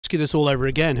do this all over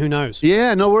again. Who knows?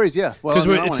 Yeah, no worries. Yeah. Well,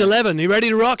 Because it's 11. Are you ready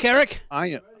to rock, Eric? I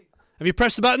am. Have you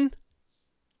pressed the button?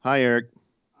 Hi, Eric.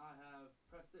 I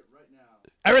have pressed it right now.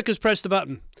 Eric has pressed the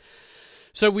button.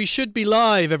 So we should be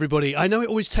live, everybody. I know it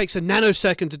always takes a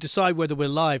nanosecond to decide whether we're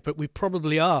live, but we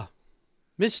probably are.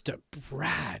 Mr.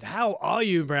 Brad, how are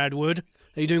you, Brad Wood?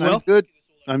 Are you doing well? I'm good.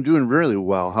 I'm doing really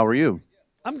well. How are you?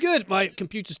 I'm good. My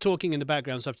computer's talking in the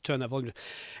background, so I have to turn that volume.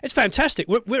 It's fantastic.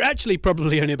 We're actually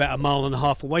probably only about 1.5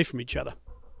 miles away from each other.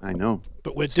 I know.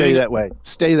 But we're Stay doing that way.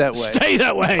 Stay that way. Stay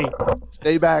that way.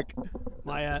 Stay back.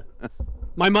 My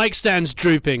mic stand's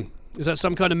drooping. Is that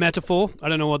some kind of metaphor? I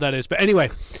don't know what that is. But anyway.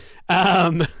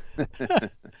 As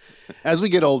we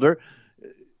get older,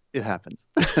 it happens.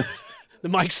 The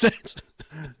mic stands.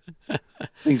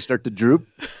 Things start to droop.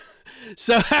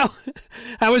 So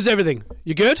how is everything?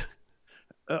 You good?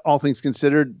 All things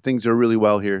considered, things are really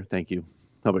well here. Thank you.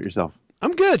 How about yourself?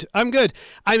 I'm good.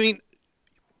 I mean,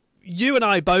 you and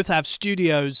I both have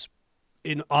studios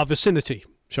in our vicinity,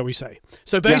 shall we say.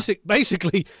 So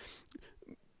basically,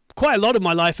 quite a lot of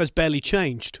my life has barely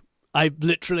changed. I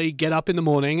literally get up in the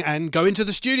morning and go into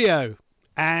the studio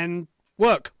and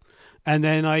work. And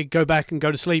then I go back and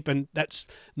go to sleep. And that's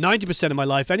 90% of my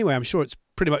life anyway. I'm sure it's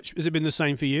pretty much, has it been the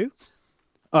same for you?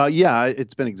 Yeah,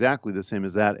 it's been exactly the same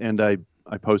as that. And I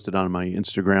posted on my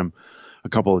Instagram a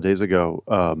couple of days ago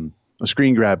a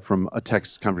screen grab from a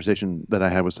text conversation that I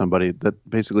had with somebody that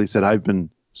basically said, I've been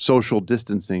social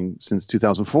distancing since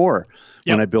 2004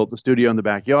 when I built the studio in the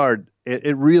backyard.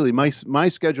 It really, my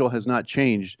schedule has not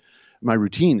changed. My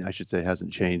routine, I should say,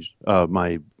 hasn't changed.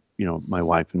 My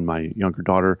wife and my younger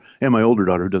daughter and my older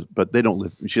daughter but they don't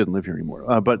live. She doesn't live here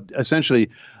anymore. But essentially,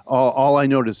 all I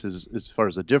notice is, as far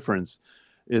as the difference,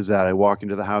 is that I walk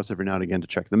into the house every now and again to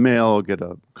check the mail, get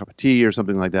a cup of tea or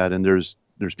something like that, and there's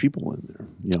people in there.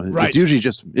 You know, right. It's usually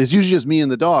just me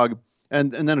and the dog,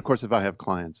 and then of course if I have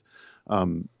clients,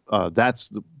 that's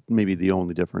maybe the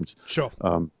only difference. Sure.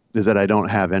 Is that I don't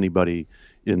have anybody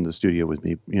in the studio with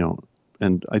me. You know,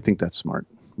 and I think that's smart.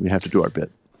 We have to do our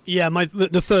bit. Yeah,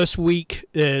 the first week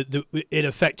it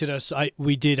affected us.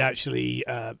 We did actually.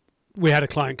 We had a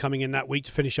client coming in that week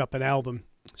to finish up an album.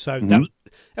 So that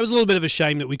was a little bit of a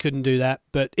shame that we couldn't do that,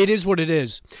 but it is what it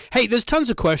is. Hey, there's tons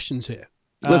of questions here.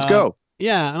 Let's go.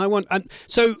 Yeah,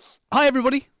 so hi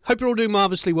everybody. Hope you're all doing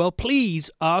marvelously well. Please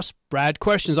ask Brad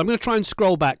questions. I'm going to try and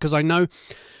scroll back because I know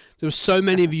there were so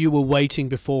many of you were waiting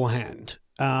beforehand.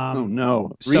 Oh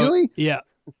no, really? Yeah,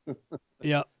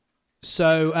 yeah.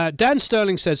 So Dan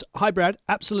Sterling says, "Hi Brad,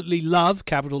 absolutely love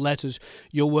capital letters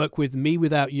your work with Me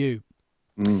Without You.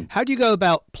 How do you go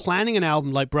about planning an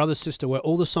album like Brother Sister where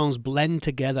all the songs blend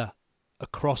together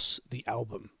across the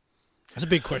album?" That's a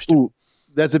big question. Ooh,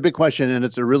 that's a big question, and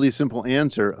it's a really simple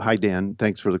answer. Hi, Dan.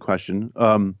 Thanks for the question.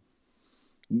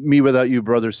 Me Without You,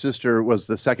 Brother Sister was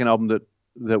the second album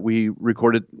that we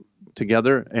recorded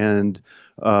together, and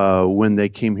when they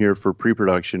came here for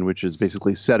pre-production, which is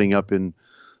basically setting up in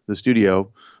the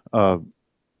studio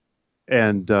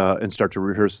and start to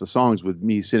rehearse the songs with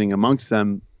me sitting amongst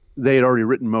them, they had already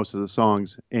written most of the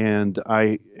songs, and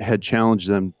I had challenged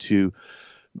them to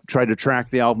try to track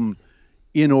the album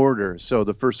in order. So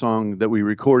the first song that we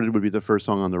recorded would be the first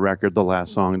song on the record. The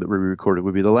last song that we recorded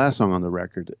would be the last song on the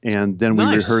record. And then we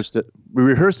rehearsed it. We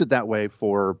rehearsed it that way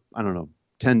for, I don't know,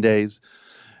 10 days.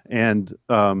 And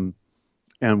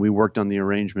we worked on the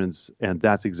arrangements, and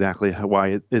that's exactly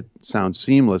why it sounds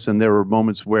seamless. And there were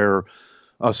moments where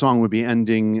a song would be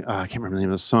ending, I can't remember the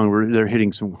name of the song, where they're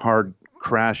hitting some hard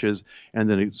crashes, and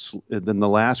then the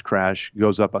last crash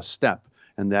goes up a step,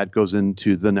 and that goes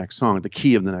into the next song, the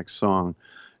key of the next song.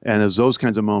 And it's those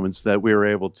kinds of moments that we were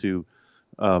able to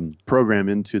program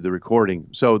into the recording.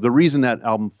 So the reason that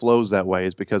album flows that way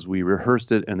is because we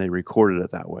rehearsed it and they recorded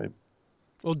it that way.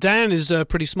 Well, Dan is a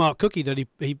pretty smart cookie that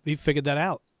he figured that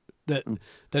out, that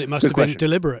it must have question. been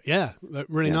deliberate. Yeah,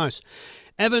 really nice.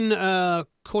 Evan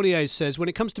Cordier says, when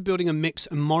it comes to building a mix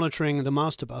and monitoring the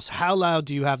master bus, how loud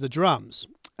do you have the drums?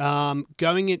 Going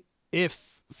to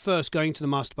the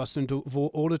master bus in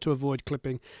order to avoid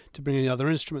clipping to bring in the other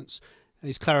instruments. And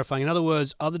he's clarifying. In other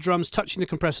words, are the drums touching the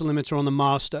compressor limiter on the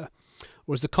master,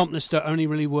 or is the comp lister only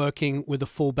really working with the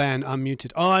full band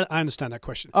unmuted? Oh, I understand that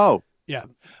question. Oh, yeah.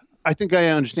 I think I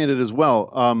understand it as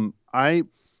well.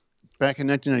 Back in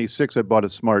 1996, I bought a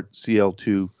Smart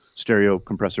CL2 stereo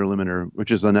compressor limiter,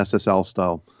 which is an SSL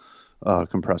style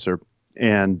compressor,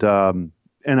 and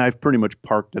I've pretty much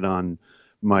parked it on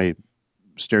my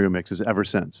stereo mixes ever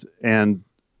since. And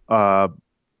I've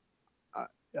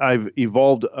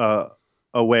evolved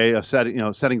a way of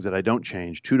settings that I don't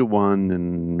change, 2 to 1,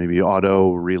 and maybe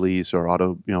auto release or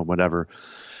auto, whatever.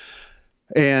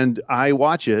 And I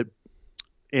watch it,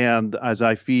 and as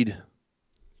I feed,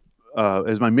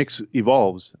 as my mix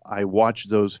evolves, I watch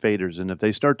those faders, and if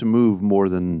they start to move more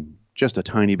than just a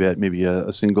tiny bit, maybe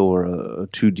a single or a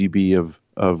 2 dB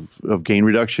of gain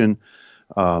reduction,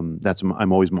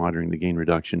 I'm always monitoring the gain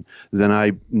reduction. Then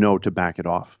I know to back it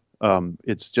off.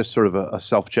 It's just sort of a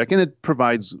self check, and it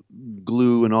provides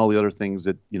glue and all the other things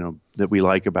that that we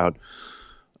like about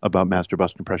master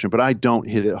bus compression. But I don't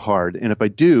hit it hard, and if I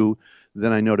do,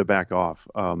 then I know to back off.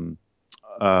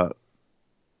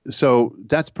 So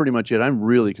that's pretty much it. I'm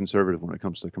really conservative when it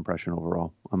comes to compression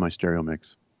overall on my stereo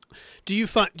mix. Do you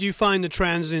find the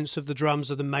transients of the drums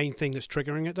are the main thing that's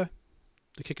triggering it though?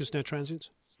 The kick and snare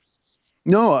transients?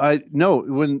 No,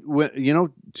 when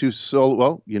to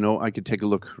solo. Well, I could take a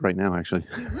look right now actually.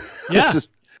 Yeah.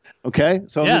 Okay.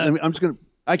 So yeah. I'm just gonna.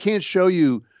 I can't show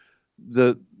you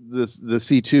the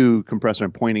C2 compressor.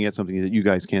 I'm pointing at something that you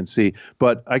guys can't see,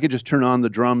 but I could just turn on the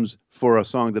drums for a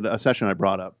session I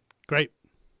brought up. Great.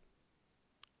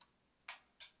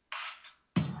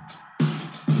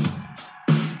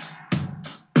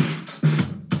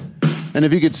 And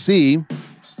if you could see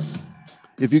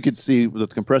what the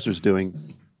compressor's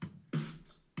doing,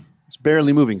 it's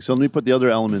barely moving. So let me put the other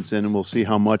elements in, and we'll see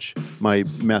how much my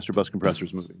master bus compressor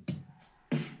is moving.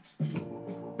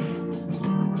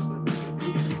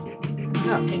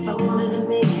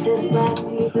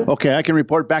 Okay, I can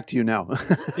report back to you now.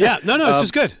 Yeah, no, it's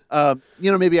just good.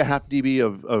 Maybe a half dB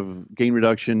of gain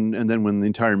reduction, and then when the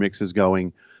entire mix is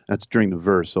going, that's during the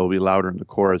verse, so it'll be louder in the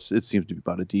chorus. It seems to be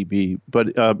about a dB, but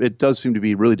it does seem to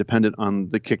be really dependent on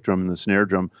the kick drum and the snare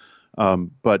drum.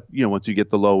 But once you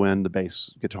get the low end, the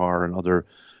bass guitar and other,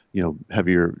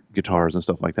 heavier guitars and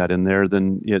stuff like that in there,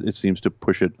 then it seems to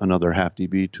push it another half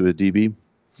dB to a dB.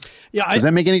 Yeah, does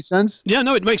that make any sense? Yeah,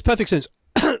 no, it makes perfect sense.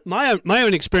 My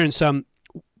own experience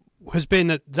has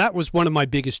been that was one of my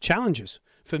biggest challenges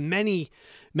for many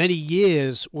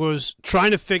years, was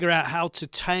trying to figure out how to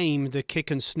tame the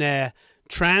kick and snare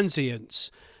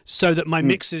transients so that my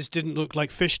mixes didn't look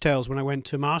like fishtails when I went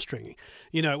to mastering.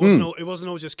 It wasn't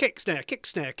all just kick snare, kick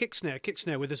snare, kick snare, kick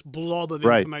snare with this blob of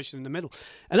information in the middle.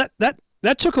 And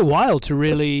that took a while to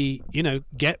really,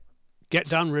 get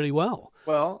done really well.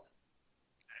 Well,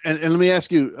 and let me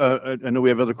ask you, I know we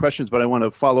have other questions, but I want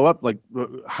to follow up. Like,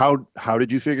 how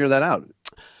did you figure that out?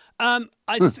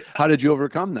 How did you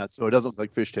overcome that so it doesn't look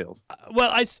like fishtails?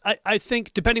 Well, I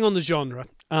think depending on the genre.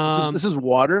 This is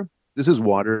water. This is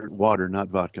water, not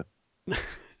vodka.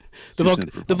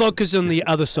 The vodka's on the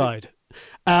other side.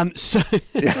 So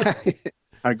yeah.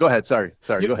 All right, go ahead. Sorry,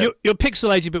 go ahead. You're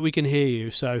pixelated, but we can hear you.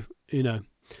 So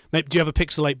maybe do you have a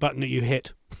pixelate button that you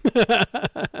hit?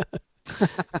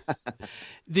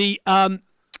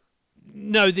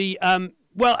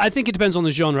 Well, I think it depends on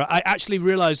the genre. I actually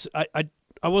realized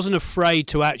I wasn't afraid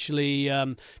to actually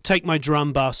take my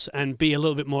drum bus and be a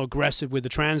little bit more aggressive with the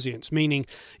transients, meaning,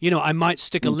 I might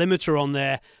stick a limiter on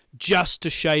there just to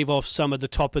shave off some of the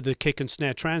top of the kick and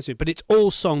snare transient, but it's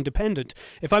all song dependent.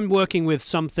 If I'm working with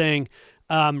something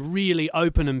really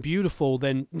open and beautiful,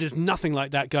 then there's nothing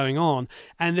like that going on.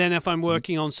 And then if I'm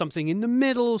working on something in the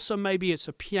middle, so maybe it's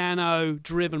a piano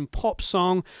driven pop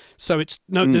song, so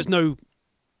there's no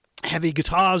heavy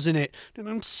guitars in it,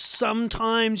 and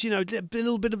sometimes a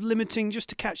little bit of limiting just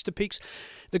to catch the peaks.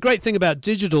 The great thing about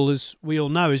digital, as we all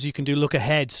know, is you can do look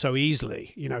ahead so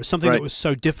easily. Something that was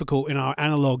so difficult in our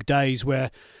analog days,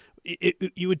 where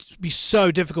it would be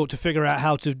so difficult to figure out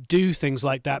how to do things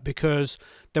like that because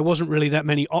there wasn't really that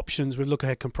many options with look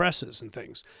ahead compressors and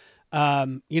things. I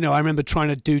remember trying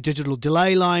to do digital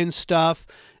delay line stuff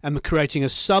and creating a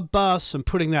sub bus and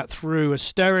putting that through a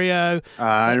stereo.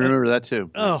 I remember that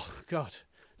too. Oh God.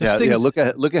 Yeah. Look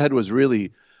ahead was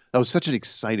that was such an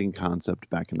exciting concept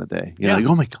back in the day. Like,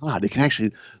 oh my God, it can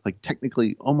actually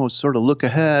technically almost sort of look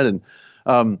ahead. And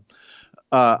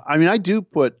I do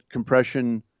put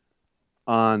compression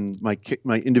on my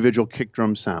individual kick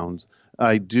drum sounds.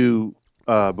 I do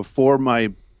before my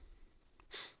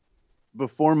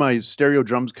stereo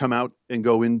drums come out and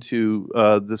go into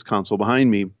this console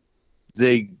behind me,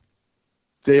 they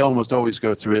almost always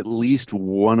go through at least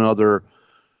one other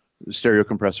stereo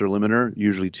compressor limiter,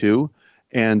 usually two,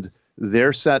 and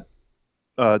they're set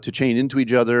to chain into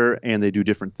each other, and they do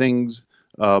different things.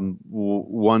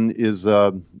 One is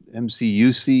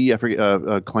MCUC, I forget,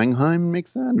 Klangheim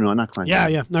makes that? No, not Klangheim.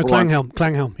 Yeah. No,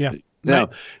 Klanghelm, yeah. Yeah.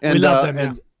 We love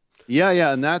them,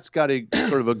 Yeah, and that's got a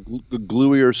sort of a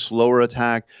gluier, slower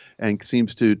attack, and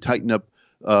seems to tighten up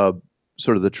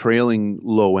sort of the trailing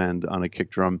low end on a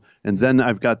kick drum. And then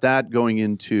I've got that going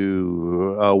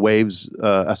into Waves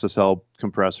SSL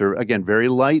compressor. Again, very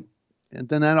light, and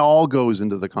then that all goes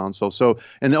into the console. So,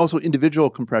 and also individual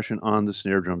compression on the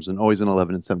snare drums, and always an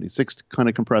 11 and 76 kind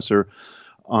of compressor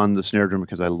on the snare drum,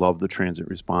 because I love the transient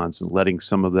response and letting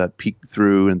some of that peek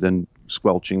through and then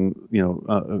squelching,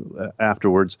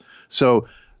 afterwards. So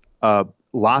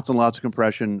lots and lots of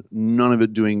compression, none of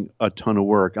it doing a ton of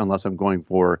work unless I'm going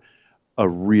for a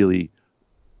really,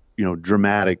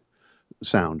 dramatic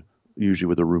sound, usually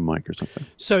with a room mic or something.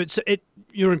 So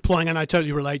you're employing, and I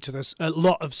totally relate to this, a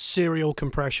lot of serial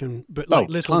compression, but like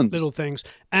little things.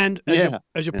 And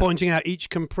as you're pointing out, each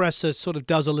compressor sort of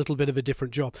does a little bit of a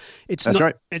different job. That's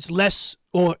right. It's less,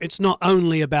 or it's not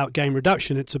only about gain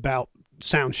reduction, it's about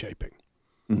sound shaping.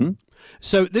 Mm-hmm.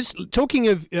 So talking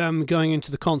of going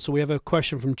into the console, we have a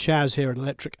question from Chaz here at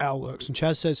Electric Owl Works, and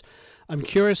Chaz says, I'm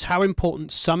curious how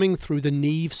important summing through the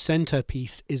Neve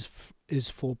centerpiece is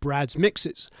for Brad's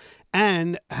mixes.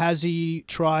 And has he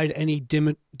tried any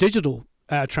digital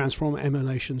transformer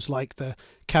emulations like the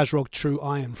Kazrog True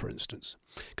Iron, for instance?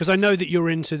 Because I know that you're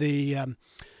into the.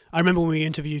 I remember when we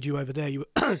interviewed you over there. You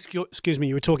were, excuse me.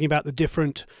 You were talking about the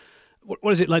different.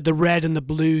 What is it, like the red and the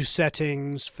blue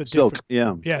settings for Silk?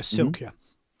 Different, yeah, Silk. Mm-hmm. Yeah.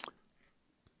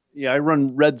 Yeah, I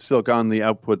run red Silk on the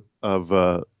output of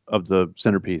the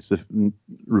centerpiece, the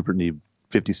Rupert Neve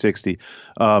 5060.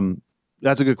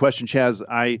 That's a good question, Chaz.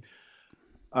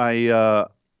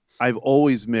 I've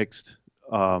always mixed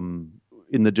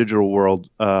in the digital world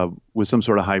with some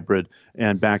sort of hybrid.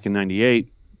 And back in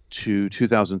 '98 to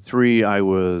 2003, I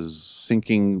was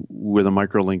syncing with a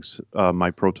Microlinks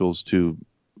my Pro Tools to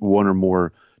one or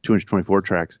more 2-inch 24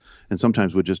 tracks, and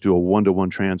sometimes would just do a 1-to-1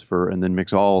 transfer and then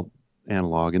mix all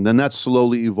analog. And then that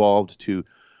slowly evolved to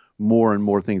more and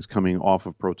more things coming off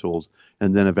of Pro Tools.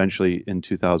 And then eventually in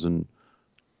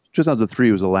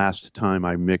 2003 was the last time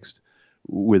I mixed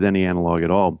with any analog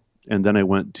at all. And then I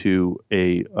went to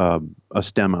a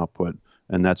stem output,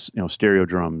 and that's stereo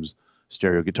drums,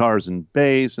 stereo guitars and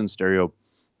bass, and stereo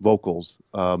vocals.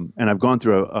 And I've gone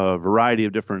through a variety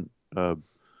of different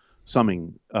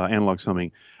summing, analog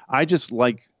summing. I just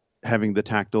like having the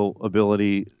tactile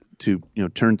ability to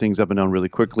turn things up and down really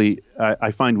quickly.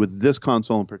 I find with this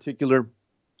console in particular,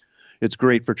 it's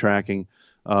great for tracking.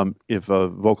 If a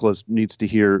vocalist needs to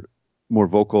hear more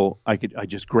vocal, I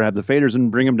just grab the faders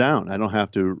and bring them down. I don't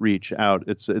have to reach out.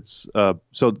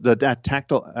 So that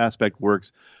tactile aspect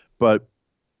works, but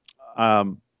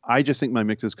I just think my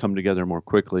mixes come together more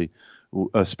quickly,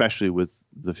 especially with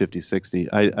the 5060.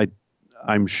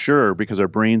 I'm sure because our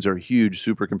brains are huge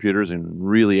supercomputers and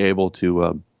really able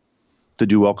to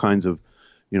do all kinds of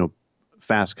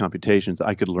fast computations.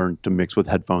 I could learn to mix with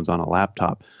headphones on a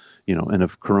laptop. And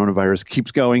if coronavirus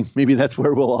keeps going, maybe that's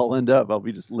where we'll all end up. I'll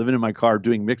be just living in my car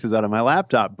doing mixes out of my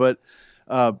laptop. But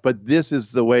this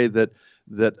is the way that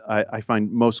I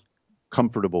find most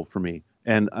comfortable for me,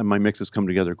 and my mixes come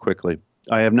together quickly.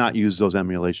 I have not used those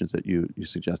emulations that you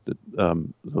suggested.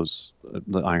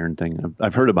 The Iron thing.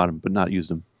 I've heard about them, but not used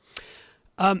them.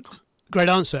 Great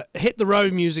answer. Hit the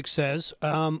Road Music says,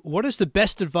 what is the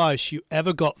best advice you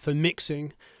ever got for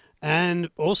mixing, and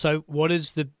also what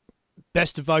is the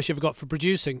best advice you ever got for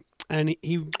producing? And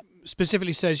he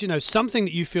specifically says, something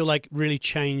that you feel like really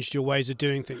changed your ways of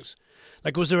doing things.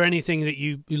 Like, was there anything that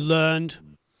you learned?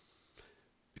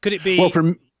 Could it be? Well,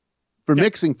 for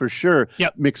mixing, for sure.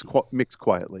 Yep. Mix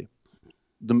quietly.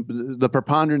 The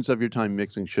preponderance of your time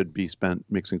mixing should be spent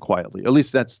mixing quietly. At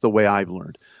least that's the way I've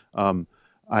learned.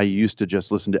 I used to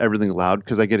just listen to everything loud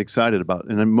because I get excited about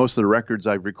it. And then most of the records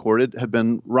I've recorded have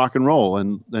been rock and roll,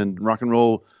 and rock and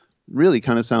roll really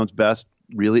kind of sounds best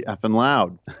really effing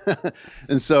loud.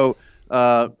 And so,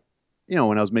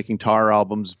 when I was making Tar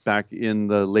albums back in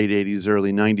the late 80s,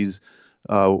 early 90s,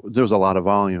 there was a lot of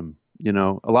volume,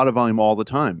 a lot of volume all the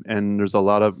time. And there's a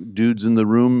lot of dudes in the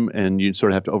room, and you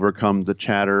sort of have to overcome the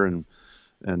chatter. And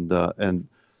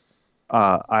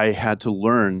I had to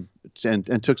learn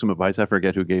and took some advice. I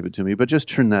forget who gave it to me, but just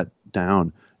turn that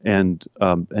down and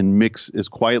mix as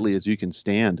quietly as you can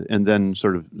stand, and then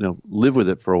sort of live with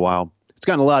it for a while. It's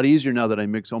gotten a lot easier now that I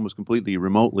mix almost completely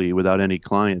remotely without any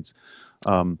clients.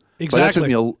 Exactly. But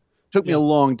that took me a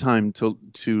long time to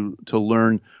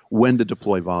learn when to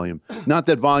deploy volume. Not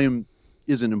that volume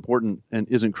isn't important and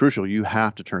isn't crucial. You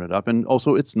have to turn it up, and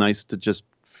also it's nice to just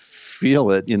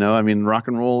feel it. I mean, rock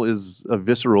and roll is a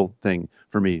visceral thing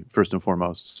for me first and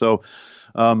foremost. So,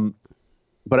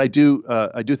 but I do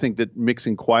think that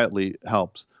mixing quietly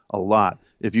helps a lot.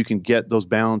 If you can get those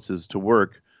balances to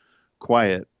work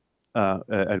quiet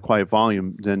at quiet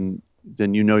volume, then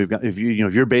you've got, if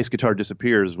your bass guitar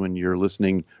disappears when you're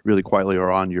listening really quietly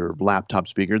or on your laptop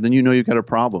speaker, then you've got a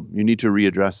problem. You need to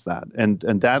readdress that,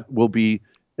 and that will be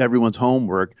everyone's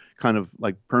homework kind of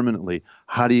like permanently.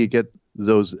 How do you get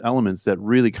those elements that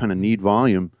really kind of need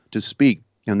volume to speak?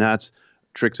 And that's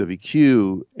tricks of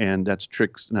EQ, and that's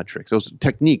not tricks, those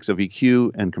techniques of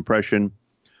EQ and compression,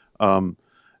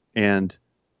 and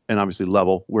obviously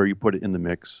level, where you put it in the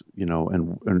mix,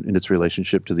 and in its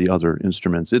relationship to the other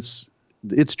instruments.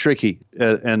 It's tricky,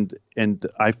 and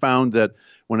I found that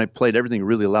when I played everything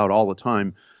really loud all the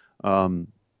time,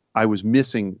 I was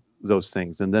missing those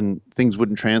things, and then things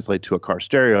wouldn't translate to a car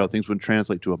stereo, things wouldn't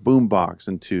translate to a boom box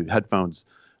and to headphones.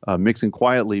 Mixing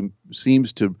quietly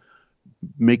seems to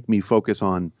make me focus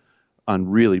on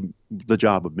really the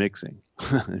job of mixing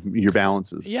your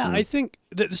balances. Yeah, I think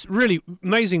that's really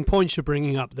amazing points you're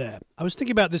bringing up there. I was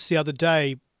thinking about this the other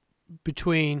day,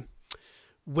 between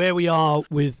where we are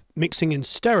with mixing in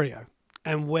stereo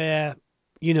and where,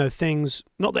 things,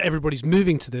 not that everybody's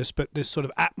moving to this, but this sort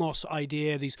of Atmos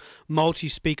idea, these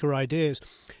multi-speaker ideas.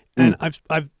 And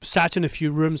I've sat in a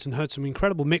few rooms and heard some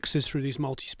incredible mixes through these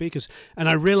multi-speakers, and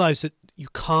I realized that you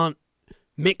can't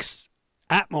mix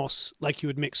Atmos like you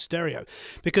would mix stereo,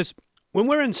 because when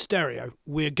we're in stereo,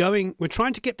 we're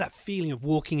trying to get that feeling of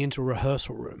walking into a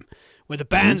rehearsal room where the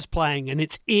band's playing and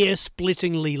it's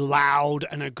ear-splittingly loud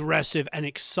and aggressive and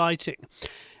exciting.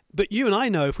 But you and I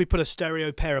know if we put a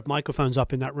stereo pair of microphones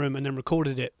up in that room and then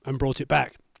recorded it and brought it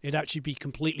back, it'd actually be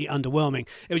completely underwhelming.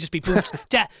 It would just be boom,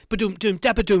 da, ba-doom, doom,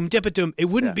 da, ba-doom, da, ba-doom. It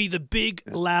wouldn't be the big,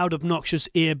 loud, obnoxious,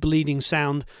 ear-bleeding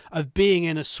sound of being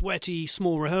in a sweaty,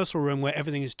 small rehearsal room where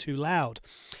everything is too loud.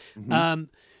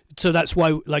 So that's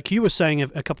why, like you were saying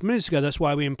a couple of minutes ago, that's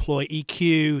why we employ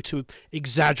EQ to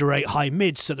exaggerate high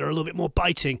mids so they're a little bit more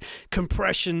biting.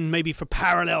 Compression maybe for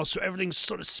parallels so everything's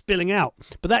sort of spilling out.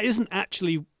 But that isn't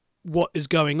actually what is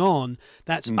going on.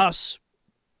 That's us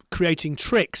creating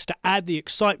tricks to add the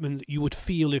excitement that you would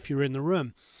feel if you're in the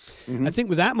room. I think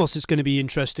with Atmos it's going to be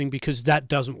interesting because that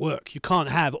doesn't work. You can't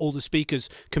have all the speakers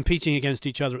competing against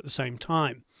each other at the same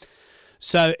time.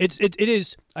 So it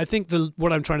is, I think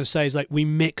what I'm trying to say is, like, we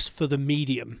mix for the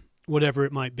medium, whatever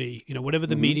it might be. Whatever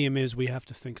the medium is, we have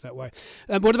to think that way.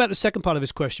 What about the second part of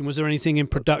his question? Was there anything in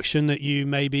production that you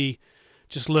maybe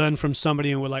just learned from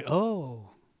somebody and were like, oh?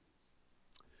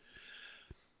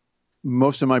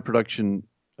 Most of my production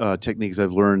techniques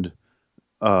I've learned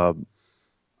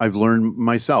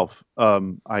myself.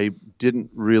 I didn't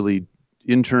really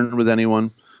intern with anyone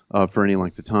for any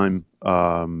length of time.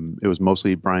 It was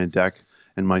mostly Brian Deck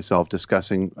and myself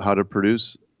discussing how to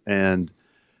produce, and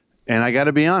I got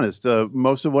to be honest,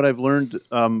 most of what I've learned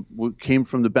came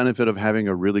from the benefit of having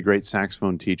a really great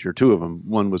saxophone teacher. Two of them.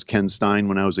 One was Ken Stein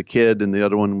when I was a kid, and the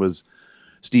other one was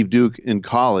Steve Duke in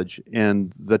college.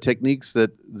 And the techniques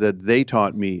that they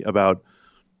taught me about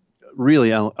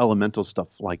really elemental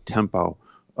stuff like tempo,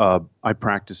 I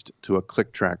practiced to a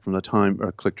click track from the time,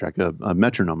 or a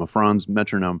metronome, a Franz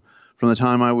metronome, from the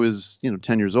time I was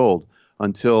 10 years old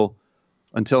until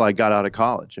I got out of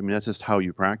college. I mean, that's just how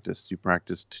you practiced. You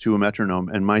practiced to a metronome,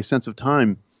 and my sense of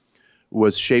time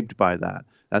was shaped by that.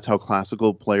 That's how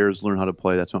classical players learn how to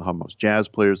play. That's how most jazz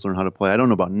players learn how to play. I don't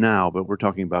know about now, but we're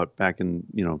talking about back in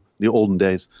the olden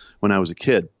days when I was a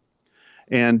kid.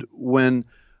 And when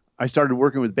I started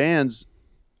working with bands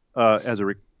as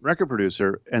a record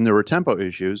producer, and there were tempo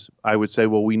issues, I would say,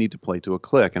 well, we need to play to a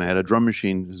click. And I had a drum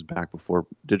machine. This is back before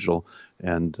digital,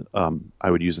 and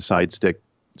I would use a side stick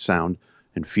sound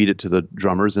and feed it to the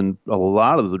drummers. And a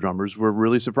lot of the drummers were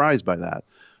really surprised by that.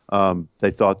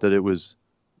 They thought that it was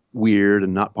weird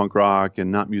and not punk rock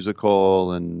and not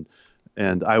musical, and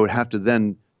I would have to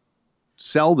then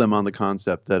sell them on the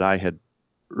concept that I had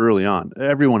early on.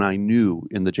 Everyone I knew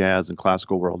in the jazz and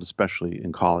classical world, especially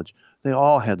in college, they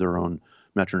all had their own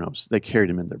metronomes. They carried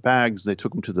them in their bags. They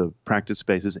took them to the practice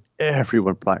spaces.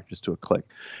 Everyone practiced to a click.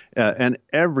 And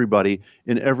everybody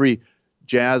in every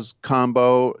jazz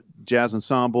combo, jazz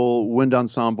ensemble, wind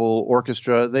ensemble,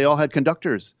 orchestra, they all had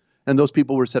conductors. And those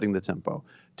people were setting the tempo.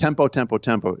 Tempo, tempo,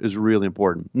 tempo is really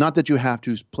important. Not that you have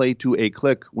to play to a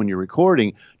click when you're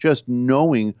recording, just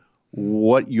knowing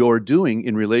what you're doing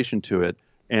in relation to it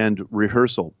and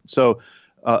rehearsal. So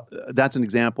that's an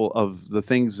example of the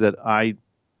things that I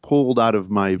pulled out of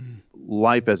my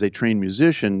life as a trained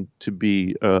musician to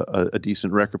be a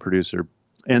decent record producer.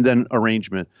 And then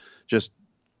arrangement, just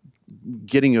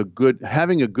having a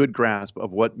good grasp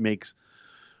of what makes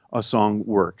a song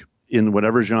work in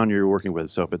whatever genre you're working with.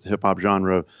 So if it's hip hop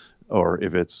genre, or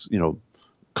if it's,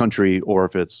 country, or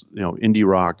if it's, indie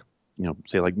rock,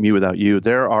 say like Me Without You,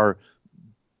 there are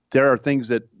things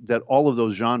that all of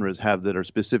those genres have that are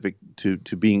specific to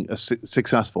being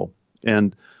successful,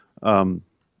 and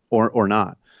or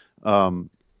not,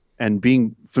 and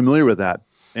being familiar with that,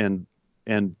 and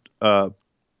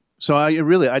So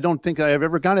I don't think I've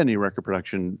ever got any record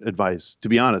production advice, to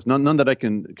be honest. None that I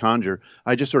can conjure.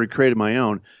 I just sort of created my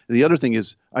own. And the other thing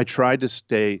is I tried to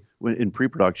stay in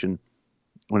pre-production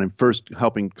when I'm first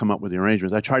helping come up with the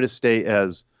arrangements. I try to stay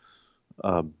as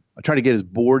I try to get as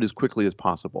bored as quickly as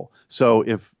possible. So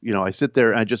if I sit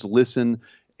there and I just listen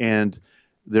and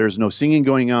there's no singing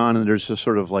going on and there's just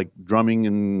sort of like drumming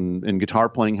and guitar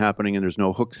playing happening and there's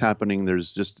no hooks happening,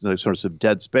 there's just sort of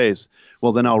dead space,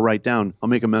 well, then I'll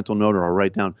make a mental note or I'll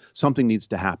write down something needs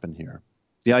to happen here.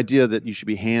 The idea that you should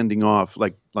be handing off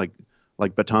like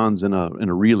batons in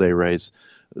a relay race,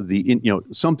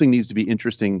 something needs to be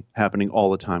interesting happening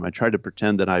all the time. I try to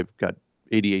pretend that I've got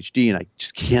ADHD and I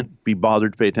just can't be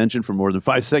bothered to pay attention for more than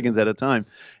 5 seconds at a time.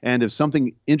 And if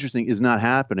something interesting is not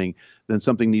happening, then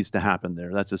something needs to happen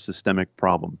there. That's a systemic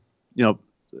problem.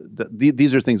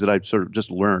 These are things that I've sort of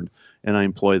just learned and I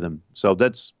employ them. So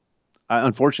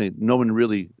unfortunately, no one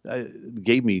really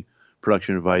gave me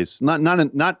production advice. Not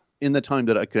in the time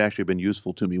that I could actually have been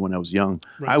useful to me when I was young.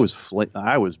 Right.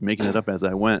 I was making it up as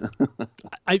I went.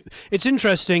 It's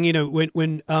interesting,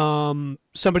 when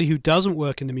somebody who doesn't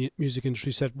work in the music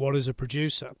industry said, "What is a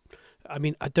producer?" I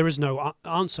mean, there is no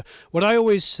answer. What I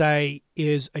always say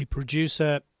is a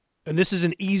producer, and this is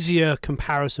an easier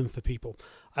comparison for people.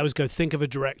 I always go, think of a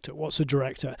director. What's a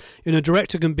director? A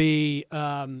director can be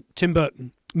Tim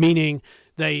Burton, meaning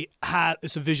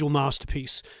it's a visual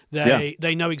masterpiece.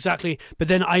 They know exactly. But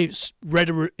then I read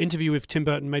an interview with Tim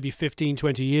Burton maybe 15,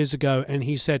 20 years ago, and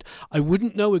he said, I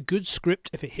wouldn't know a good script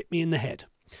if it hit me in the head.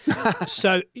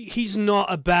 So he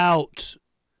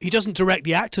doesn't direct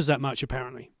the actors that much,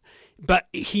 apparently. But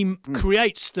he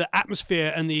creates the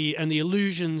atmosphere and the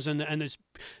illusions and this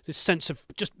sense of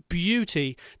just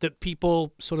beauty that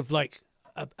people sort of like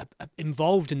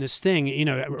involved in this thing,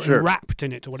 Sure. wrapped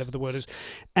in it or whatever the word is.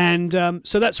 And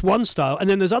so that's one style. And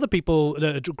then there's other people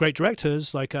that are great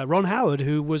directors like Ron Howard,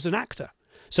 who was an actor.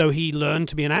 So he learned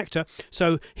to be an actor.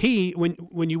 So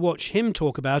when you watch him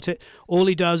talk about it, all's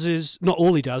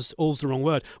the wrong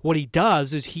word. What he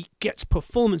does is he gets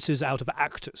performances out of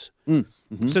actors.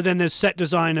 Mm-hmm. So then there's set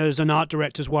designers and art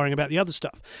directors worrying about the other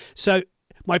stuff. So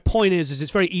my point is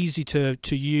it's very easy to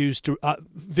use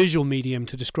visual medium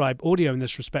to describe audio in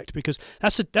this respect, because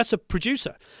that's a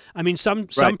producer. I mean, some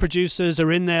producers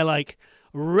are in there like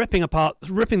ripping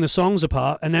the songs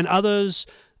apart, and then others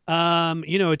are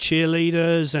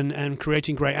cheerleaders and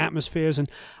creating great atmospheres. And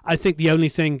I think the only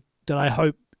thing that I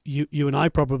hope you and I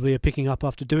probably are picking up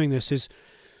after doing this is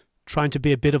trying to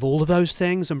be a bit of all of those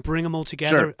things and bring them all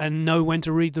together. Sure. And know when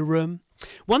to read the room.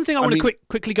 One thing I want to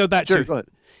quickly go back to go ahead.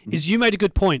 is you made a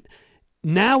good point.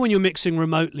 Now when you're mixing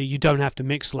remotely, you don't have to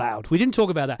mix loud. We didn't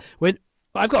talk about that. When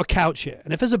I've got a couch here,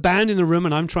 and if there's a band in the room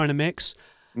and I'm trying to mix,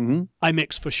 I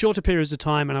mix for shorter periods of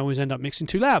time, and I always end up mixing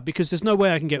too loud because there's no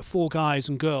way I can get 4 guys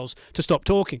and girls to stop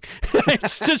talking.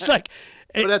 It's just like...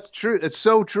 But that's true. It's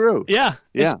so true. Yeah.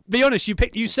 Be honest.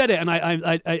 You said it, and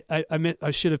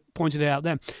I should have pointed it out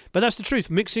then. But that's the truth.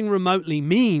 Mixing remotely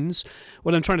means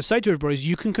what I'm trying to say to everybody is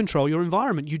you can control your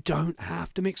environment. You don't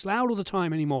have to mix loud all the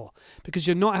time anymore because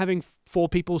you're not having 4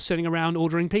 people sitting around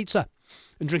ordering pizza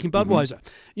and drinking Budweiser.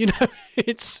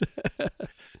 It's.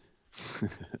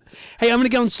 Hey, I'm going to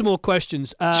go on some more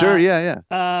questions. Sure. Yeah.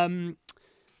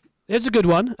 Here's a good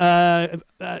one.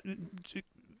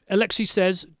 Alexi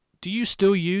says, do you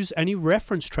still use any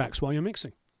reference tracks while you're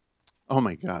mixing? Oh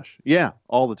my gosh. Yeah,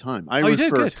 all the time. I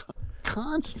refer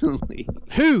constantly.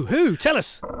 Who? Tell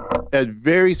us.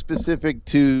 Very specific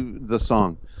to the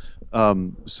song.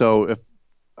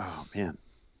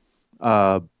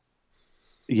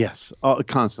 Yes,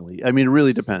 constantly. I mean, it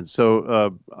really depends.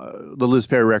 So the Liz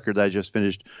Phair record that I just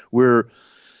finished, we're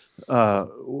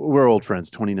old friends,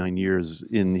 29 years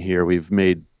in here.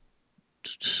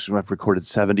 I've recorded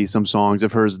 70 some songs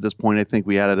of hers at this point. I think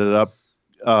we added it up.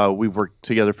 We've worked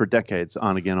together for decades,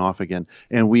 on again, off again,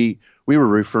 and we were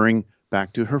referring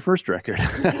back to her first record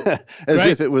as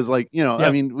if it was like I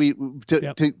mean,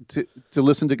 to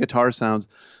listen to guitar sounds,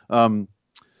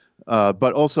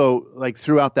 but also like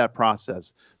throughout that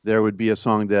process, there would be a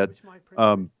song that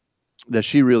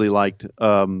she really liked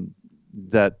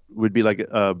that would be like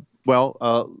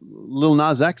Lil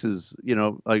Nas X's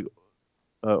like.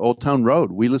 Old Town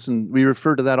Road. We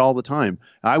refer to that all the time.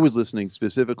 I was listening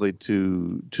specifically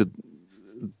to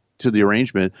the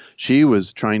arrangement. She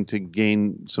was trying to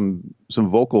gain some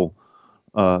vocal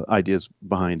ideas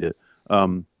behind it.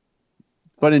 But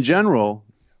in general,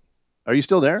 are you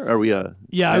still there? Are we?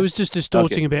 Yeah, I was just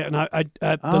distorting a bit, and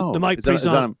the mic pre's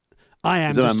on. I am.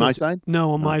 Is it on my side?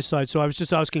 No, on my side. So I was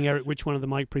just asking Eric which one of the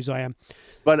mic pre's I am.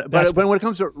 But when it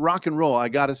comes to rock and roll, I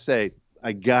gotta say,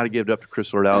 I got to give it up to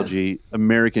Chris Lord-Alge,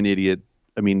 American Idiot.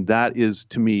 I mean, that is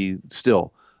to me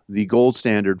still the gold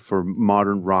standard for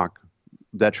modern rock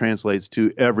that translates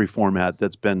to every format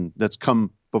that's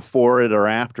come before it or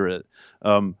after it.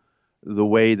 The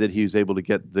way that he was able to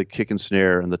get the kick and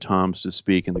snare and the toms to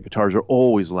speak, and the guitars are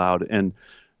always loud, and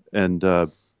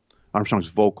Armstrong's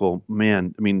vocal,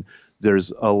 man, I mean,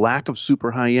 there's a lack of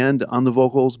super high end on the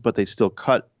vocals, but they still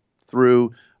cut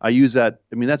through. I use that.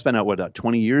 I mean, that's been out, what,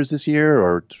 20 years this year,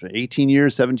 or 18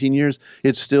 years, 17 years.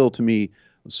 It's still, to me,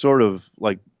 sort of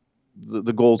like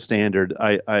the gold standard.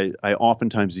 I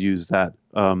oftentimes use that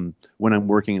when I'm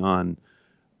working on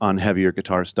heavier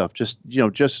guitar stuff. Just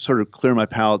sort of clear my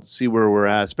palette, see where we're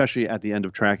at, especially at the end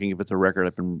of tracking if it's a record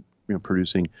I've been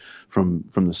producing from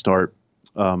the start.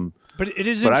 But it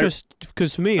is interesting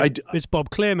because for me, it's Bob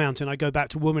Clearmountain. I go back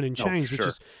to Woman in Chains, which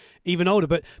is even older.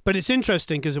 But it's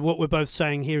interesting because what we're both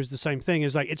saying here is the same thing.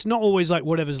 Is like it's not always like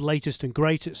whatever's latest and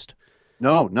greatest.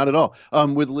 No, not at all.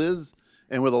 With Liz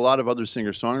and with a lot of other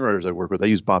singer-songwriters I work with, I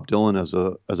use Bob Dylan as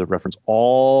a reference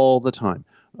all the time.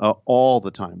 All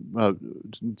the time.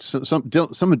 Some of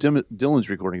Dylan's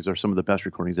recordings are some of the best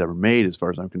recordings ever made, as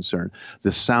far as I'm concerned.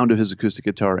 The sound of his acoustic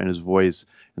guitar and his voice,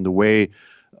 and the way,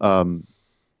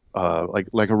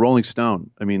 like a Rolling Stone.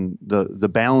 I mean, the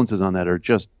balances on that are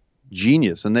just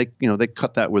genius, and they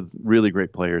cut that with really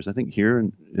great players. I think here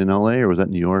in LA, or was that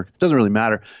New York? It doesn't really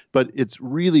matter, but it's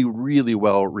really, really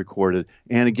well recorded.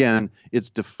 And again, it's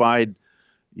defied,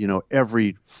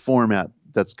 every format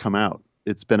that's come out.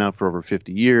 It's been out for over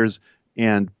 50 years,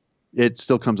 and it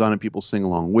still comes on and people sing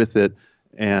along with it,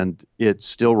 and it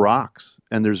still rocks.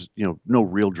 And there's, no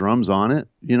real drums on it,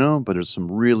 but there's some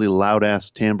really loud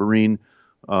ass tambourine.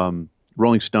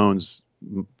 Rolling Stones,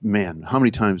 man, how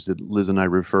many times did Liz and I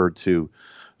refer to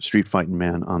Street Fighting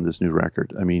Man on this new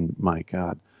record? I mean, my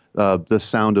God, the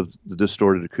sound of the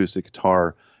distorted acoustic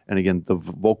guitar, and again, the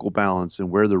vocal balance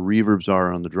and where the reverbs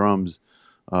are on the drums.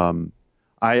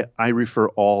 I refer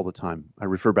all the time. I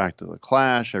refer back to The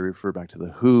Clash. I refer back to The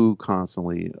Who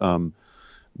constantly. Never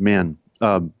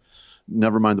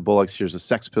mind the Bullocks. Here's the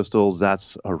Sex Pistols.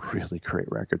 That's a really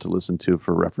great record to listen to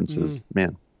for references.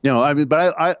 Man,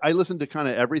 but I listen to kind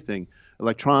of everything.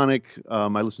 Electronic. I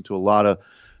listen to a lot of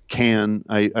Can.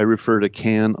 I refer to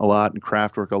Can a lot and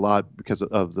Kraftwerk a lot because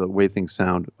of the way things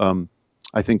sound.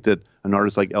 I think that an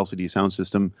artist like LCD Sound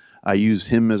System, I use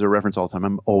him as a reference all the time.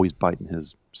 I'm always biting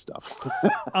his stuff.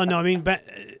 Oh no, I mean,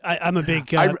 I'm a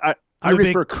big. I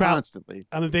refer constantly.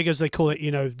 I'm a big, as they call it,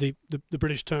 the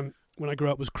British term when I grew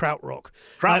up was krautrock.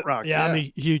 Krautrock. Yeah, I'm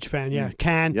a huge fan. Yeah,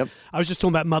 Can. Yep. I was just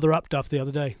talking about Mother Up Duff the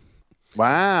other day.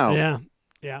 Wow.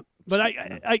 Yeah. But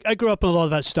I grew up on a lot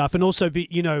of that stuff, and also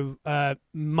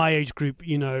my age group,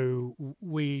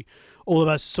 all of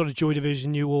us sort of Joy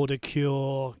Division, New Order,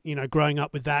 Cure, growing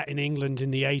up with that in England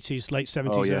in the 80s, late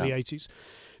 70s, early 80s,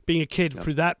 being a kid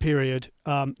through that period.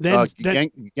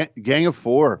 Gang of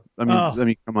Four. I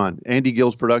mean, come on, Andy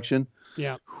Gill's production.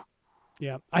 Yeah.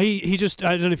 He just,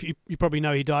 I don't know if you probably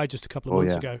know, he died just a couple of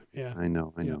months ago. Yeah. I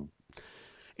know.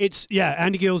 It's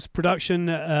Andy Gill's production,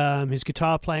 his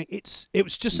guitar playing. It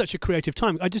was just such a creative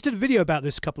time. I just did a video about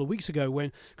this a couple of weeks ago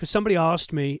because somebody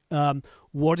asked me,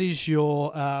 what do you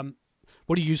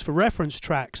use for reference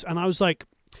tracks? And I was like,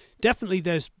 definitely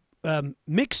there's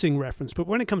mixing reference, but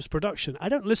when it comes to production, I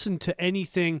don't listen to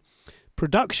anything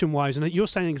production-wise, and you're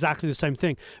saying exactly the same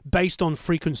thing, based on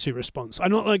frequency response.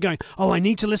 I'm not like going, I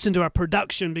need to listen to a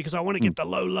production because I want to get the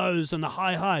low lows and the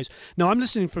high highs. No, I'm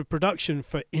listening for production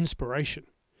for inspiration.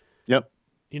 Yep.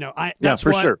 That's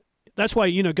for why, sure. That's why,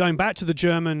 going back to the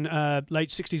German, late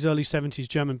 60s, early 70s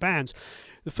German bands,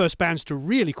 the first bands to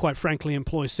really, quite frankly,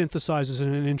 employ synthesizers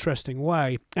in an interesting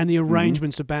way. And the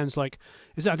arrangements of bands like,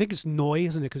 I think it's Neu,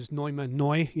 isn't it? Because it's Neumann,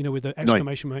 Neu, with the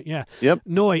exclamation mark. Yeah. Yep.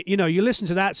 Neu, you listen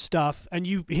to that stuff and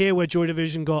you hear where Joy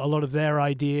Division got a lot of their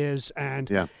ideas,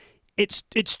 and it's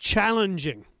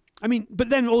challenging. I mean, but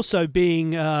then also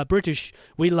being British,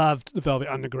 we loved the Velvet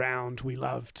Underground. We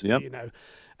loved,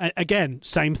 again,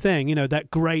 same thing, that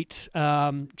great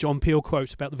John Peel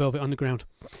quote about the Velvet Underground.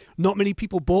 Not many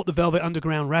people bought the Velvet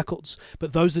Underground records,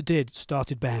 but those that did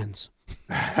started bands.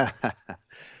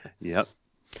 Yep.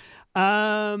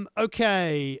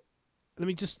 Okay.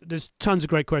 There's tons of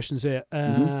great questions here.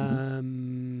 There's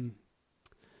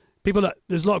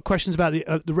a lot of questions about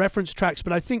the reference tracks,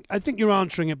 but I think you're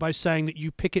answering it by saying that you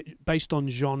pick it based on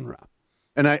genre.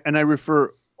 And I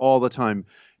refer all the time.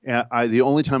 The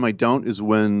only time I don't is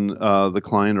when the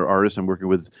client or artist I'm working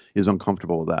with is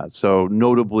uncomfortable with that. So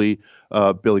notably,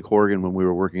 Billy Corgan, when we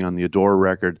were working on the Adore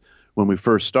record, when we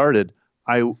first started,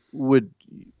 I would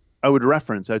I would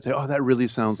reference. I'd say, "Oh, that really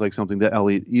sounds like something that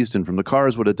Elliot Easton from the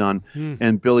Cars would have done,"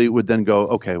 and Billy would then go,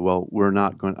 "Okay, well, I'm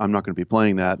not going to be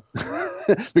playing that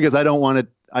because I don't want to.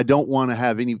 I don't want to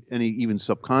have any even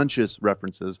subconscious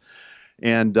references."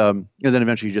 And then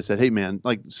eventually he just said, "Hey, man,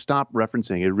 like stop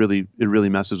referencing. It really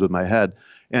messes with my head."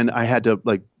 And I had to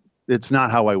like, it's not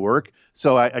how I work,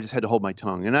 so I just had to hold my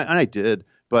tongue, and I did.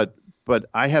 But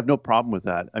I have no problem with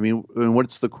that. I mean,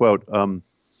 what's the quote?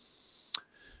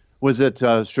 Was it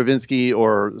Stravinsky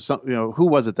or some? Who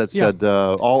was it that said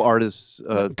all artists?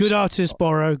 Good artists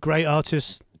borrow, great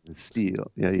artists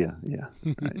steal. Yeah.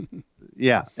 Right.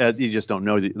 Yeah. You just don't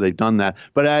know that they've done that.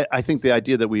 But I think the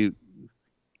idea that we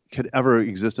could ever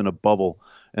exist in a bubble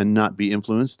and not be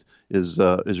influenced is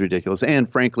ridiculous.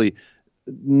 And frankly,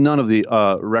 none of the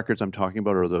records I'm talking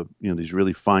about are these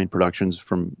really fine productions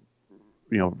from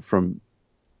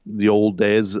the old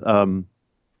days.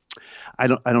 I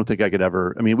don't think I could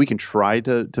ever. I mean, we can try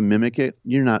to mimic it.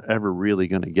 You're not ever really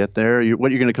going to get there.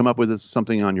 What you're going to come up with is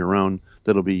something on your own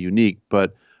that'll be unique.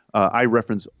 But I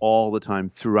reference all the time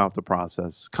throughout the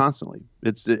process, constantly.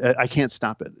 I can't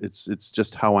stop it. It's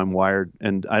just how I'm wired,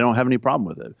 and I don't have any problem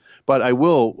with it. But I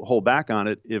will hold back on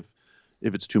it if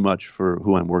it's too much for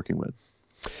who I'm working with.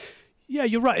 Yeah,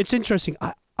 you're right. It's interesting.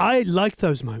 I like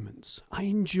those moments. I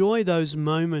enjoy those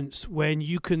moments when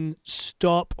you can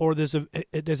stop, or there's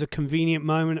a convenient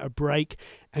moment, a break,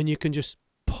 and you can just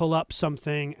pull up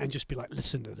something and just be like,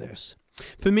 listen to this.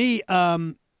 For me,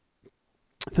 one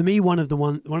of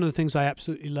the things I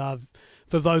absolutely love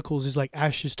for vocals is like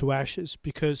Ashes to Ashes,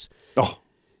 because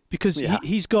yeah.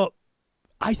 he's got,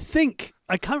 I think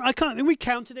we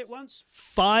counted it once,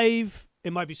 5.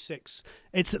 It might be 6.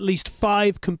 It's at least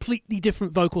 5 completely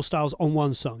different vocal styles on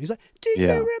one song. He's like, "Do you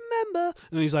remember?" And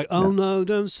then he's like, "Oh no,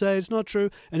 don't say it's not true."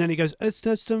 And then he goes, "It's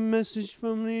just a message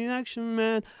from the action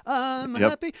man. I'm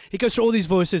happy." He goes through all these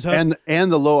voices, and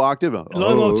the low octave. I'm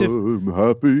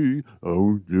happy.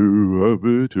 Oh, you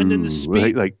happy too. And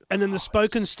then the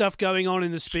spoken stuff going on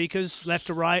in the speakers, left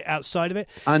to right, outside of it.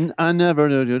 I never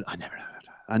knew.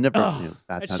 I never knew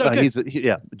that. It's so good. He's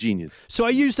genius. So I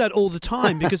use that all the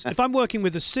time because if I'm working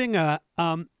with a singer,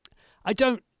 I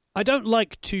don't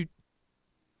like to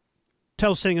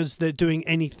tell singers they're doing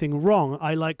anything wrong.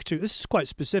 I like to, this is quite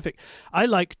specific, I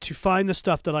like to find the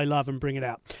stuff that I love and bring it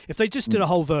out. If they just did a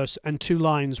whole verse and 2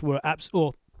 lines were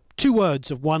or 2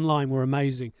 words of 1 line were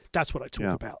amazing, that's what I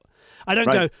talk about. I don't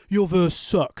go, "Your verse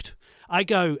sucked." I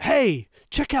go, "Hey,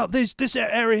 check out this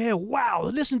area here. Wow,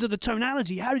 listen to the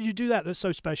tonality. How did you do that? That's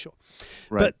so special."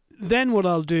 Right. But then what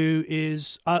I'll do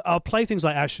is I'll play things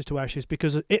like Ashes to Ashes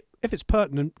because if it's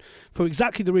pertinent for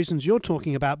exactly the reasons you're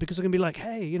talking about, because I can be like,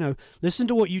 "Hey, listen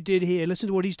to what you did here. Listen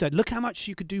to what he's done. Look how much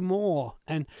you could do more."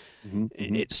 And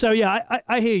so, yeah,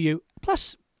 I hear you.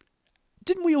 Plus,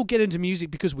 didn't we all get into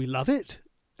music because we love it?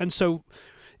 And so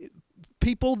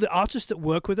the artists that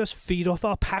work with us feed off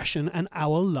our passion and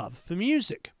our love for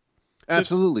music.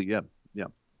 Absolutely, yeah.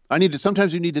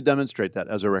 Sometimes you need to demonstrate that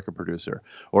as a record producer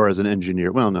or as an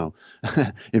engineer. Well, no,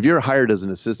 if you're hired as an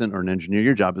assistant or an engineer,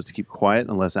 your job is to keep quiet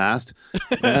unless asked.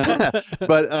 But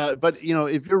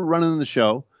if you're running the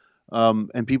show,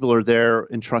 and people are there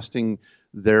entrusting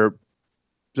their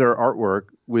artwork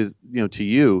with to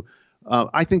you,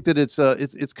 I think that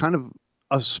it's kind of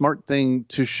a smart thing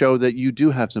to show that you do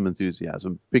have some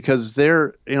enthusiasm, because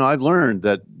I've learned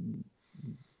that,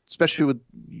 especially with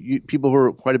people who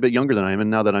are quite a bit younger than I am, and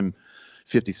now that I'm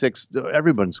 56,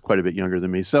 everyone's quite a bit younger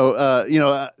than me. So,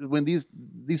 when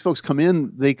these folks come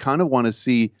in, they kind of want to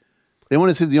see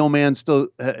the old man still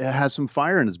has some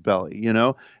fire in his belly,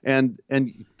 and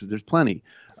there's plenty.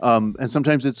 And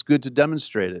sometimes it's good to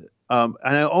demonstrate it. And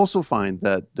I also find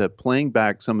that playing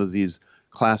back some of these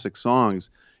classic songs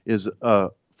is,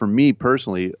 for me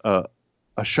personally, a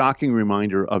shocking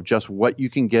reminder of just what you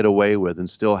can get away with and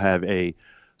still have a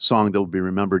song that will be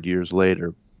remembered years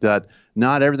later. That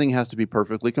not everything has to be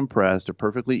perfectly compressed or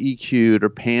perfectly EQ'd or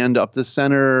panned up the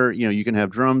center. You can have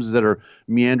drums that are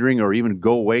meandering or even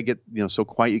go away, get so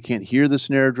quiet you can't hear the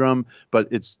snare drum, but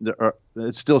it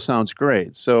still sounds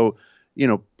great. So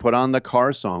put on the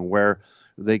Car song where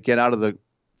they get out of the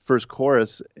first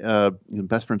chorus,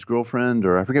 Best Friend's Girlfriend,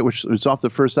 or I forget which, it's off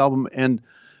the first album, and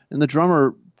the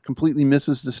drummer completely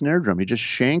misses the snare drum. He just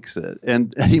shanks it,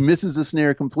 and he misses the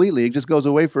snare completely. It just goes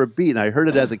away for a beat. And I heard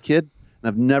it as a kid, and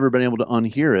I've never been able to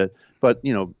unhear it. But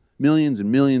millions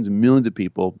and millions and millions of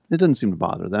people, it doesn't seem to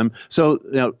bother them.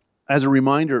 So as a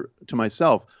reminder to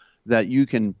myself that you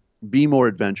can be more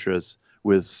adventurous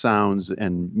with sounds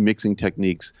and mixing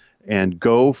techniques and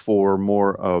go for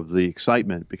more of the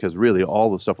excitement, because really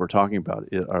all the stuff we're talking about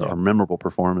are memorable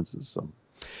performances. So,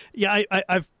 yeah,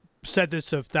 I've said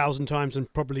this 1,000 times,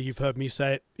 and probably you've heard me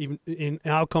say it even in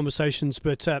our conversations,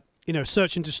 but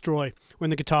Search and Destroy, when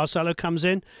the guitar solo comes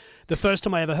in, the first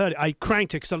time I ever heard it, I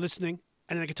cranked it because I'm listening,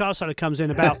 and then the guitar solo comes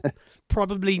in about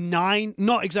probably 9,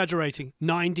 not exaggerating,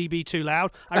 9 dB too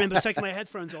loud. I remember taking my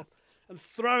headphones off and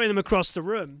throwing them across the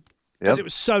room because it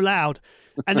was so loud,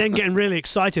 and then getting really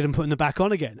excited and putting them back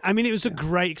on again. I mean, it was a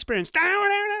great experience.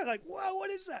 Like, whoa,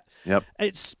 what is that? Yep.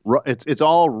 It's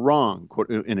all wrong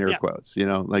in air quotes.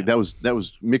 That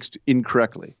was mixed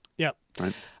incorrectly. Yep.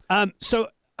 Right. So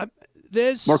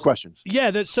there's more questions.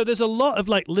 Yeah. There's a lot of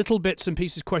like little bits and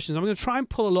pieces questions. I'm going to try and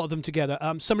pull a lot of them together.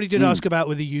 Somebody did ask about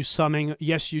whether you use summing.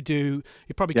 Yes, you do.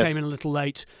 You probably came in a little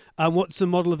late. What's the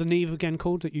model of the Neve again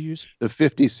called that you use? The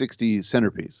 5060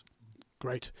 centerpiece.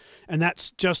 Great. And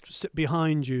that's just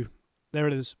behind you. There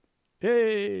it is.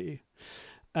 Hey.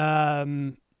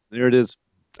 There it is.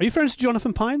 Are you friends with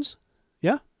Jonathan Pines?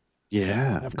 Yeah?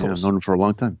 Yeah. Of course. I've known him for a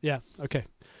long time. Yeah. Okay.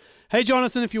 Hey,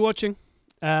 Jonathan, if you're watching,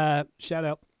 shout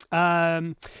out.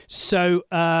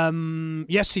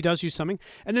 Yes, he does use something.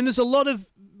 And then there's a lot of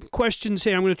questions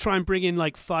here. I'm going to try and bring in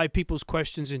like 5 people's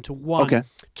questions into one. Okay.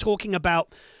 Talking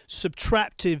about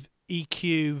subtractive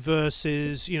EQ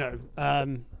versus, I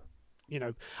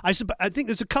think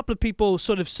there's a couple of people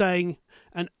sort of saying,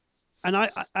 and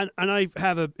I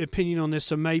have an opinion on this,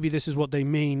 so maybe this is what they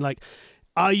mean. Like,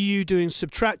 are you doing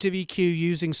subtractive EQ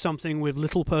using something with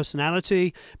little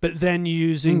personality, but then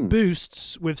using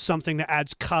boosts with something that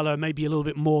adds color, maybe a little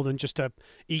bit more than just a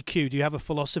EQ? Do you have a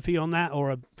philosophy on that, or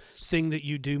a thing that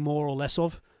you do more or less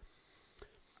of?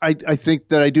 I think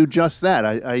that I do just that.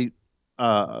 I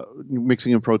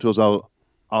mixing in Pro Tools, I'll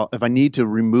if I need to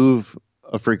remove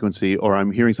a frequency or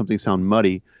I'm hearing something sound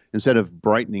muddy, instead of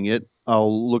brightening it,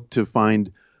 I'll look to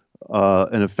find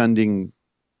an offending,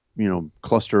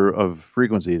 cluster of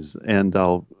frequencies, and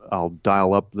I'll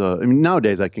dial up the. I mean,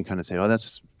 nowadays I can kind of say, oh,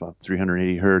 that's about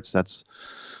 380 hertz.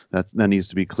 That needs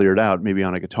to be cleared out, maybe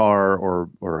on a guitar or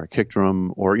a kick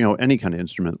drum or any kind of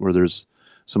instrument where there's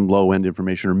some low end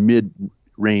information or mid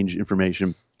range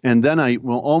information, and then I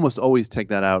will almost always take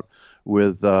that out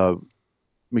with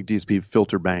McDSP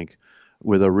filter bank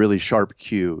with a really sharp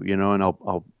cue, and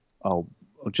I'll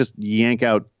just yank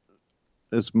out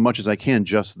as much as I can,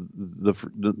 just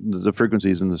the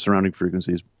frequencies and the surrounding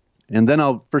frequencies, and then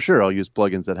I'll use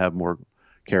plugins that have more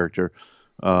character,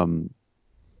 to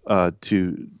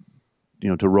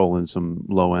roll in some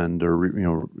low end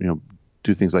or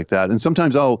do things like that. And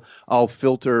sometimes I'll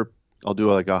filter. I'll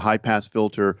do like a high pass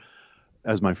filter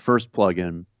as my first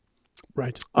plugin.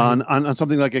 Right. On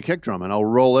something like a kick drum, and I'll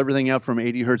roll everything out from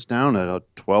 80 hertz down at a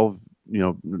 12,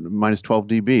 minus 12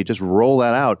 dB. Just roll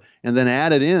that out, and then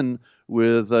add it in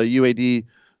with a UAD,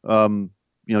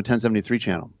 1073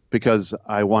 channel, because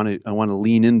I want to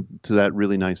lean into that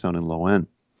really nice sound in low end.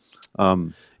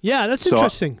 Yeah, that's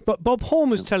interesting. But Bob Horn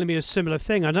was telling me a similar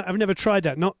thing. I've never tried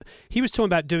that. He was talking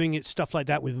about doing stuff like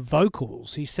that with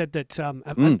vocals. He said that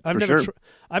I've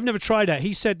never tried that.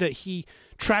 He said that he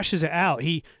trashes it out.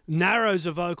 He narrows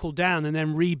a vocal down and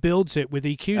then rebuilds it with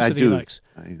EQs he likes.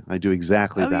 I do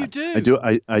exactly that. You do?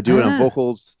 I do it on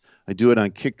vocals. I do it on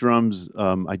kick drums.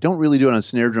 I don't really do it on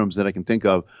snare drums that I can think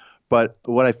of. But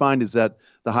what I find is that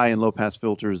the high and low pass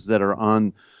filters that are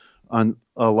on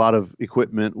a lot of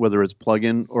equipment, whether it's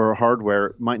plug-in or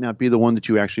hardware, might not be the one that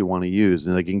you actually want to use.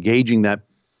 And like engaging that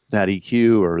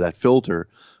EQ or that filter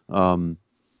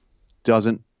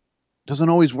doesn't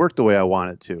always work the way I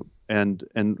want it to. And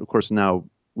of course now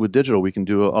with digital we can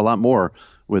do a lot more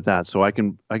with that. So I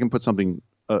can put something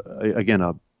again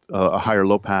a higher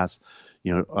low pass,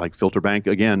 like filter bank,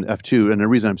 again F2. And the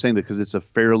reason I'm saying that because it's a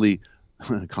fairly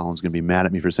Colin's going to be mad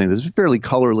at me for saying this. It's a fairly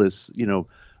colorless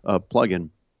plugin.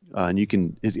 And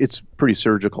it's pretty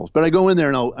surgical. But I go in there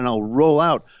and I'll roll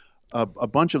out a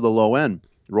bunch of the low end,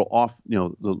 roll off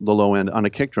the low end on a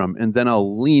kick drum, and then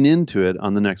I'll lean into it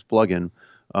on the next plugin.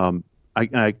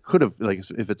 I could have, like,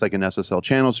 if it's like an SSL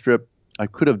channel strip, I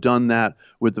could have done that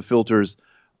with the filters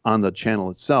on the channel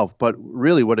itself. But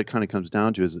really, what it kind of comes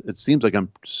down to is it seems like I'm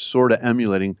sort of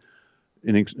emulating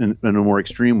in a more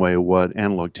extreme way what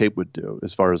analog tape would do,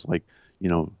 as far as like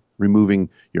removing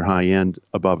your high end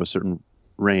above a certain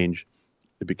range,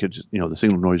 because the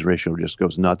signal noise ratio just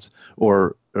goes nuts,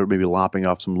 or maybe lopping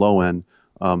off some low end.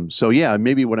 So yeah,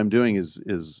 maybe what I'm doing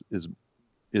is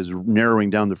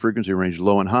narrowing down the frequency range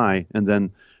low and high, and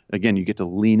then again you get to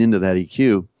lean into that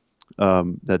EQ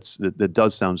that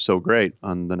does sound so great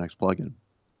on the next plugin.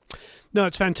 No,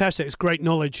 it's fantastic. It's great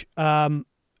knowledge,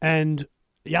 and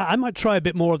yeah, I might try a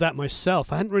bit more of that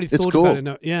myself. I hadn't really thought about it.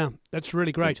 No, yeah, that's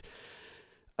really great.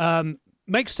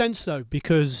 makes sense though,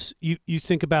 because you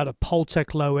think about a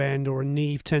Pultec low end or a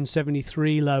Neve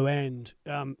 1073 low end.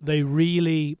 They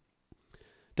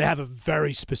have a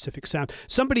very specific sound.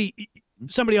 Somebody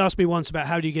asked me once about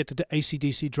how do you get the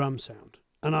AC/DC drum sound,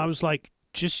 and I was like,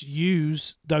 just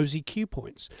use those EQ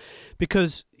points,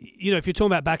 because if you're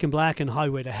talking about Back in Black and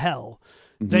Highway to Hell,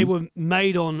 they were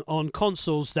made on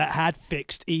consoles that had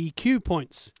fixed EQ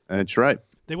points. That's right.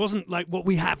 They wasn't like what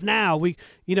we have now.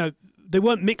 They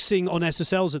weren't mixing on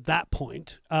SSLs at that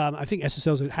point. I think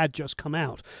SSLs had just come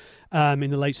out in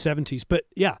the late 70s. But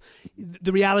yeah,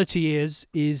 the reality is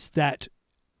that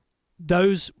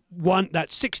that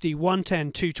 60,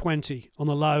 110, 220 on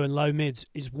the low and low mids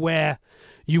is where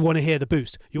you want to hear the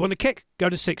boost. You want a kick, go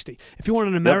to 60. If you want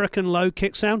an American low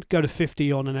kick sound, go to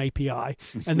 50 on an API.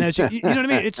 And there's, you know what I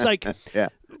mean? It's like,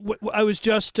 I was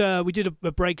just, we did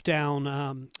a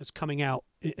breakdown. It's coming out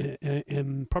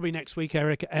in probably next week,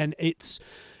 Eric, and it's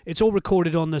all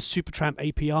recorded on the Supertramp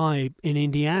API in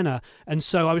Indiana. And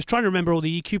so I was trying to remember all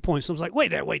the EQ points. I was like, wait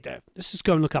there. Let's just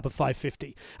go and look up a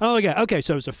 550. And I go, okay,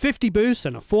 so it's a 50 boost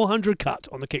and a 400 cut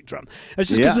on the kick drum. It's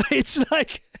just because it's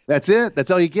like... That's it.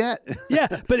 That's all you get.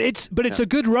 Yeah, but it's a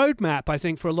good roadmap, I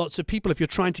think, for lots of people if you're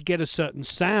trying to get a certain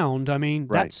sound. I mean,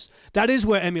 that is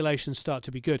where emulations start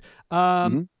to be good.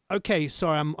 Okay,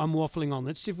 sorry, I'm waffling on.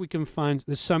 Let's see if we can find...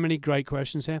 There's so many great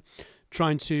questions here.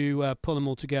 Trying to pull them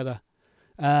all together.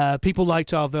 People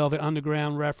liked our Velvet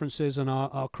Underground references and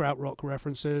our Krautrock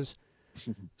references.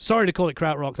 Sorry to call it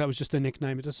Krautrock. That was just a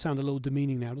nickname. It does sound a little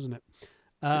demeaning now, doesn't it?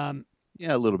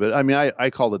 Yeah, a little bit. I mean, I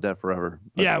called it that forever.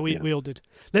 But, yeah, we all did.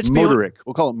 Let's Motoric.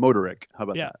 We'll call it Motoric. How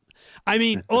about that? I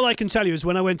mean, all I can tell you is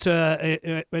when I went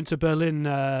to Berlin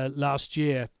last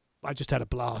year, I just had a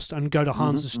blast. And go to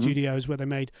Hansa Studios where they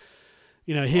made,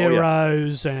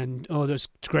 Heroes and those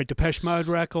great Depeche Mode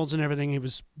records and everything. It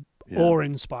was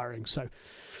awe-inspiring. So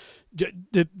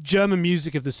the German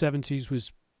music of the 70s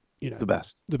was, the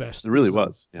best. The best. It really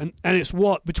was. Yeah. And it's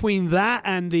between that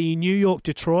and the New York,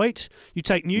 Detroit, you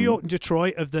take New York and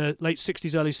Detroit of the late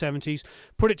 60s, early 70s,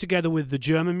 put it together with the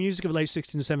German music of the late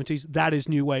 60s and 70s, that is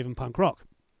new wave and punk rock.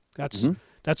 That's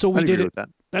all we did.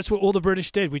 That's what all the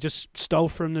British did. We just stole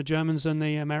from the Germans and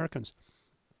the Americans.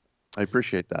 I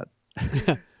appreciate that.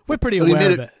 We're pretty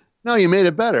aware of it. No, you made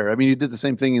it better. I mean, you did the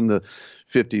same thing in the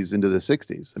 50s into the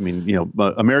 60s. I mean,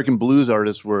 American blues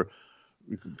artists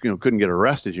couldn't get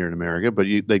arrested here in America, but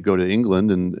they'd go to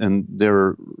England and they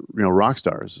were, rock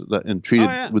stars and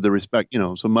treated with the respect,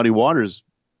 So Muddy Waters,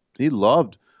 he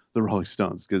loved the Rolling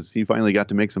Stones because he finally got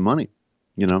to make some money,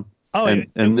 And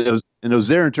it was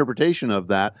their interpretation of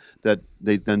that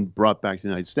they then brought back to the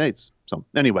United States. So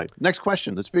anyway, next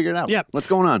question. Let's figure it out. Yeah. What's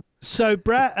going on? So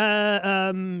Brad,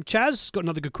 Chaz got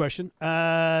another good question.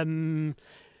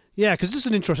 Yeah, because this is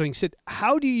an interesting. He said,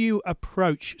 how do you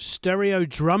approach stereo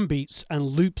drum beats and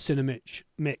loops in a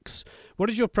mix? What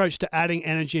is your approach to adding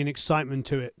energy and excitement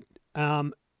to it?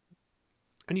 And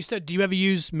he said, do you ever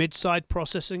use mid-side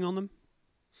processing on them?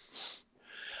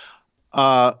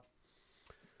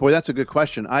 Boy, that's a good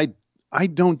question. I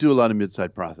don't do a lot of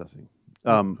mid-side processing.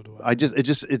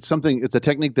 It's a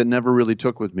technique that never really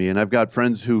took with me. And I've got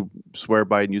friends who swear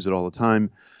by it and use it all the time.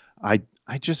 I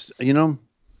hate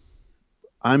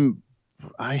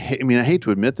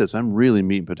to admit this. I'm really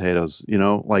meat and potatoes,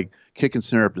 like kick and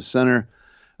snare up to center.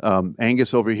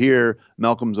 Angus over here,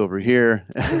 Malcolm's over here,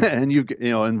 and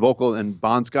and vocal and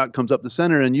Bon Scott comes up the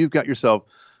center, and you've got yourself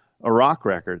a rock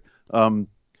record.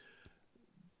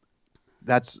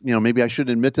 That's, maybe I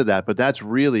shouldn't admit to that, but that's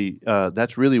really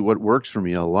what works for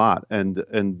me a lot. And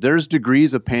there's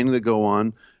degrees of panning that go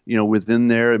on, within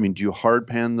there. I mean, do you hard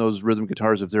pan those rhythm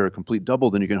guitars? If they're a complete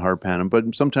double, then you can hard pan them.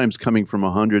 But sometimes coming from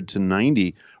 100 to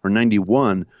 90 or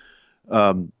 91,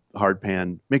 hard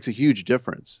pan makes a huge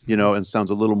difference, and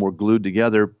sounds a little more glued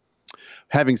together.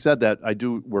 Having said that, I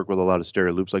do work with a lot of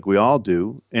stereo loops like we all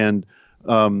do. And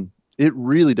it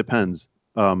really depends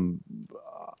on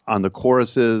the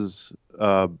choruses.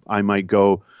 I might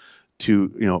go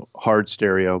to, hard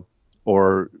stereo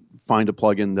or find a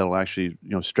plugin that'll actually,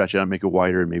 stretch it out, make it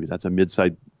wider. Maybe that's a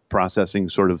mid-side processing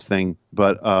sort of thing.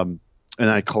 But, and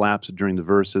I collapse it during the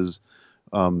verses,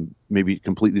 maybe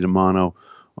completely to mono.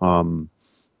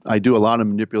 I do a lot of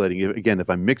manipulating. Again, if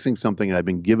I'm mixing something and I've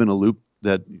been given a loop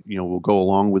that, will go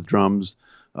along with drums,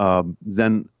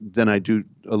 then I do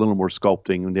a little more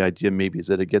sculpting. And the idea maybe is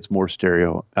that it gets more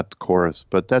stereo at the chorus,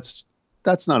 but that's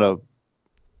not a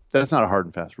hard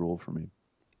and fast rule for me.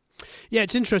 Yeah,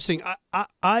 it's interesting.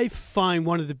 I find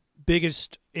one of the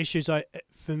biggest issues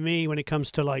for me when it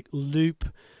comes to like loop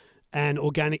and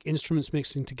organic instruments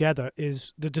mixing together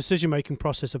is the decision-making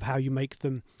process of how you make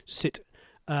them sit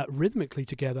rhythmically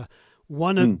together.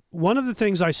 One of the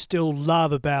things I still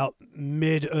love about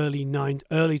early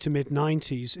to mid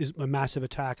 90s is a Massive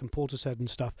Attack and Portishead and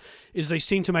stuff is they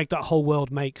seem to make that whole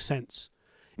world make sense.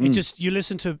 It just, you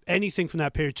listen to anything from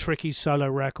that period, Tricky's solo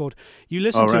record, you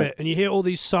listen to it and you hear all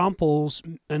these samples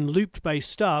and looped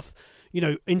based stuff,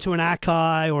 into an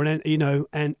Akai or and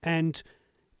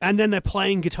then they're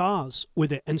playing guitars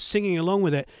with it and singing along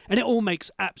with it, and it all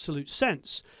makes absolute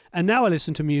sense. And now I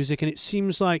listen to music and it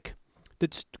seems like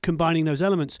that's combining those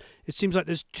elements. It seems like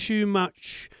there's too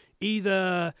much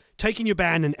either taking your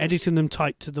band and editing them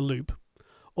tight to the loop,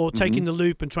 or taking the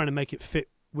loop and trying to make it fit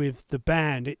with the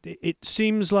band. It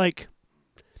seems like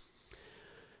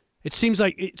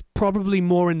it's probably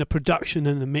more in the production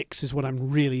than the mix is what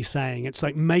I'm really saying. It's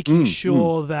like making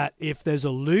sure that if there's a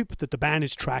loop, that the band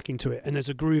is tracking to it, and there's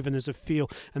a groove and there's a feel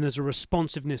and there's a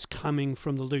responsiveness coming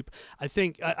from the loop. I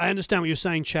think I understand what you're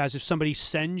saying, Chaz. If somebody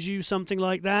sends you something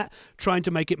like that, trying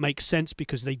to make it make sense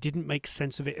because they didn't make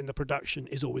sense of it in the production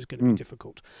is always going to be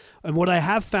difficult. And what I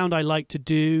have found I like to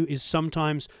do is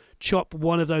sometimes chop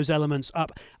one of those elements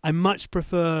up. I much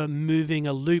prefer moving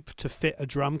a loop to fit a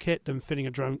drum kit than making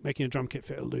a drum kit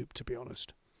fit a loop, to be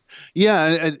honest. Yeah,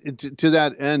 and to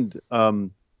that end,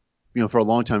 for a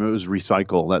long time it was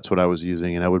recycle. That's what I was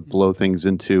using, and I would blow things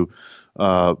into,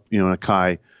 an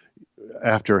Akai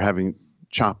after having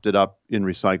chopped it up in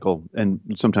recycle, and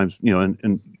sometimes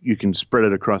and you can spread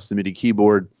it across the MIDI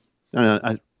keyboard.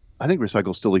 I think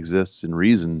recycle still exists in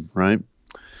Reason, right?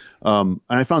 And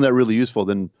I found that really useful.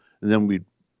 Then we'd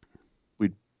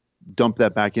dump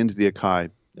that back into the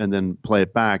Akai and then play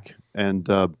it back, and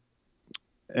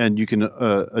you can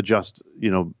adjust,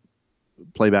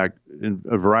 playback in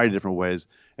a variety of different ways.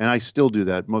 And I still do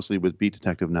that mostly with Beat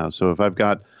Detective now. So if I've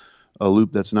got a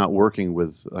loop that's not working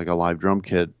with like a live drum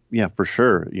kit, yeah, for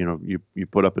sure. You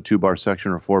put up a 2-bar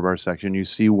section or a 4-bar section, you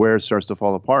see where it starts to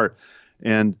fall apart.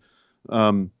 And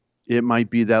it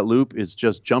might be that loop is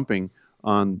just jumping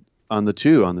on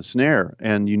the snare,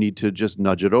 and you need to just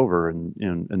nudge it over,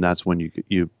 and that's when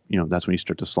that's when you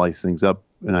start to slice things up.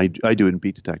 And I do it in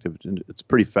Beat Detective, and it's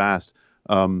pretty fast.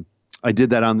 I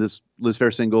did that on this Liz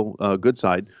Phair single, Good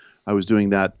Side. I was doing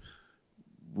that.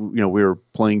 We were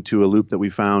playing to a loop that we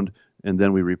found, and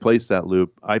then we replaced that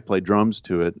loop. I played drums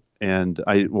to it, and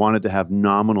I wanted to have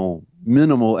minimal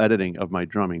editing of my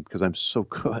drumming because I'm so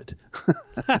good.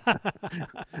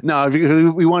 No,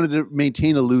 we wanted to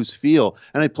maintain a loose feel,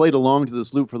 and I played along to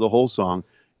this loop for the whole song,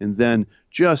 and then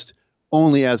just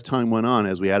only as time went on,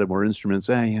 as we added more instruments,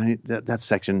 that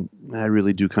section, I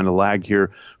really do kind of lag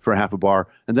here for a half a bar,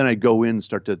 and then I'd go in and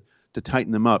start to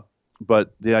tighten them up.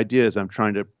 But the idea is I'm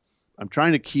trying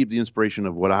to keep the inspiration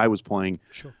of what I was playing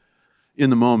in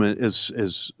the moment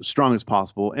as strong as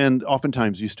possible. And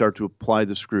oftentimes you start to apply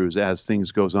the screws as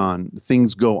things go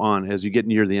on as you get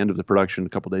near the end of the production, a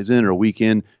couple days in or a week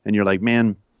in, and you're like,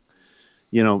 man,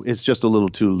 it's just a little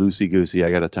too loosey-goosey.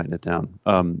 I got to tighten it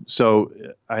down. So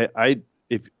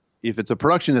if it's a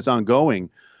production that's ongoing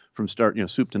from start,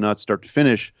 soup to nuts, start to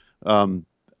finish,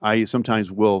 I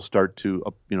sometimes will start to,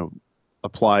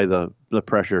 apply the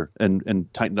pressure and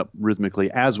tighten up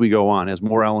rhythmically as we go on, as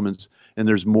more elements and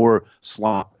there's more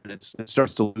slop and it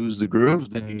starts to lose the groove,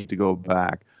 then you need to go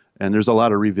back. And there's a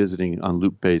lot of revisiting on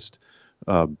loop-based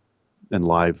and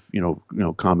live,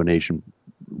 combination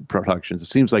productions. It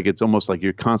seems like it's almost like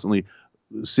you're constantly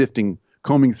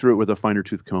combing through it with a finer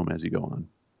tooth comb as you go on.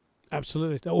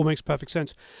 Absolutely. That all makes perfect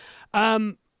sense.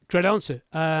 Great answer.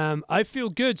 I Feel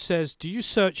Good says, do you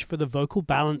search for the vocal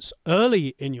balance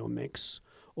early in your mix,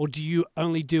 or do you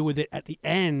only deal with it at the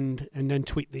end and then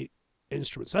tweak the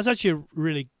instruments? That's actually a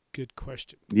really good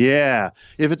question. Yeah.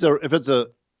 If it's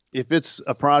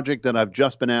a project that I've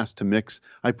just been asked to mix,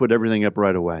 I put everything up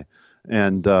right away,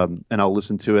 and I'll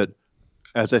listen to it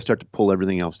as I start to pull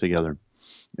everything else together.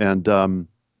 And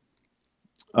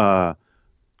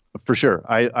for sure.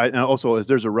 And also, if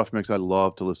there's a rough mix, I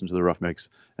love to listen to the rough mix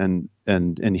and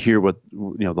hear what,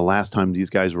 the last time these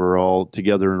guys were all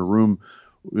together in a room,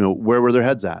 where were their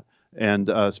heads at?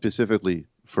 And specifically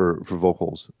for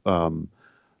vocals.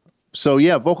 So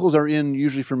yeah, vocals are in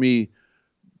usually for me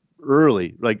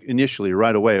early, like initially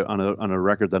right away on a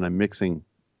record that I'm mixing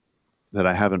that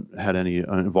I haven't had any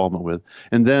involvement with.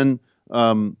 And then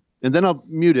I'll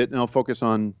mute it and I'll focus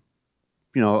on,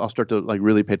 I'll start to like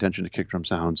really pay attention to kick drum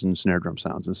sounds and snare drum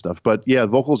sounds and stuff. But yeah,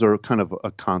 vocals are kind of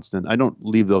a constant. I don't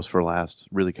leave those for last,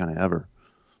 really, kind of ever.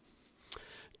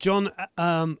 John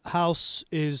House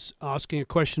is asking a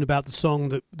question about the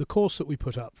song, the course that we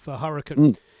put up for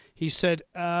Hurricane. He said,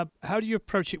 how do you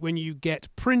approach it when you get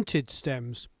printed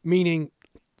stems? Meaning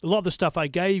a lot of the stuff I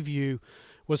gave you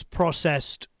was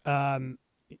processed,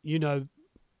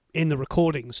 in the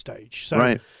recording stage. So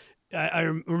Right. I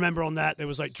remember on that there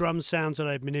was like drum sounds that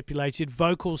I'd manipulated,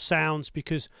 vocal sounds,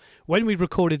 because when we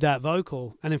recorded that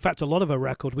vocal, and in fact a lot of our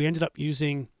record, we ended up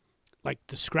using like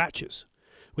the scratches.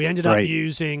 We ended up Right.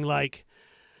 using like,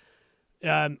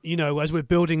 you know, as we're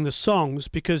building the songs,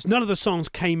 because none of the songs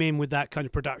came in with that kind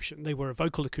of production. They were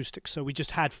vocal acoustics. So we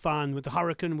just had fun with the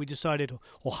Hurricane. We decided,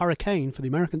 or Hurricane for the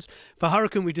Americans. For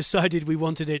Hurricane, we decided we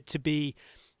wanted it to be,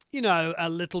 you know, a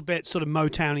little bit sort of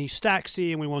Motown-y,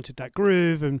 Staxy, and we wanted that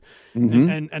groove. And,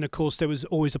 and of course, there was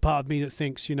always a part of me that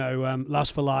thinks, you know,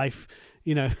 Lust for Life,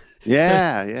 you know.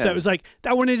 Yeah, So it was like,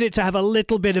 I wanted it to have a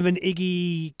little bit of an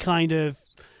Iggy kind of,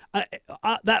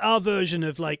 that our version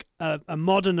of like a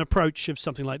modern approach of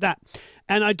something like that.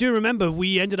 And I do remember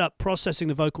we ended up processing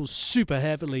the vocals super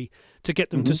heavily to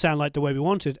get them to sound like the way we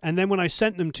wanted. And then when I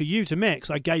sent them to you to mix,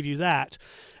 I gave you that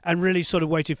and really sort of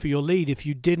waited for your lead. If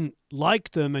you didn't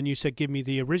like them and you said, give me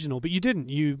the original, but you didn't,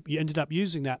 you ended up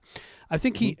using that. I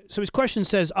think so his question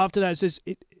says after that, it says,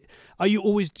 do you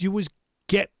always use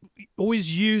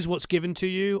what's given to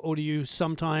you, or do you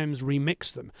sometimes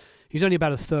remix them? He's only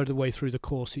about a third of the way through the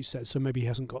course, he says, so maybe he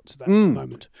hasn't got to that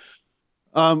moment.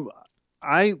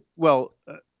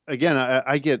 Again,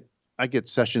 I get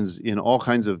sessions in all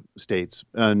kinds of states,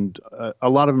 and a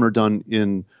lot of them are done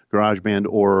in GarageBand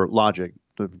or Logic.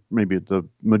 Maybe the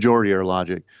majority are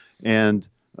Logic, and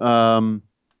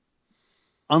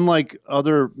unlike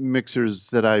other mixers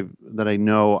that I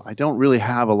know, I don't really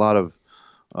have a lot of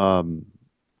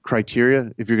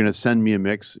criteria. If you're going to send me a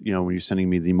mix, you know, when you're sending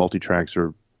me the multi-tracks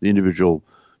or the individual,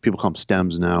 people call them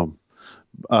stems now.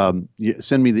 You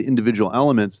send me the individual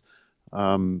elements.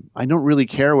 I don't really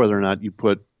care whether or not you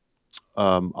put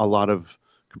a lot of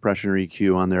compression or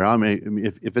EQ on there. I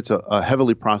mean, if it's a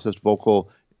heavily processed vocal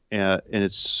and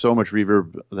it's so much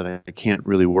reverb that I can't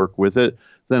really work with it,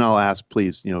 then I'll ask,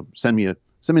 please, you know, send me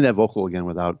that vocal again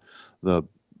without the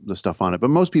stuff on it.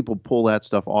 But most people pull that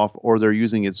stuff off, or they're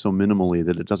using it so minimally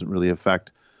that it doesn't really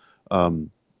affect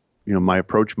you know, my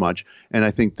approach much. And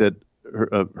I think that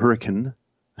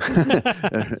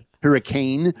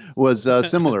Hurricane was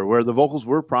similar, where the vocals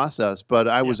were processed, but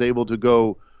I was able to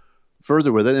go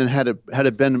further with it. And had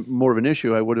it been more of an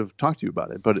issue, I would have talked to you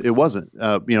about it, but it wasn't.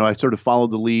 You know, I sort of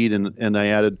followed the lead, and I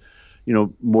added, you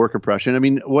know, more compression. I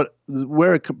mean,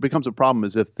 where it becomes a problem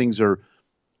is if things are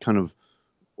kind of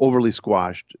overly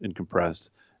squashed and compressed,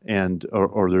 and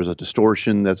or there's a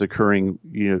distortion that's occurring.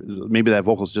 You know, maybe that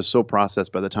vocal is just so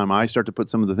processed by the time I start to put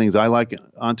some of the things I like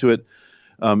onto it,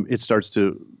 it starts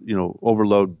to, you know,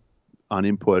 overload on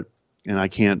input, and I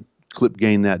can't clip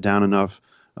gain that down enough.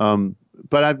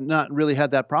 But I've not really had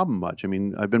that problem much. I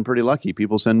mean, I've been pretty lucky.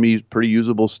 People send me pretty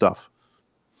usable stuff.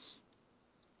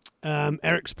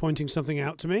 Eric's pointing something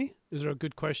out to me. Is there a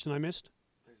good question I missed?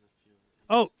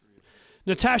 Oh,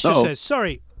 Natasha says,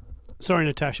 sorry,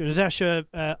 Natasha. Natasha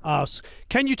asks,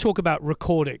 can you talk about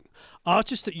recording?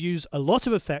 Artists that use a lot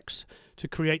of effects to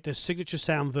create their signature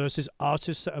sound versus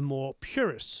artists that are more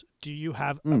purists. Do you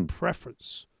have a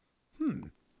preference?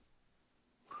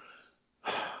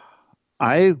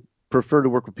 I prefer to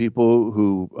work with people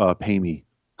who pay me.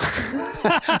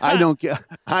 I don't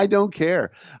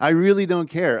care. I really don't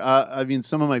care. I mean,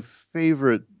 some of my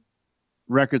favorite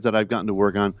records that I've gotten to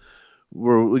work on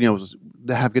were, you know,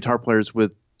 they have guitar players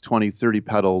with 20, 30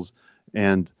 pedals,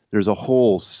 and there's a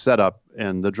whole setup,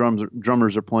 and the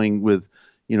drummers are playing with,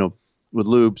 you know, with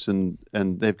loops, and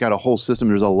they've got a whole system.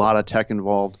 There's a lot of tech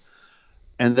involved.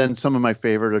 And then some of my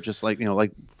favorite are just like, you know,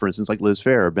 like for instance, like Liz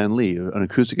Phair or Ben Lee, an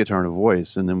acoustic guitar and a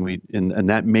voice. And then and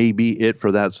that may be it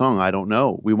for that song. I don't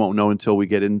know. We won't know until we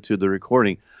get into the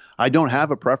recording. I don't have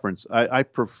a preference. I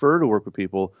prefer to work with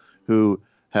people who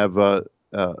have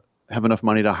enough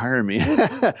money to hire me.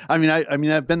 I mean,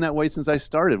 I've been that way since I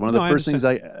started. One of the first things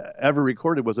I ever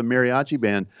recorded was a mariachi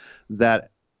band that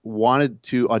wanted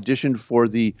to audition for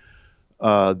the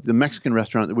Mexican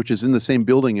restaurant, which is in the same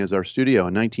building as our studio,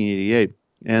 in 1988.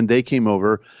 And they came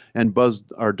over and buzzed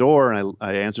our door, and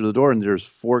I answered the door, and there's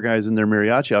 4 guys in their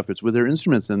mariachi outfits with their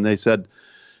instruments. And they said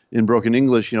in broken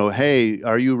English, you know, hey,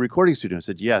 are you a recording studio? I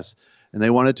said, yes. And they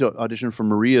wanted to audition for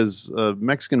Maria's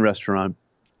Mexican restaurant.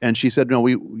 And she said, no,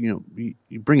 you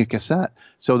bring a cassette.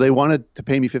 So they wanted to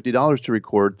pay me $50 to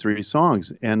record 3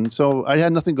 songs. And so I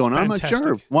had nothing going on. I'm like,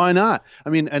 sure, why not? I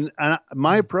mean, and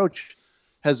my approach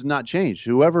has not changed.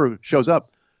 Whoever shows up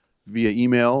via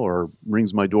email or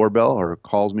rings my doorbell or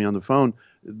calls me on the phone,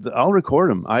 I'll record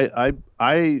them.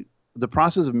 The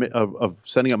process of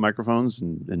setting up microphones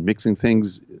and mixing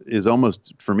things is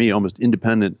almost, for me, almost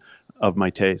independent of my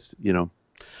taste, you know.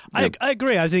 I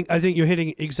agree. I think you're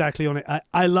hitting exactly on it.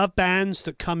 I love bands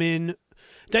that come in.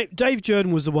 Dave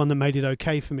Jordan was the one that made it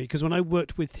okay for me, because when I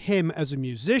worked with him as a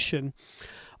musician,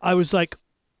 I was like,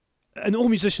 and all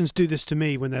musicians do this to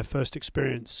me when their first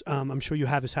experience. I'm sure you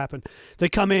have this happen. They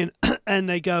come in and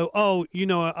they go, "Oh,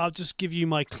 I'll just give you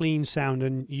my clean sound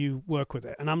and you work with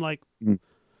it." And I'm like,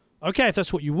 "Okay, if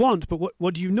that's what you want, but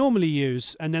what do you normally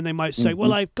use?" And then they might say,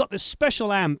 "Well, I've got this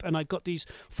special amp and I've got these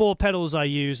 4 pedals I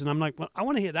use." And I'm like, "Well, I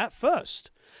want to hear that first.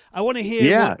 I want to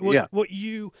hear what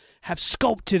you have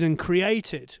sculpted and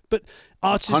created." But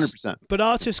artists, 100%. But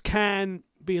artists can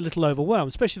be a little overwhelmed,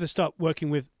 especially if they start working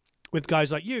with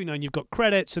guys like you, and you've got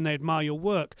credits and they admire your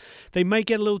work. They may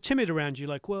get a little timid around you,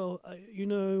 like, "Well,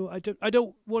 I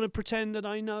don't want to pretend that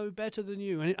I know better than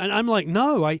you." And I'm like,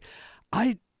 "No,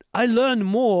 I learn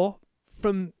more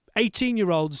from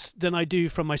 18-year-olds than I do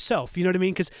from myself." You know what I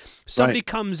mean? Because somebody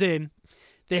comes in,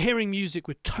 they're hearing music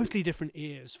with totally different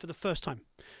ears for the first time.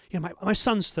 My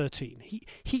son's 13.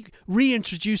 He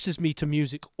reintroduces me to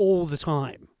music all the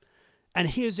time, and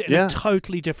hears it in a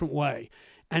totally different way.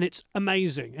 And it's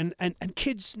amazing. And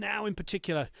kids now in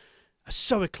particular are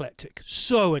so eclectic.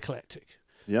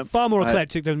 Yep. Far more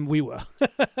eclectic than we were.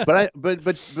 but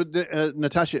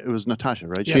Natasha, it was Natasha,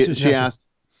 right? Yes,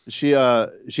 she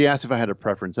asked if I had a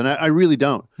preference, and I really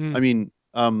don't. I mean,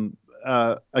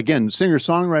 again,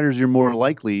 singer-songwriters, you're more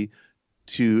likely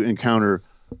to encounter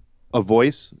a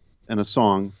voice and a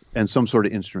song and some sort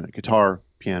of instrument, guitar,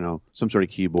 piano, some sort of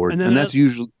keyboard, and that's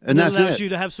usually, and that allows it. you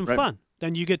to have some fun.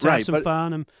 Then you get to have some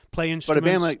fun and play instruments. But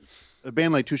a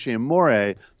band like Touche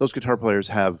Amore, those guitar players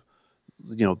have,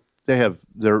 they have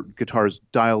their guitars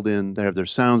dialed in, they have their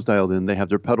sounds dialed in, they have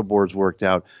their pedal boards worked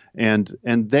out, and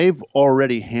they've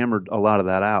already hammered a lot of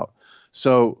that out.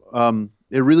 So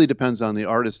it really depends on the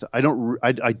artist. I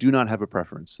do not have a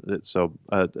preference. So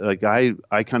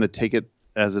I kind of take it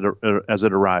as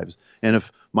it arrives. And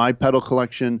if my pedal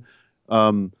collection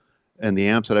and the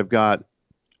amps that I've got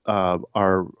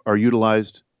are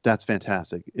utilized, that's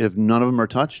fantastic. If none of them are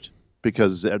touched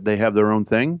because they have their own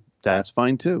thing, that's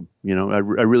fine too. I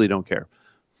really don't care.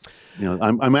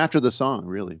 I'm after the song,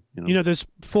 really. There's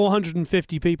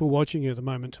 450 people watching you at the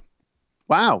moment.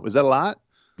 Wow, is that a lot?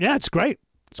 Yeah, it's great.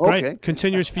 It's great.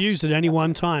 Continuous views at any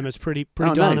one time. It's pretty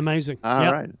darn amazing.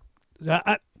 All right.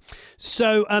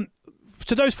 So,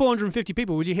 to those 450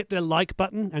 people, would you hit the like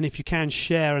button? And if you can,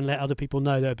 share and let other people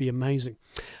know. That would be amazing.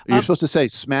 You're supposed to say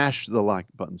smash the like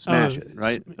button. Smash it,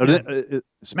 right?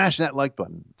 Smash that like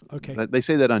button. Okay. They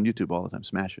say that on YouTube all the time.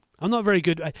 Smash it. I'm not very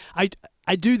good.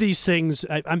 I do these things.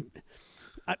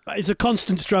 It's a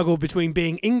constant struggle between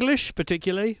being English,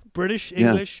 particularly British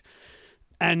English,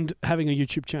 and having a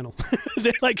YouTube channel.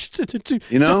 They're like two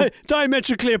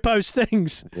diametrically opposed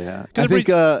things. Yeah. I think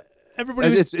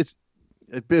everybody.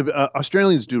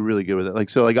 Australians do really good with it. Like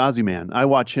Ozzy Man, I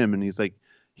watch him and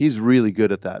he's really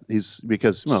good at that. He's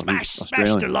Australian.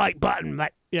 Smash the like button,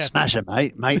 mate. Yeah. Smash it,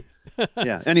 mate.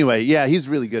 Yeah. Anyway, he's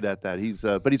really good at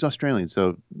that. But he's Australian,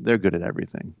 so they're good at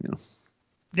everything.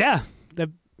 Yeah, they're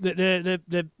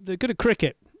good at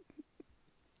cricket.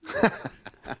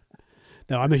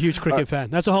 No, I'm a huge cricket fan.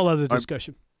 That's a whole other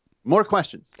discussion. More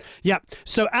questions. Yeah.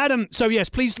 So Adam, yes,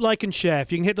 please like and share.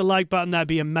 If you can hit the like button, that'd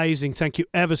be amazing. Thank you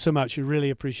ever so much. We really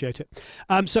appreciate it.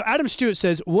 So Adam Stewart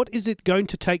says, what is it going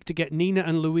to take to get Nina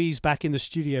and Louise back in the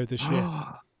studio this year?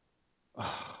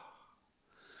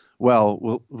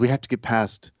 Well, we have to get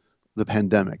past the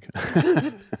pandemic.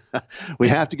 We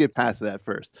have to get past that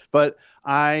first. But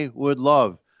I would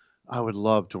love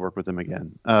to work with them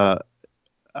again.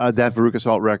 That Veruca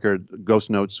Salt record, Ghost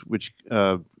Notes, which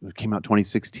came out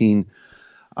 2016,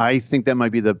 I think that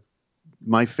might be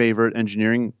my favorite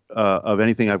engineering of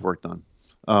anything I've worked on.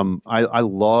 I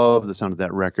love the sound of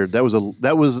that record. That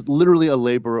was literally a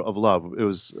labor of love. It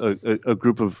was a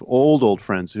group of old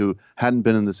friends who hadn't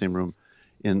been in the same room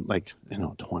in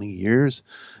 20 years,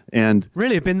 and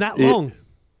really, it's been that long.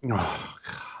 Oh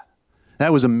God,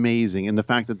 that was amazing. And the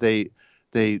fact that they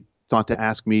thought to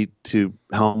ask me to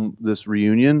helm this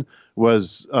reunion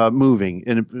was moving,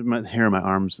 and my hair on my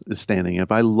arms is standing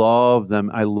up. I love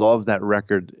them. I love that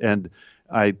record, and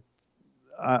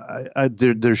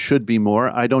there should be more.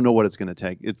 I don't know what it's going to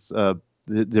take. It's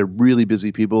they're really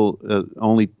busy people.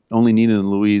 Only Nina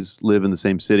and Louise live in the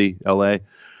same city, L.A.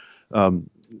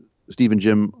 Steve and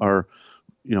Jim are,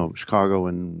 Chicago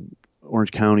and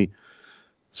Orange County.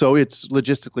 So it's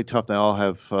logistically tough. They all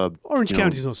have Orange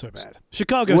County's not so bad.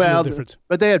 Chicago's a little different.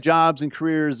 But they have jobs and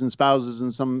careers and spouses,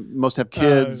 and some most have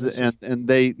kids, and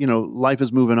they, life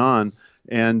is moving on.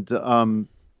 And the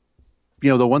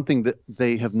one thing that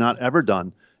they have not ever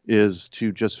done is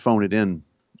to just phone it in.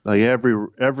 Like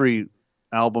every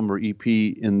album or EP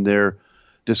in their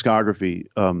discography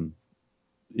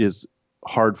is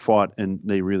hard fought and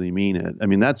they really mean it. I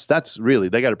mean, that's really,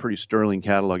 they got a pretty sterling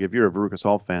catalog. If you're a Veruca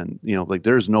Salt fan, like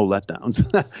there's no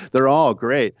letdowns. They're all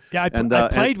great. Yeah, I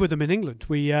played with them in England.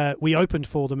 We opened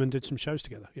for them and did some shows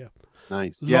together. Yeah.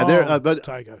 Nice. Yeah, they're but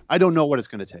Tiger. I don't know what it's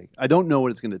going to take. I don't know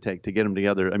what it's going to take to get them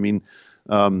together. I mean,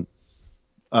 I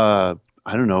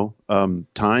don't know,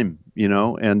 time,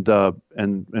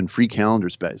 and free calendar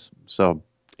space. So.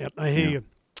 Yep, I hear you.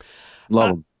 Love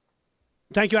them.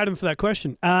 Thank you, Adam, for that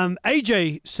question.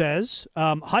 AJ says,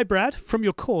 hi, Brad. From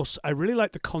your course, I really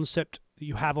like the concept that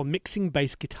you have on mixing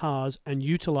bass guitars and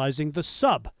utilizing the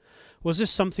sub. Was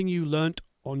this something you learnt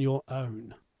on your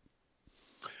own?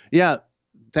 Yeah.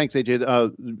 Thanks, AJ.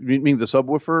 You mean the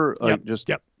subwoofer?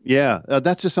 Yep. Yeah.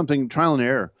 That's just something, trial and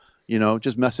error,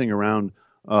 just messing around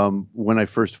when I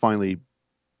first finally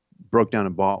broke down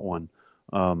and bought one.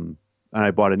 And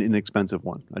I bought an inexpensive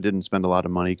one. I didn't spend a lot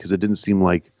of money because it didn't seem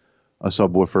like a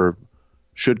subwoofer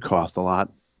should cost a lot.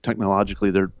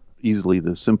 Technologically, they're easily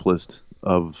the simplest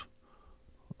of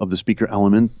the speaker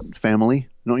element family,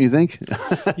 don't you think?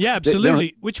 Yeah,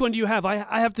 absolutely. Which one do you have?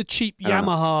 I have the cheap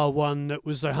Yamaha one that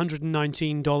was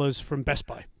 $119 from Best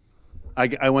Buy.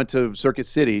 I went to Circuit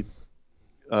City.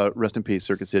 Rest in peace,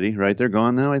 Circuit City. Right, they're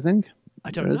gone now, I think.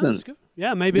 I don't know.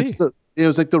 Yeah, maybe. It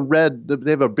was like the red.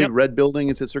 They have a big red building.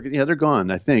 It's at Circuit. Yeah, they're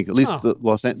gone. I think at least the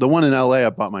one in LA I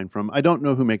bought mine from. I don't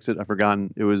know who makes it. I've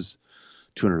forgotten. It was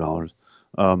 $200.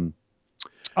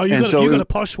 You got a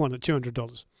posh one at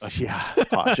 $200. Yeah,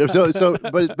 posh.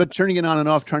 But turning it on and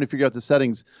off, trying to figure out the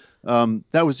settings,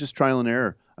 that was just trial and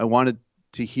error. I wanted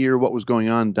to hear what was going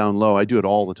on down low. I do it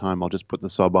all the time. I'll just put the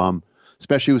sub on,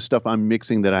 especially with stuff I'm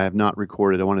mixing that I have not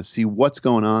recorded. I want to see what's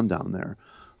going on down there,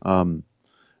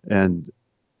 and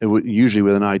it would usually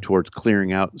with an eye towards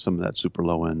clearing out some of that super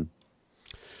low end.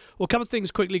 Well, a couple of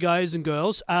things quickly, guys and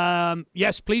girls.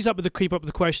 Yes, please keep up with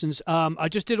the questions. I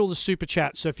just did all the super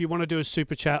chats, so if you want to do a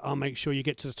super chat, I'll make sure you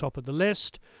get to the top of the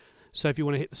list. So if you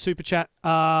want to hit the super chat,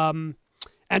 and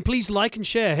please like and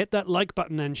share. Hit that like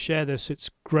button and share this. It's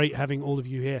great having all of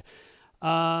you here.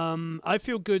 I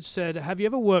Feel Good said, have you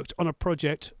ever worked on a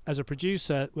project as a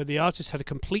producer where the artist had a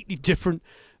completely different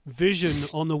vision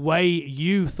on the way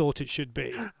you thought it should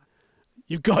be?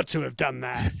 You've got to have done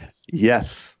that.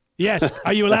 Yes. Yes.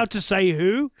 Are you allowed to say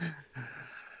who?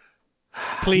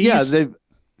 Please. Yeah, they've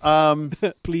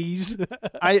please.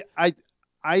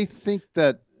 I think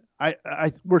that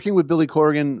I working with Billy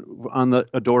Corgan on the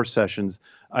Adore sessions,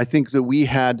 I think that we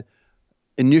had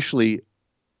initially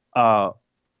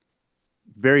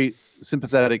very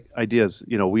sympathetic ideas.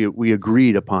 We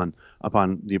agreed upon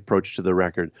the approach to the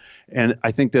record, and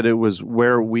I think that it was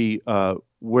where we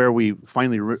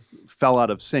finally fell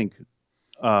out of sync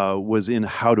was in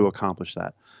how to accomplish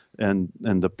that, and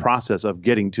the process of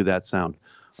getting to that sound.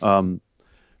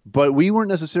 But we weren't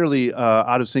necessarily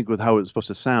out of sync with how it was supposed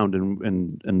to sound,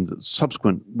 and the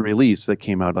subsequent release that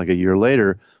came out like a year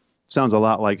later sounds a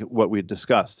lot like what we had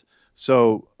discussed.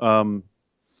 So I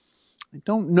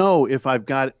don't know if I've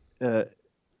got.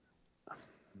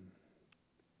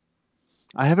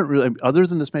 I haven't really, other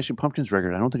than the Smashing Pumpkins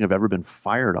record, I don't think I've ever been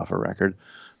fired off a record.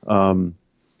 I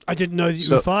didn't know that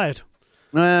you were fired.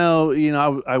 Well,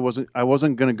 I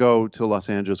wasn't going to go to Los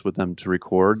Angeles with them to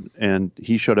record, and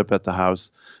he showed up at the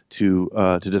house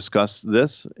to discuss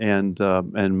this, and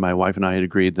my wife and I had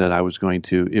agreed that I was going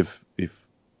to,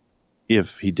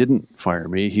 if he didn't fire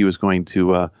me, he was going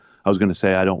to, I was going to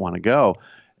say I don't want to go,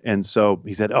 and so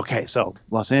he said, okay, so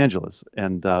Los Angeles,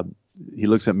 and he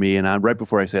looks at me, and right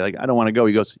before I say I don't want to go,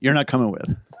 he goes, "You're not coming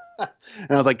with," and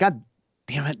I was like, God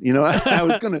damn it, I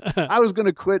was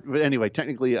gonna quit, but anyway,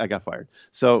 technically I got fired.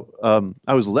 So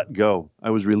I was let go. I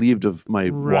was relieved of my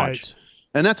watch,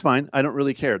 and that's fine. I don't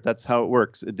really care. That's how it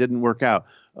works. It didn't work out.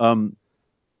 I'm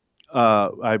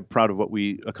proud of what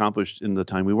we accomplished in the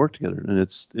time we worked together, and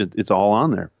it's all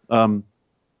on there. But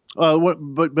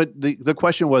the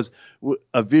question was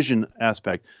a vision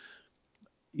aspect.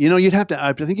 I think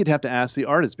you'd have to ask the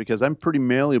artist, because I'm pretty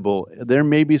malleable. There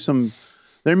may be some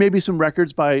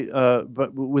records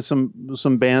but with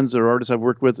some bands or artists I've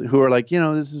worked with who are like,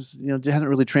 this is, it hasn't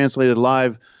really translated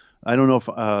live. I don't know if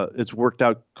it's worked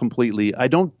out completely. I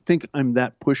don't think I'm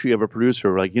that pushy of a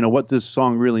producer. Like, what this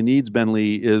song really needs, Ben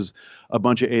Lee, is a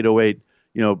bunch of 808,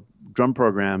 drum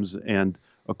programs and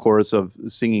a chorus of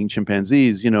singing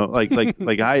chimpanzees.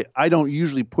 I don't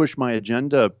usually push my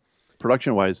agenda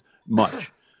production wise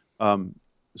much.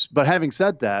 But having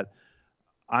said that,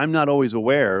 I'm not always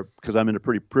aware, because I'm in a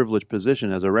pretty privileged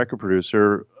position as a record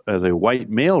producer, as a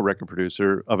white male record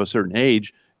producer of a certain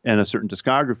age and a certain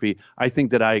discography. I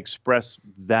think that I express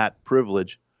that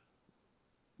privilege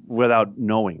without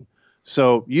knowing.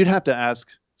 So you'd have to ask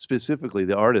specifically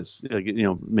the artists,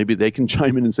 maybe they can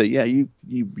chime in and say, yeah,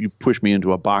 you pushed me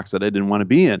into a box that I didn't want to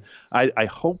be in. I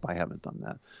hope I haven't done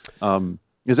that.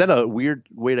 Is that a weird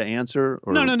way to answer?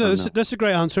 No. That's a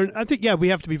great answer. And I think, we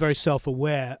have to be very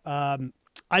self-aware.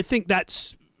 I think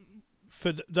that's,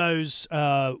 for those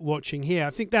watching here,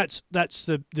 I think that's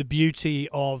the beauty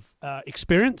of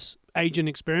experience, age and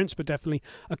experience, but definitely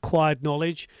acquired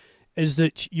knowledge, is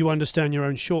that you understand your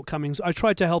own shortcomings. I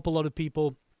try to help a lot of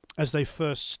people as they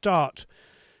first start,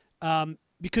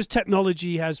 because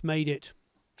technology has made it,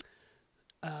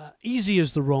 easy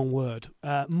is the wrong word,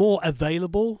 more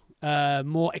available,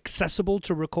 more accessible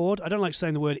to record. I don't like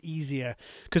saying the word easier,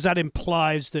 because that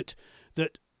implies that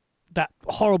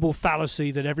horrible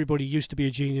fallacy that everybody used to be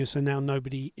a genius and now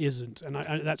nobody isn't. And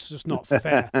that's just not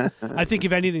fair. I think,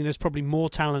 if anything, there's probably more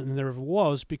talent than there ever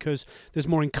was, because there's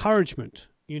more encouragement.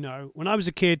 When I was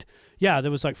a kid,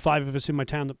 there was like 5 of us in my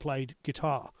town that played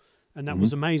guitar, and that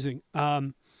was amazing.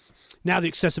 Now the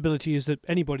accessibility is that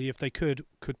anybody, if they could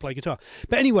play guitar.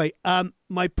 But anyway,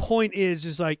 my point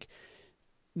is like,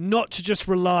 not to just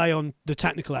rely on the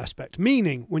technical aspect.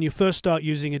 Meaning, when you first start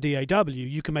using a DAW,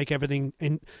 you can make everything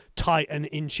tight and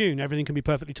in tune. Everything can be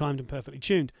perfectly timed and perfectly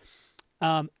tuned.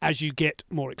 As you get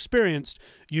more experienced,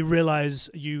 you realize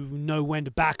you know when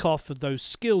to back off of those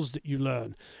skills that you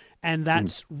learn. And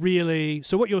that's really...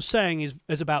 So what you're saying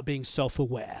is about being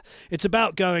self-aware. It's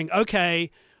about going,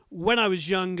 okay, when I was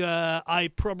younger,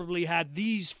 I probably had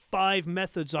these 5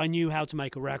 methods I knew how to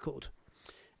make a record.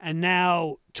 And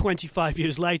now, 25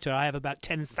 years later, I have about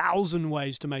 10,000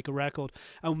 ways to make a record.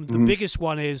 And the biggest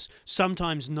one is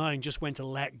sometimes knowing just when to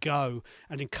let go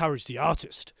and encourage the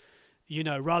artist,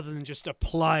 rather than just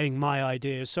applying my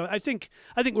ideas. So I think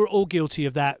we're all guilty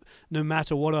of that, no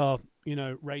matter what our,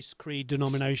 race, creed,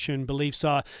 denomination, beliefs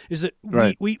are, is that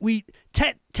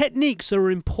techniques are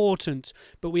important,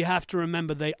 but we have to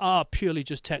remember they are purely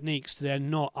just techniques. They're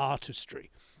not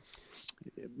artistry.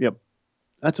 Yep.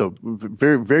 That's a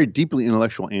very, very deeply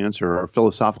intellectual answer, or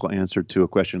philosophical answer to a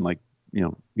question. Like,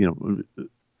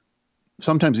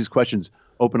 sometimes these questions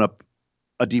open up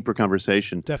a deeper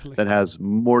conversation. Definitely. That has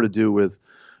more to do with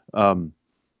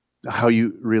how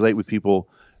you relate with people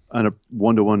on a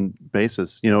one-to-one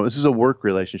basis. This is a work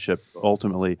relationship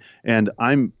ultimately, and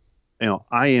I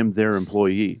am their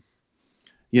employee.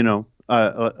 But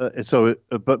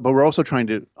we're also trying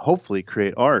to hopefully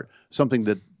create art, something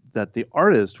that the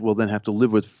artist will then have to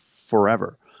live with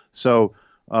forever. So,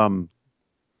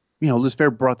 Liz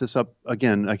Phair brought this up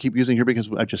again. I keep using her because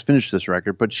I just finished this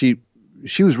record, but she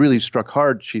was really struck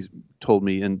hard, she told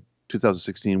me, in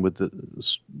 2016 with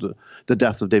the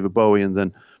death of David Bowie, and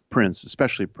then Prince,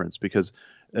 especially Prince, because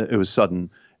it was sudden.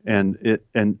 And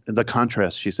the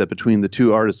contrast, she said, between the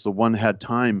two artists. The one had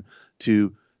time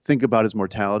to think about his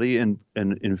mortality and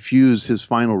infuse his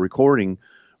final recording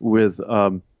with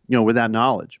with that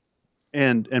knowledge.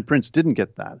 And Prince didn't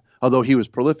get that, although he was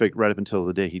prolific right up until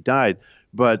the day he died.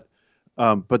 But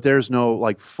there's no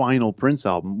like final Prince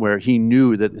album where he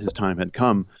knew that his time had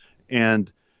come. And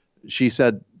she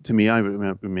said to me,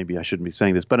 maybe I shouldn't be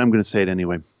saying this, but I'm going to say it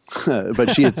anyway.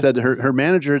 But she had said, her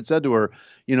manager had said to her,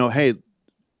 hey,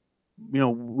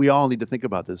 we all need to think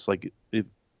about this. Like, if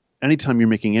anytime you're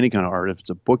making any kind of art, if it's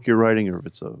a book you're writing or if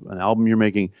it's an album you're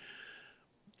making,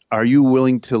 are you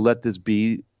willing to let this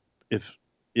be,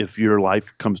 if your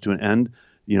life comes to an end,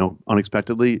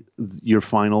 unexpectedly, your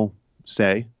final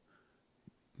say?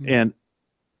 And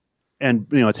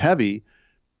it's heavy,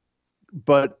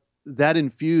 but that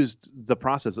infused the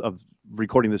process of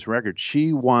recording this record.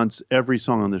 She wants every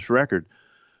song on this record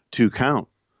to count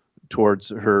towards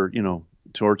her,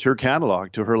 towards her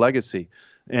catalog, to her legacy.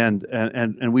 And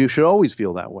we should always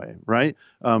feel that way, right?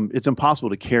 It's impossible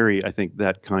to carry, I think,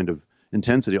 that kind of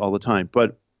intensity all the time.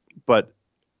 But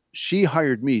she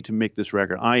hired me to make this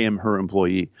record. I am her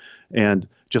employee. And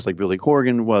just like Billy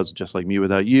Corgan was, just like Me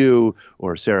Without You,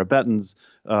 or Sarah Bettens,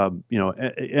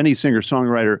 any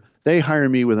singer-songwriter, they hire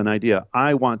me with an idea.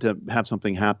 I want to have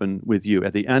something happen with you.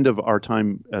 At the end of our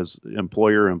time as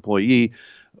employer-employee,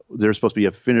 there's supposed to be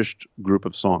a finished group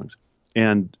of songs.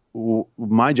 And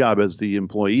my job as the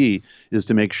employee is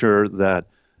to make sure that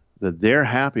they're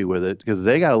happy with it, because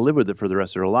they got to live with it for the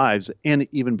rest of their lives, and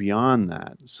even beyond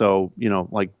that. So,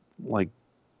 like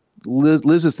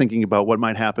Liz is thinking about what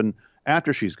might happen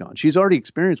after she's gone. She's already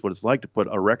experienced what it's like to put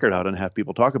a record out and have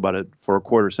people talk about it for a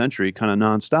quarter century, kind of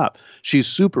nonstop. She's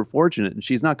super fortunate, and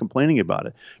she's not complaining about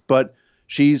it. But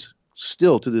she's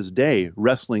still, to this day,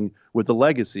 wrestling with the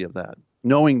legacy of that,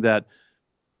 knowing that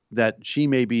she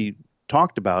may be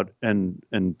talked about and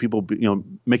people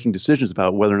making decisions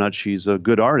about whether or not she's a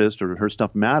good artist or her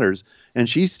stuff matters. And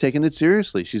she's taking it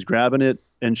seriously. She's grabbing it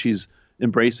and she's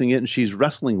embracing it and she's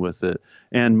wrestling with it.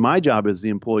 And my job as the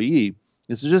employee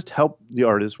is to just help the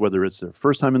artist, whether it's their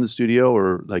first time in the studio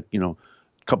or like, a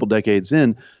couple decades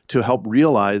in, to help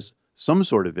realize some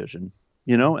sort of vision.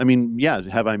 I mean, yeah,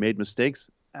 have I made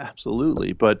mistakes?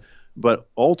 Absolutely. But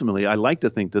ultimately, I like to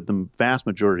think that the vast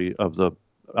majority of the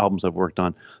albums I've worked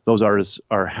on, those artists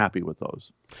are happy with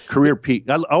those. Career peak.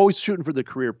 I'm always shooting for the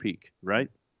career peak, right?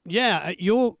 Yeah,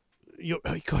 you're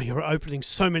God, you're opening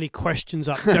so many questions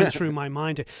up going through my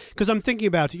mind because I'm thinking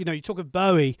about it. You talk of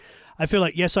Bowie. I feel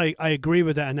like, yes, I agree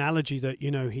with that analogy that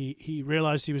he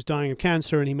realized he was dying of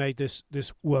cancer and he made this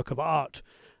work of art.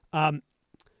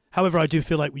 However, I do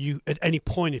feel like at any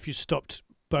point, if you stopped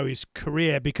Bowie's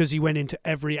career, because he went into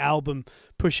every album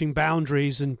pushing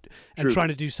boundaries and trying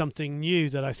to do something new,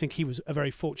 that I think he was a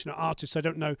very fortunate artist. I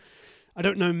don't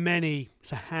know many.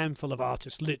 It's a handful of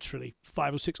artists, literally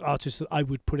 5 or 6 artists that I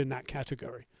would put in that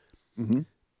category. Mm-hmm.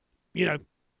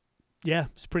 Yeah,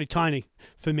 it's pretty tiny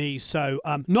for me. So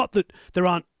not that there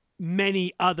aren't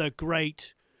many other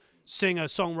great singer,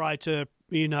 songwriter,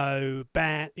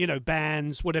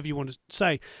 bands, whatever you want to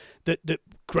say, that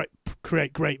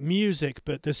create great music,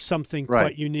 but there's something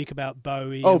quite unique about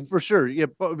Bowie. Oh, for sure. Yeah.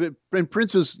 And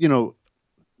Prince was,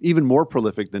 even more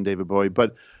prolific than David Bowie,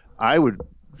 but I would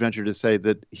venture to say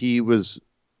that he was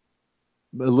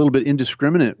a little bit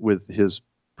indiscriminate with his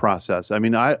process. I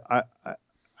mean, I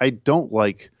don't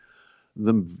like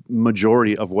the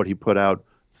majority of what he put out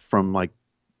from like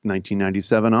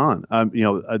 1997 on.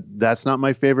 That's not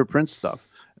my favorite Prince stuff,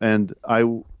 and I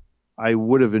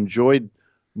would have enjoyed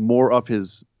more of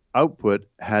his output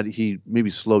had he maybe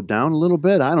slowed down a little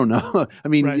bit. I don't know. I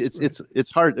mean,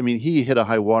 it's hard. I mean, he hit a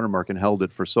high watermark and held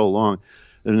it for so long,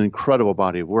 an incredible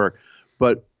body of work.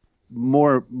 But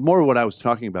more what I was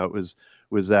talking about was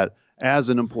that as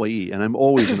an employee, and I'm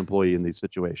always an employee in these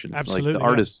situations. Absolutely,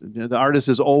 like the artist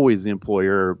is always the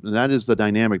employer, and that is the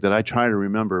dynamic that I try to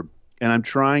remember. And I'm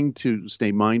trying to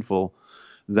stay mindful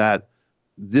that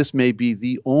this may be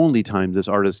the only time this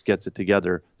artist gets it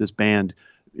together, this band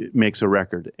makes a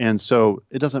record. And so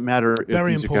it doesn't matter if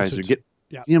these guys are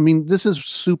I mean, this is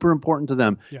super important to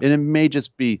them. Yeah. And it may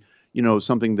just be,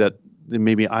 something that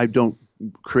maybe I don't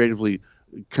creatively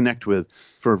connect with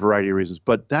for a variety of reasons.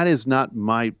 But that is not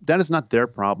their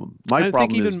problem. My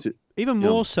problem is to... Even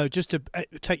more so, just to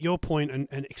take your point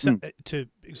and to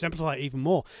exemplify it even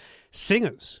more,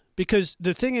 singers. Because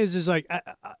the thing is like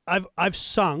I've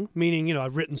sung, meaning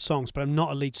I've written songs, but I'm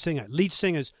not a lead singer. Lead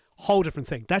singers, whole different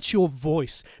thing. That's your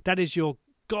voice. That is your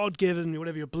God-given,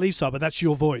 whatever your beliefs are, but that's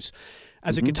your voice.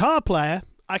 As a guitar player,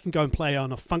 I can go and play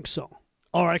on a funk song,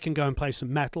 or I can go and play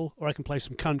some metal, or I can play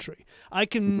some country. I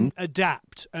can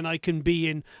adapt, and I can be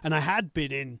in, and I had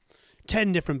been in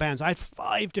 10 different bands. I had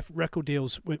 5 different record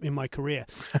deals in my career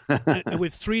and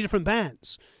with 3 different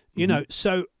bands,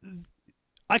 so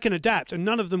I can adapt, and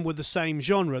none of them were the same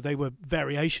genre. They were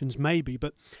variations maybe,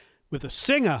 but with a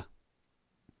singer,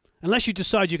 unless you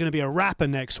decide you're going to be a rapper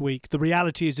next week, the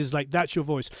reality is like that's your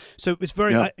voice. So it's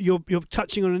very you're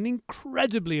touching on an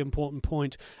incredibly important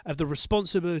point of the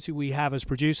responsibility we have as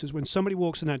producers when somebody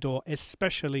walks in that door,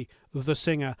 especially the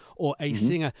singer or a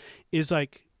singer, is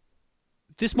like,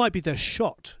 this might be their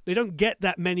shot. They don't get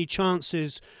that many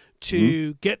chances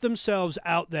to get themselves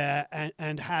out there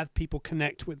and have people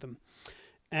connect with them.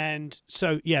 And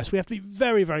so, yes, we have to be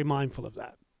very, very mindful of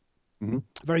that.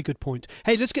 Very good point.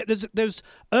 Hey, let's get there's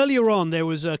earlier on there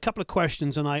was a couple of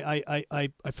questions and I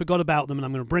forgot about them and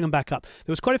I'm going to bring them back up.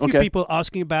 There was quite a few people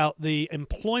asking about the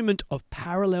employment of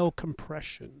parallel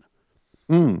compression.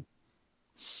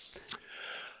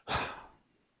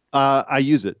 I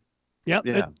use it. Yep.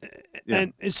 Yeah.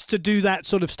 And it's to do that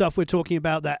sort of stuff we're talking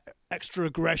about, that extra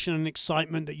aggression and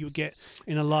excitement that you get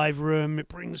in a live room. It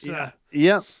brings that.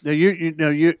 Yeah.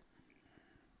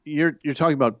 You're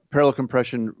talking about parallel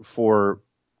compression for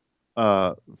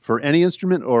any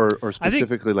instrument or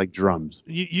specifically like drums.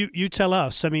 You tell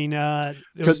us. I mean,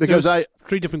 there's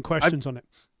 3 different questions on it.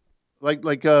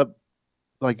 Like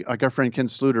our friend Ken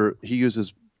Sluter, he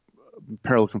uses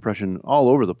parallel compression all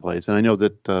over the place, and I know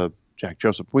that Jack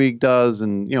Joseph Puig does,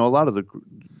 and a lot of the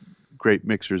great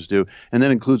mixers do, and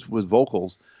that includes with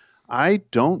vocals. I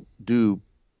don't do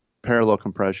parallel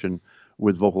compression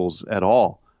with vocals at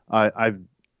all.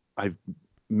 I've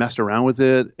messed around with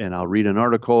it, and I'll read an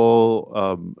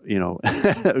article,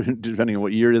 depending on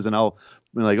what year it is, and I'll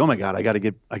be like, oh my God, I got to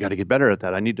get better at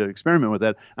that. I need to experiment with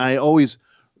that. And I always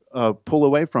pull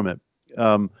away from it.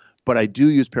 But I do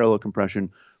use parallel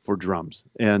compression for drums,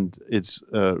 and it's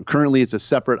currently it's a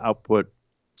separate output,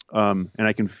 and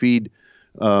I can feed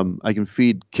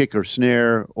kick or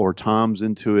snare or toms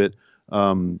into it.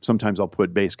 Sometimes I'll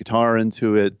put bass guitar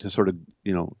into it to sort of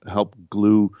help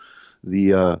glue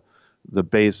the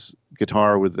bass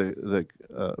guitar with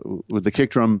the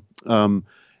kick drum.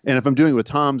 And if I'm doing it with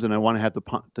toms and I want to have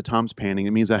the toms panning,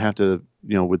 it means I have to,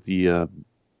 with the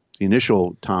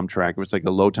initial tom track, if it's like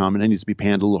a low tom, and it needs to be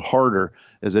panned a little harder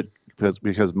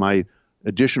because my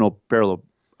additional parallel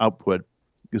output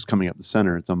is coming up the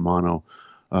center. It's a mono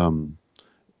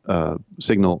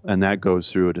signal, and that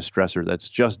goes through a distressor that's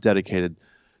just dedicated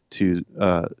to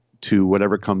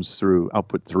whatever comes through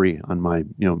output 3 on my,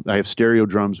 I have stereo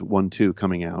drums 1, 2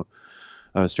 coming out,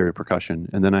 stereo percussion,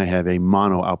 and then I have a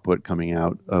mono output coming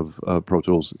out of Pro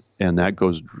Tools, and that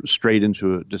goes straight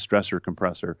into a distressor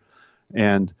compressor,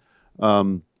 and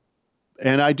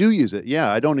I do use it.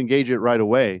 Yeah, I don't engage it right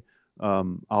away.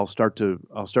 I'll start to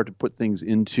put things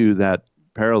into that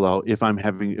parallel if I'm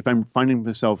finding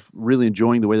myself really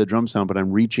enjoying the way the drums sound, but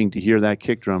I'm reaching to hear that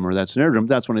kick drum or that snare drum.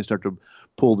 That's when I start to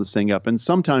pull this thing up, and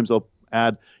sometimes I'll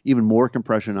add even more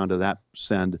compression onto that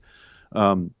send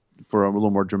for a little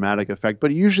more dramatic effect.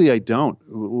 But usually I don't.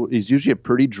 It's usually a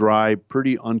pretty dry,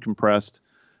 pretty uncompressed,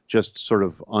 just sort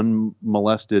of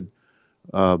unmolested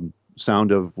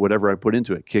sound of whatever I put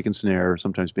into it, kick and snare,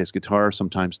 sometimes bass guitar,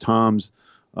 sometimes toms.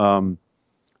 But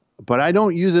I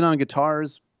don't use it on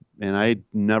guitars, and I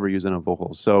never use it on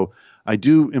vocals. So I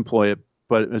do employ it,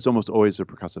 but it's almost always a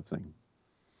percussive thing.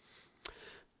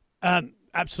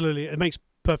 Absolutely. It makes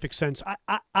perfect sense.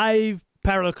 I've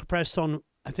parallel compressed on,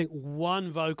 I think, one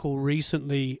vocal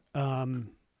recently, like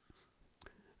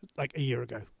a year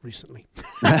ago recently.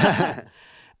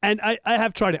 And I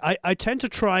have tried it. I tend to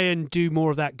try and do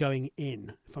more of that going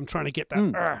in if I'm trying to get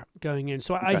that going in.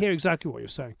 So I hear exactly what you're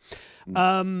saying.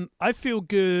 I Feel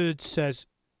Good says,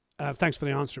 thanks for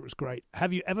the answer. It was great.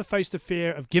 Have you ever faced the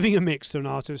fear of giving a mix to an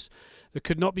artist that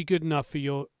could not be good enough for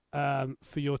your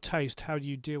taste? How do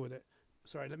you deal with it?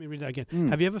 Sorry, let me read that again.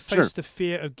 Have you ever faced the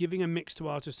fear of giving a mix to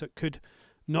artists that could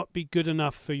not be good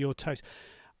enough for your taste?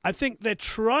 I think they're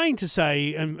trying to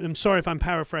say, and I'm sorry if I'm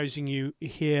paraphrasing you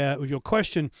here with your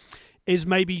question, is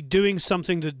maybe doing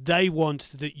something that they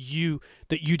want that you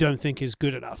don't think is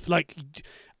good enough, like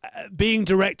being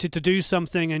directed to do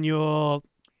something, and you're.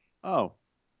 Oh,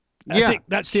 I think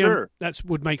that's that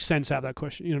would make sense out of that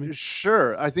question. You know what I mean?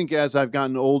 Sure. I think as I've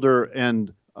gotten older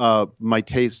and my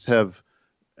tastes have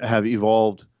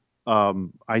evolved,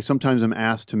 I sometimes am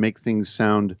asked to make things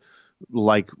sound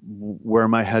like where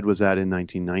my head was at in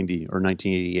 1990 or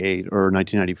 1988 or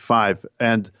 1995.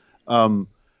 And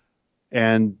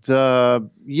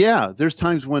there's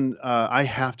times when I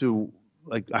have to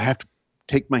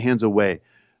take my hands away.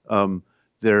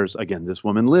 There's, again, this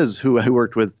woman, Liz, who I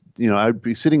worked with, I'd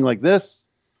be sitting like this,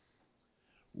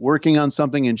 working on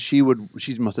something, and she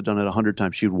must have done it 100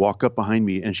 times. She'd walk up behind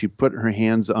me and she'd put her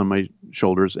hands on my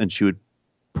shoulders and she would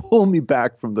pull me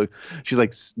back she's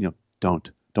like,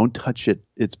 don't touch it.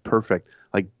 It's perfect.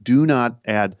 Like, do not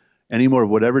add any more of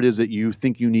whatever it is that you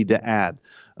think you need to add.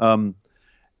 And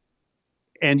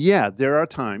yeah, there are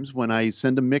times when I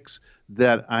send a mix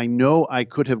that I know I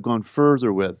could have gone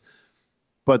further with,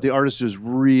 but the artist is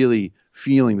really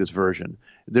feeling this version.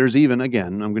 There's even,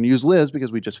 again, I'm going to use Liz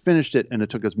because we just finished it and it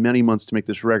took us many months to make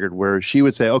this record, where she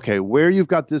would say, okay, where you've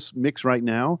got this mix right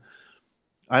now,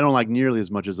 I don't like nearly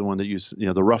as much as the one that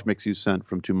the rough mix you sent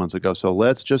from 2 months ago. So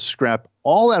let's just scrap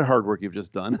all that hard work you've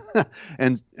just done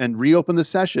and reopen the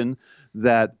session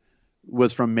that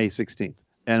was from May 16th.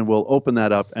 And we'll open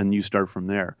that up and you start from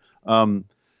there.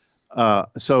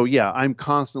 So yeah, I'm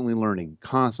constantly learning,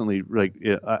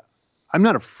 I'm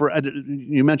not afraid.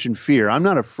 You mentioned fear. I'm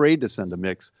not afraid to send a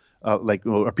mix. Are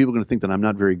people going to think that I'm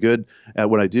not very good at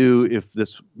what I do if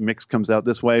this mix comes out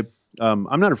this way?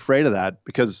 I'm not afraid of that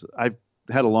because I've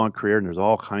had a long career and there's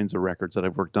all kinds of records that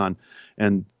I've worked on,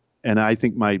 and I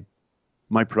think my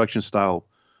production style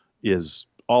is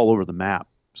all over the map.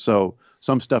 So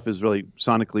some stuff is really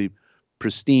sonically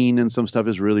pristine and some stuff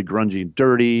is really grungy and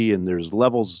dirty, and there's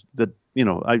levels that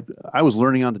I was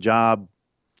learning on the job.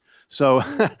 So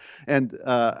and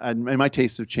my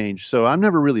tastes have changed. So I'm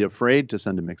never really afraid to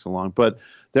send a mix along, but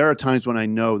there are times when I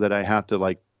know that I have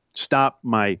to stop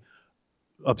my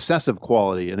obsessive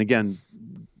quality. And again,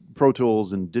 Pro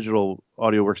Tools and digital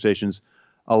audio workstations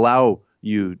allow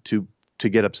you to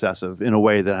get obsessive in a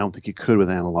way that I don't think you could with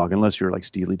analog, unless you're like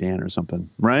Steely Dan or something,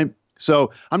 right?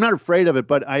 So I'm not afraid of it,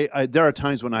 but there are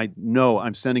times when I know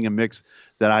I'm sending a mix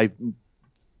that I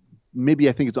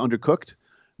think it's undercooked,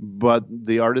 but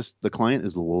the artist, the client,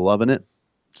 is loving it.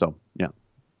 So yeah,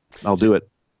 I'll do it.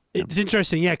 It's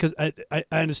interesting, yeah, because I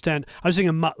understand. I was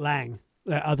thinking Mutt Lang,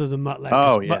 other than Mutt Lang.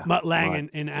 Oh yeah, Mutt Lang right.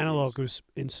 in analog was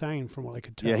insane, from what I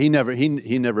could tell. Yeah, he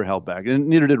never held back, and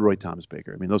neither did Roy Thomas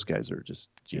Baker. I mean, those guys are just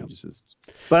geniuses.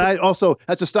 Yep. But I also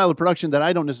that's a style of production that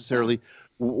I don't necessarily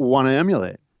want to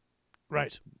emulate.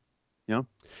 Right. You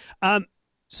know.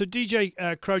 So DJ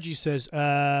Kroji says,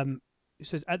 he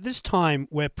says, at this time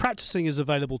where practicing is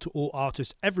available to all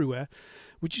artists everywhere,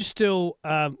 would you still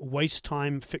waste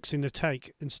time fixing the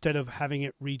take instead of having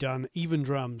it redone, even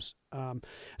drums?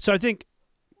 So I think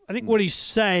what he's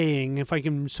saying, if I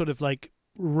can sort of like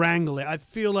wrangle it, I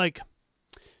feel like,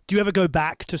 do you ever go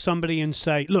back to somebody and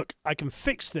say, look, I can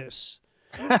fix this.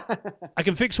 I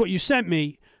can fix what you sent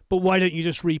me, but why don't you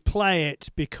just replay it?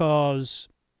 Because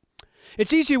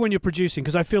it's easier when you're producing,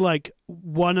 because I feel like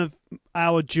one of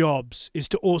our jobs is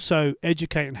to also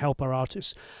educate and help our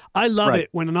artists. I love it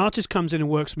when an artist comes in and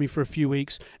works with me for a few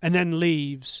weeks and then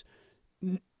leaves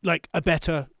like a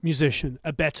better musician,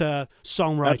 a better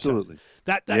songwriter. Absolutely.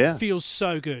 That feels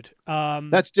so good.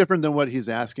 That's different than what he's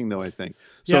asking, though, I think.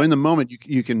 So in the moment,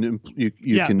 you can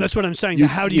that's what I'm saying.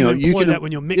 How do you employ that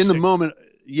when you're mixing? In the moment,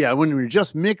 when you're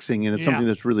just mixing and it's something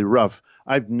that's really rough,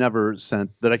 I've never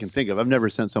sent, that I can think of, I've never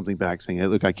sent something back saying, hey,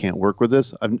 look, I can't work with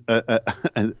this.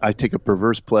 I take a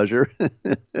perverse pleasure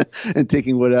in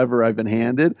taking whatever I've been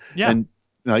handed and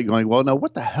like going, well, now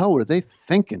what the hell were they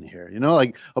thinking here? You know,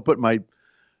 like I'll put my,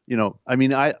 I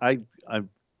mean,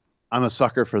 I'm a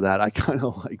sucker for that. I kind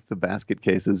of like the basket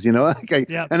cases, and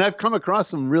I've come across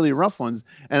some really rough ones,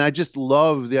 and I just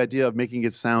love the idea of making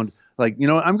it sound like,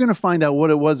 I'm going to find out what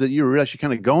it was that you were actually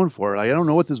kind of going for. I don't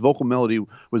know what this vocal melody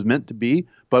was meant to be,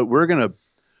 but we're going to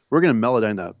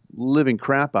melodyne the living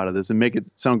crap out of this and make it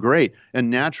sound great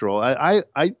and natural. I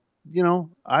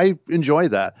enjoy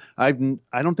that. I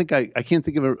don't think I can't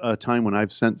think of a time when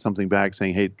I've sent something back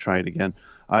saying, hey, try it again.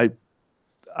 But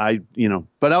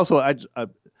also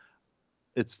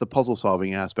it's the puzzle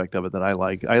solving aspect of it that I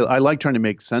like. I like trying to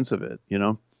make sense of it,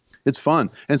 It's fun.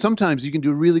 And sometimes you can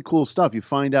do really cool stuff. You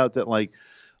find out that like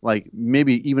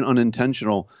maybe even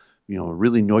unintentional, a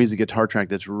really noisy guitar track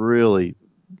that's really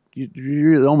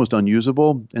almost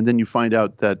unusable. And then you find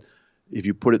out that if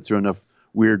you put it through enough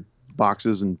weird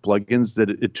boxes and plugins that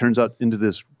it turns out into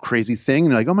this crazy thing.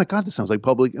 And you're like, oh my God, this sounds like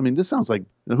Public. I mean, this sounds like,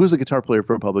 who's the guitar player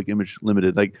for Public Image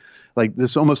Limited? Like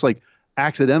this almost like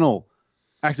accidentally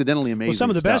amazing. Well, some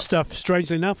of the best stuff,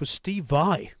 strangely enough, was Steve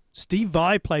Vai. Steve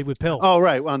Vai played with Pill. Oh,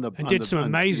 right. Did some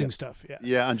amazing stuff. Yeah.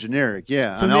 Yeah, on Generic.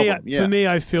 Yeah. For me,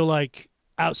 I feel like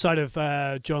outside of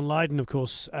John Lydon, of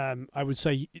course, I would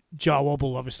say Jar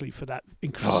Wobble, obviously, for that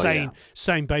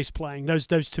insane bass playing. Those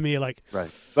to me are like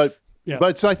right. But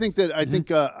so I think that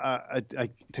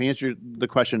to answer the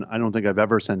question, I don't think I've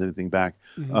ever sent anything back.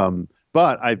 Mm-hmm.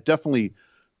 But I've definitely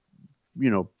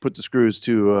put the screws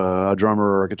to a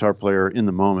drummer or a guitar player in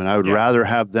the moment. I would rather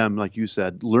have them, like you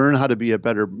said, learn how to be a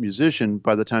better musician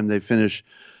by the time they finish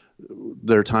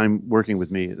their time working with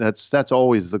me. That's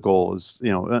always the goal, is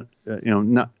not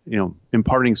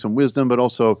imparting some wisdom, but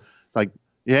also like,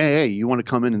 hey, you want to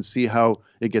come in and see how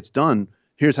it gets done?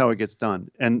 Here's how it gets done.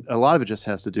 And a lot of it just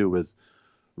has to do with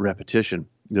repetition.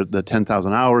 The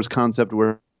 10,000 hours concept,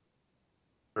 where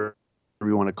you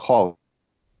want to call it.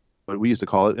 But we used to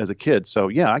call it as a kid. So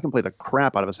I can play the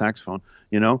crap out of a saxophone,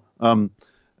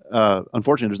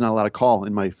 Unfortunately, there's not a lot of call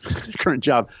in my current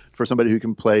job for somebody who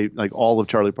can play like all of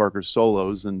Charlie Parker's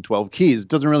solos in 12 keys. It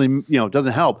doesn't really,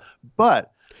 doesn't help.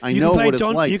 But I know what it's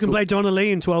like. You can play Donna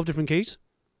Lee in 12 different keys?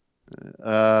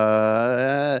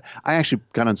 I actually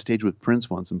got on stage with Prince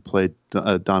once and played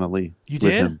Donna Lee. You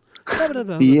did? Him.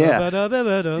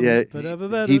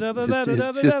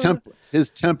 His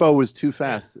tempo was too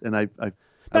fast, and I was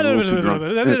a little too drunk.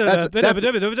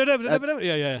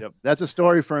 That's a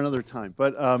story for another time.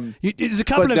 But there's a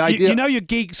couple of you're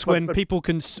geeks when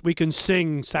we can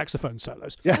sing saxophone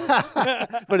solos. Yeah,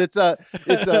 but it's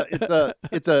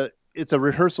a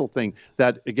rehearsal thing.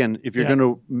 That again, if you're going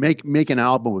to make an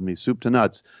album with me, soup to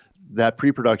nuts, that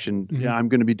pre-production, I'm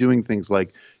going to be doing things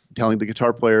like telling the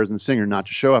guitar players and the singer not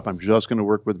to show up. I'm just going to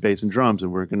work with bass and drums,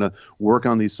 and we're going to work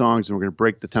on these songs, and we're going to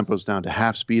break the tempos down to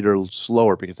half speed or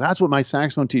slower, because that's what my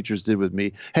saxophone teachers did with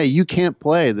me. Hey, you can't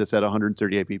play this at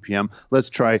 138 BPM. Let's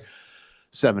try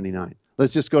 79.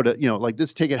 Let's just go to,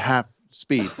 let's take it half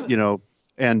speed,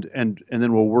 and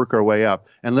then we'll work our way up.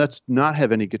 And let's not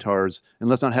have any guitars, and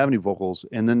let's not have any vocals.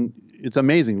 And then it's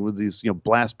amazing with these,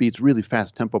 blast beats, really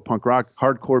fast tempo punk rock,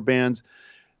 hardcore bands.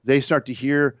 They start to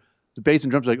hear the bass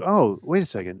and drums, like, oh, wait a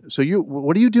second. So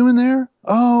what are you doing there?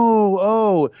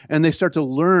 Oh. And they start to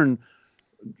learn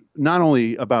not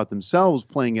only about themselves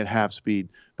playing at half speed,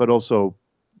 but also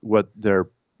what their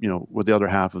what the other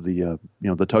half of the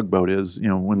the tugboat is,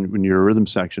 when you're a rhythm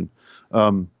section.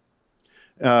 Um,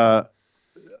 uh,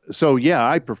 so yeah,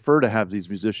 I prefer to have these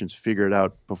musicians figure it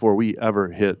out before we ever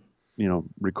hit,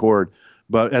 record.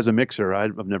 But as a mixer,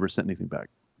 I've never sent anything back.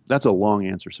 That's a long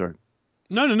answer, sorry.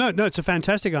 No, no, no, no. It's a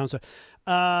fantastic answer.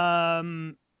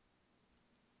 There's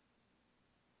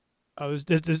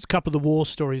a couple of the war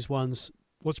stories ones.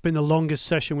 What's been the longest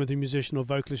session with a musician or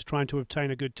vocalist trying to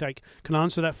obtain a good take? Can I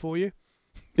answer that for you?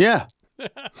 Yeah.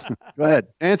 Go ahead.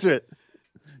 Answer it.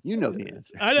 You know the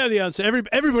answer. I know the answer.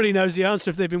 Everybody knows the answer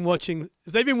if they've been watching.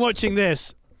 If they've been watching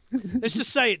this, let's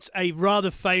just say it's a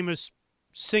rather famous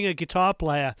singer guitar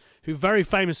player who very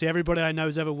famously everybody I know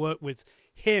has ever worked with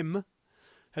him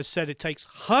has said it takes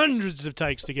hundreds of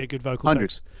takes to get good vocal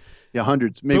Hundreds. takes. Yeah,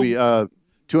 hundreds. Maybe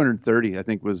 230. I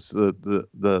think was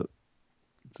the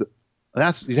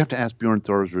that's, you'd have to ask Bjorn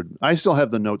Thorsrud. I still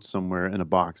have the notes somewhere in a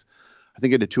box. I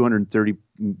think I did 230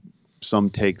 some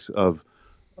takes of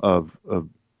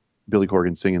Billy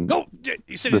Corgan singing. Oh,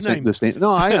 you said his name. The same.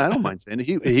 No, I don't mind saying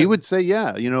it. He would say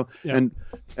yeah, Yeah.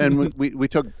 and we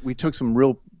took some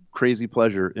real crazy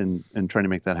pleasure in trying to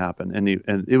make that happen, and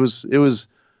it was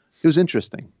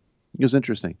interesting. It was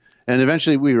interesting, and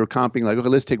eventually we were comping like, okay,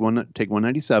 let's take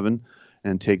 197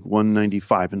 and take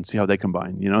 195 and see how they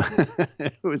combine.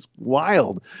 It was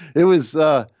wild. It was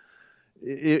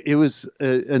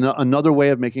another way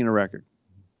of making a record.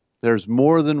 There's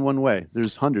more than one way.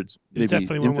 There's hundreds. There's maybe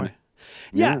definitely infinite. one way.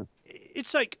 Yeah.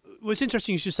 It's like, what's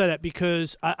interesting you should say that,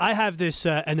 because I have this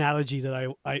analogy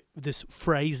that this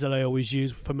phrase that I always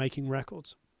use for making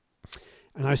records.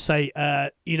 And I say,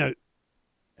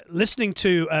 listening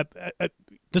to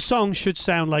the song should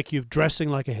sound like you're dressing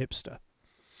like a hipster.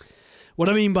 What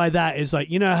I mean by that is,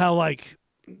 like, how like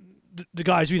the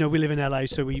guys, we live in LA,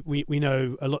 so we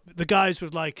know a lot. The guys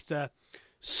with like the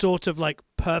sort of like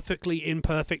perfectly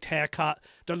imperfect haircut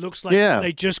that looks like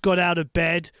they just got out of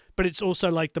bed, but it's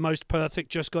also like the most perfect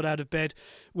just got out of bed,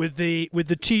 with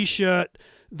the t-shirt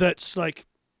that's like,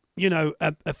 a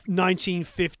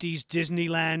 1950s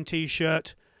Disneyland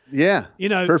t-shirt. Yeah.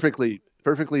 Perfectly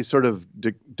sort of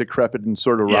decrepit and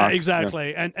sort of rock. Yeah,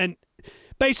 exactly. Yeah. And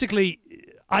basically,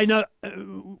 I know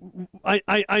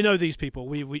I know these people.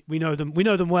 We know them. We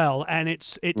know them well, and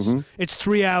it's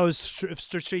 3 hours of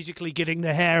strategically getting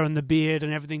the hair and the beard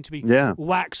and everything to be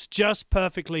waxed just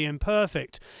perfectly and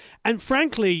perfect. And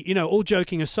frankly, all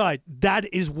joking aside,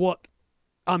 that is what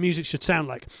our music should sound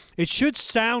like. It should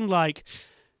sound like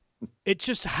it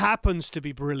just happens to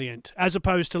be brilliant, as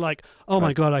opposed to like, oh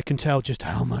my God, I can tell just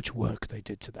how much work they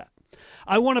did to that.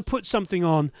 I want to put something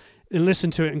on and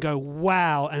listen to it and go,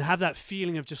 wow, and have that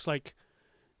feeling of just like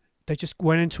they just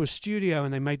went into a studio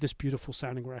and they made this beautiful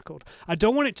sounding record. I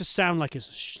don't want it to sound like it's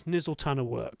a schnizzle ton of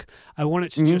work. I want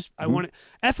it to I want it.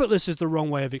 Effortless is the wrong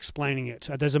way of explaining it.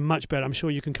 There's a much better, I'm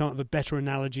sure you can come up with a better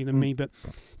analogy than me, but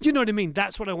do you know what I mean?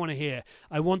 That's what I want to hear.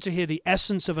 I want to hear the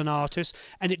essence of an artist,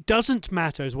 and it doesn't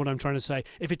matter, is what I'm trying to say,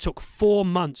 if it took 4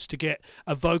 months to get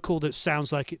a vocal that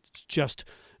sounds like it's just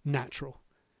natural.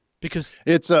 Because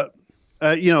it's the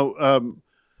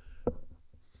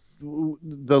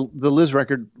Liz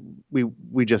record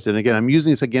we just did. Again, I'm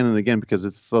using this again and again because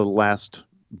it's the last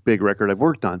big record I've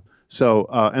worked on. So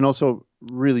and also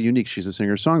really unique. She's a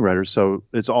singer-songwriter, so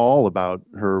it's all about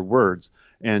her words,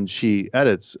 and she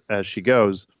edits as she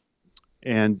goes.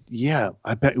 And yeah,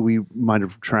 I bet we might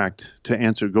have tracked,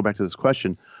 go back to this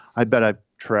question, I bet I've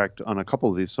tracked on a couple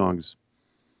of these songs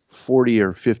 40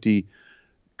 or 50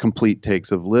 complete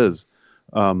takes of Liz.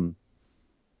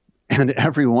 And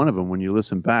every one of them, when you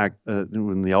listen back,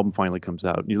 when the album finally comes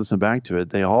out, and you listen back to it,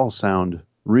 they all sound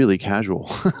really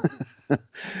casual.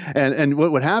 and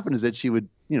what would happen is that she would,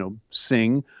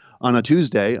 sing on a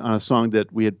Tuesday on a song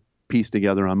that we had pieced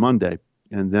together on Monday.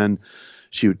 And then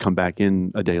she would come back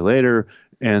in a day later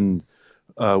and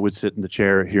would sit in the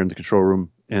chair here in the control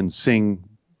room and sing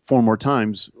 4 more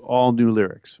times, all new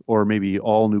lyrics, or maybe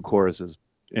all new choruses,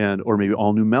 or maybe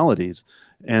all new melodies.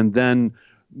 And then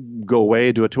go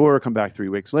away, do a tour, come back 3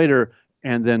 weeks later,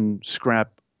 and then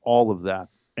scrap all of that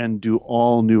and do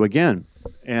all new again.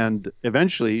 And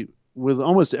eventually, with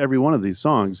almost every one of these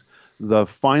songs, the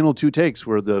final 2 takes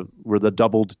were the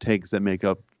doubled takes that make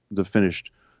up the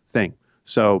finished thing.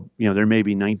 So, there may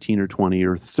be 19 or 20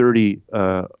 or 30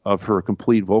 of her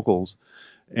complete vocals,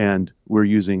 and we're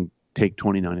using take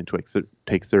 29 and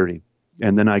take 30.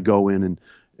 And then I go in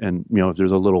and if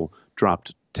there's a little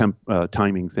dropped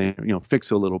timing thing,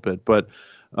 fix a little bit, but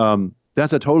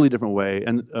that's a totally different way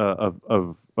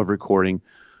of recording,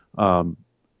 and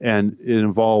it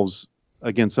involves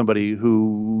again, somebody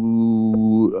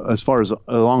who, as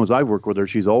long as I've worked with her,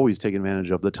 she's always taken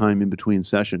advantage of the time in between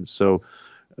sessions. So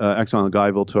Exile on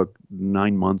Guyville took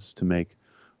 9 months to make.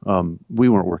 We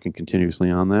weren't working continuously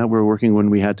on that. We were working when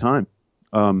we had time.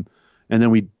 And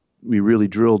then we really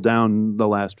drilled down the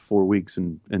last 4 weeks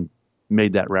and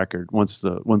made that record once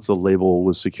the label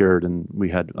was secured and we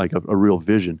had like a real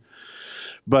vision.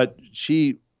 But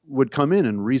she would come in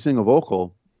and re-sing a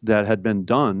vocal that had been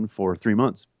done for 3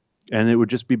 months, and it would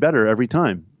just be better every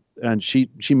time. And she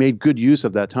made good use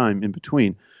of that time in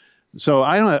between. So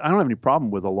I don't have any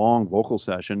problem with a long vocal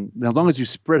session as long as you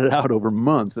spread it out over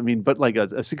months. I mean, but like a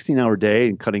 16-hour day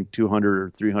and cutting 200 or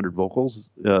 300 vocals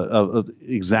of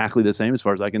exactly the same, as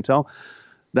far as I can tell,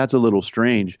 that's a little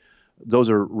strange. Those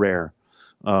are rare.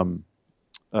 I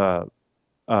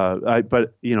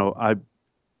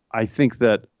think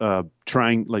that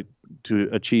trying like to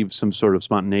achieve some sort of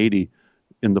spontaneity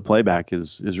in the playback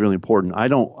is really important.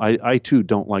 I too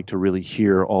don't like to really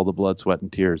hear all the blood, sweat,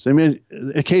 and tears. I mean,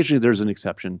 occasionally there's an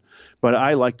exception, but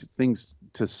I like things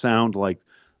to sound like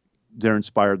they're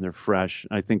inspired and they're fresh.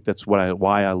 I think that's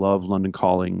why I love London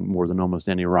Calling more than almost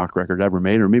any rock record ever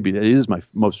made, or maybe it is my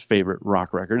most favorite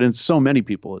rock record. And so many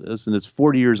people it is, and it's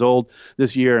 40 years old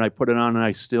this year, and I put it on and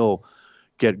I still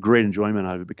get great enjoyment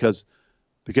out of it because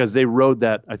they rode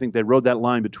that. I think they rode that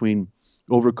line between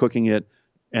overcooking it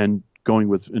and going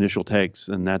with initial takes,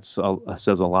 and that's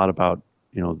says a lot about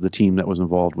the team that was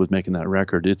involved with making that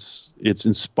record. It's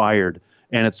inspired,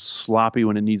 and it's sloppy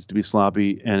when it needs to be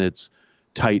sloppy, and it's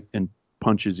tight and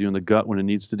punches you in the gut when it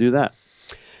needs to do that.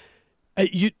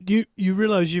 You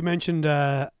realize you mentioned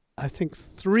I think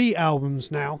 3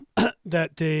 albums now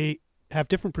that they have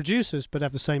different producers but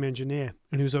have the same engineer,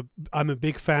 and I'm a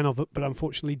big fan of it, but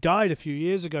unfortunately died a couple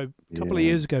of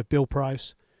years ago. Bill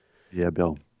Price. Yeah,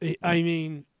 Bill. I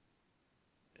mean,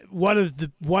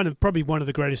 probably one of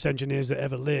the greatest engineers that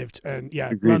ever lived. And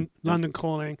yeah, London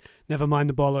Calling, Never Mind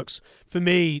the Bollocks. For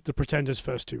me, the Pretenders'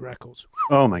 first 2 records.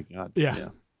 Oh my God. Yeah.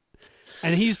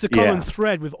 And he's the common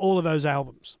thread with all of those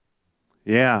albums.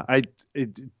 Yeah,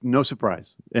 no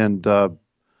surprise. And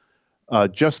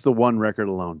just the one record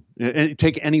alone, and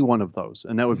take any one of those,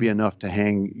 and that would be enough to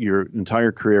hang your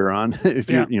entire career on. If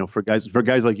for guys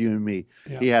like you and me,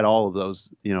 he had all of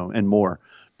those, and more.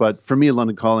 But for me,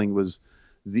 London Calling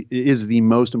is the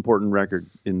most important record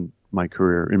in my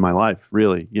career, in my life,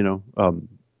 really.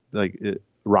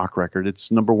 Rock record.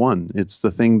 It's number one. It's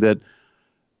the thing that.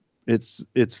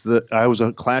 I was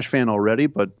a Clash fan already,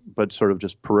 but sort of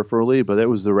just peripherally, but it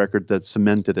was the record that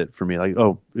cemented it for me. Like,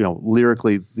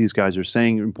 lyrically, these guys are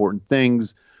saying important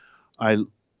things. I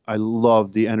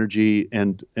love the energy,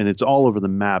 and it's all over the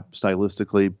map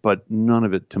stylistically, but none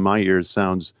of it to my ears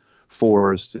sounds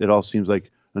forced. It all seems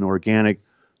like an organic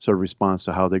sort of response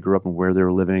to how they grew up and where they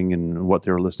were living and what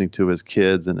they were listening to as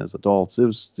kids and as adults.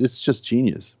 It's just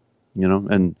genius,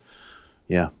 and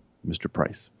yeah. Mr.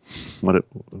 Price,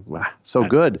 so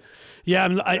good.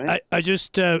 Yeah, I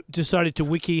just decided to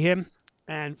wiki him,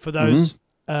 and for those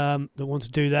that want to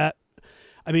do that,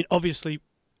 I mean, obviously,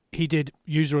 he did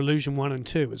User Illusion 1 and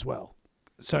 2 as well.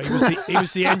 So he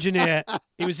was the engineer.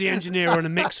 He was the engineer and a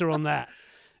mixer on that.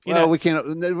 We can't.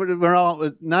 We're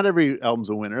all. Not every album's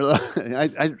a winner.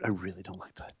 I really don't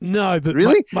like that. No, but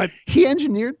really, he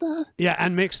engineered that. Yeah,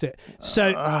 and mixed it.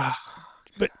 So,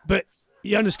 but.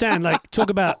 You understand, like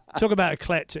talk about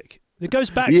eclectic. It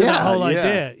goes back to that whole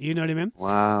idea. You know what I mean?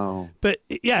 Wow. But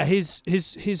yeah, he's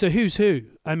a who's who.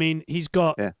 I mean, he's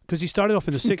got because he started off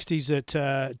in the '60s at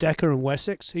Decca and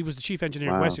Wessex. He was the chief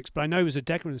engineer at Wessex, but I know he was at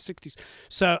Decca in the '60s.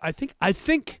 So I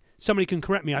think somebody can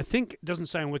correct me. I think it doesn't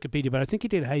say on Wikipedia, but I think he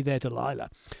did Hey There Delilah.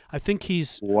 I think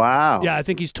he's Yeah, I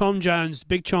think he's Tom Jones,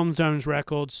 big Tom Jones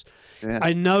records. Yeah.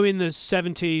 I know in the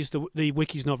 '70s the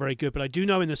wiki's not very good, but I do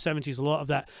know in the '70s a lot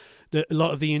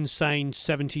of the insane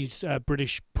 70s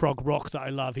British prog rock that I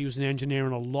love. He was an engineer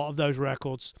on a lot of those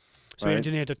records. So he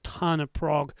engineered a ton of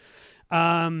prog.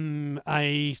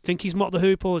 I think he's Mott the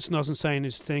Hoople. It doesn't say in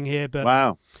his thing here,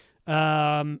 but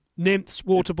Nymphs,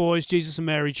 Waterboys, Jesus and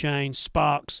Mary Chain,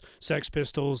 Sparks, Sex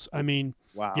Pistols. I mean,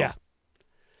 yeah.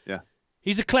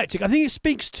 He's eclectic. I think it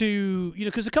speaks to,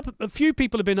 because a few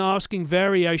people have been asking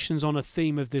variations on a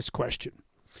theme of this question.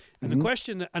 And the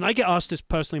question, and I get asked this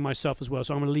personally myself as well,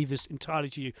 so I'm going to leave this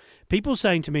entirely to you. People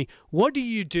saying to me, what do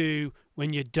you do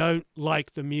when you don't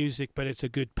like the music, but it's a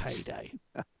good payday?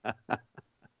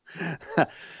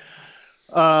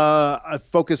 I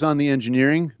focus on the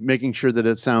engineering, making sure that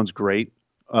it sounds great.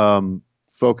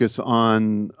 Focus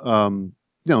on,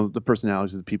 the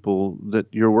personalities of the people that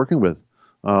you're working with.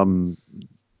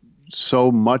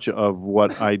 So much of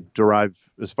what I derive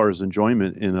as far as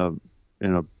enjoyment in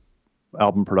a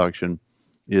album production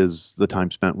is the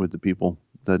time spent with the people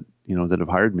that, that have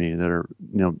hired me, that are,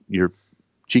 you're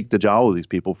cheek to jowl with these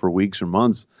people for weeks or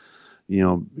months.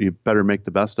 You better make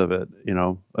the best of it.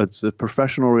 It's a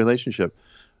professional relationship.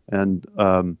 And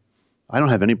I don't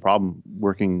have any problem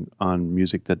working on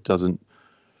music that doesn't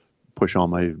push all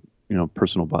my,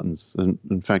 personal buttons. And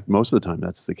in fact, most of the time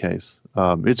that's the case.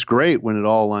 It's great when it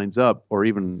all lines up, or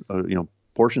even,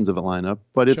 portions of it line up,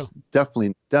 but it's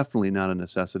definitely not a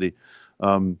necessity.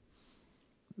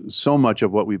 So much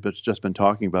of what we've just been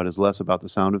talking about is less about the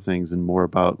sound of things and more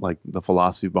about like the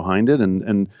philosophy behind it.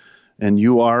 And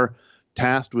you are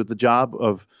tasked with the job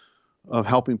of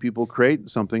helping people create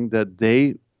something that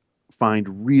they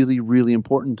find really, really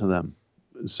important to them.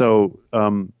 So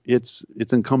it's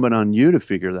incumbent on you to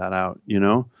figure that out.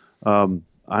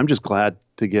 I'm just glad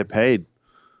to get paid,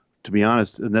 to be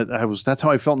honest. And that's how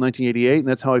I felt in 1988, and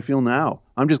that's how I feel now.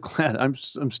 I'm just glad. I'm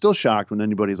still shocked when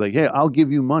anybody's like, "Hey, I'll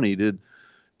give you money to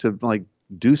like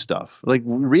do stuff." Like,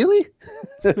 really?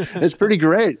 It's pretty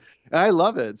great. I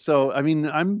love it. So, I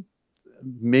mean,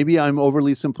 maybe I'm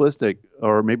overly simplistic,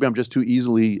 or maybe I'm just too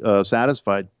easily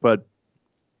satisfied, but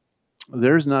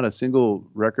there's not a single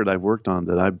record I've worked on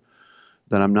that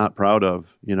I'm not proud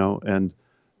of,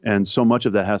 and so much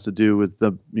of that has to do with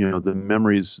the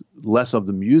memories, less of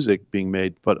the music being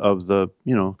made, but of the,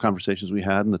 conversations we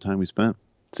had and the time we spent.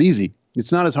 It's easy.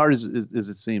 It's not as hard as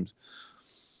it seems.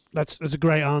 That's a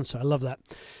great answer. I love that.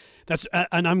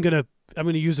 And I'm gonna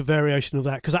use a variation of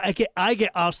that, because I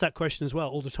get asked that question as well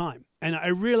all the time, and I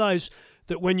realize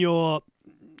that when you're,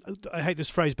 I hate this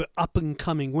phrase, but up and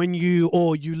coming, when you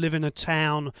live in a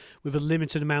town with a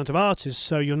limited amount of artists,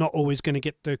 so you're not always going to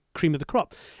get the cream of the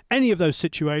crop. Any of those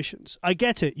situations, I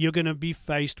get it. You're going to be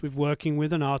faced with working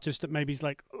with an artist that maybe is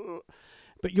like, ugh.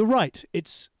 But you're right.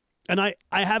 And I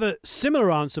have a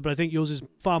similar answer, but I think yours is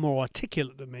far more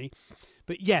articulate than me.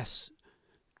 But yes,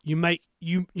 you make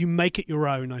it your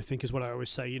own, I think, is what I always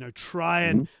say. Try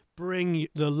and bring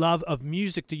the love of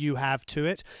music that you have to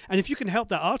it. And if you can help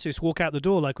that artist walk out the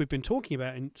door, like we've been talking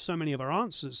about in so many of our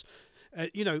answers,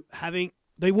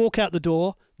 they walk out the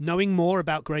door knowing more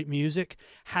about great music,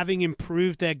 having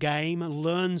improved their game, and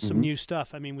learned some new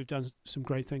stuff. I mean, we've done some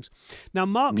great things. Now,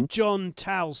 Mark John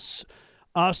Taus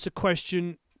asked a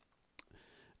question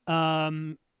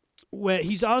where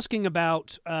he's asking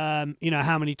about,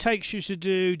 how many takes you should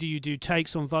do. Do you do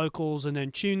takes on vocals and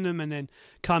then tune them and then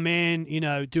come in,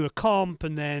 do a comp,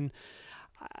 and then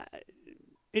I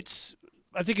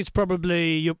think it's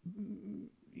probably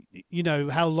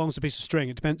how long's a piece of string?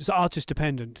 It depends. It's artist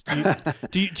dependent.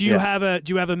 Do you have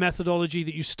a methodology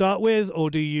that you start with, or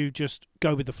do you just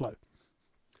go with the flow?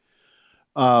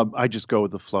 I just go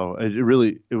with the flow.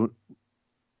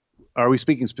 Are we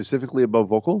speaking specifically about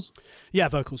vocals? Yeah,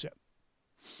 vocals, yeah.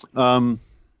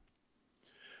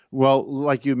 Well,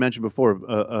 like you mentioned before,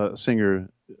 a singer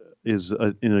is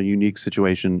in a unique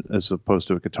situation as opposed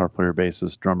to a guitar player,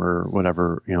 bassist, drummer,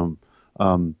 whatever.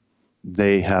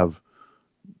 They have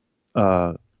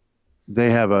a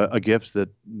gift that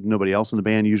nobody else in the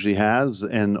band usually has,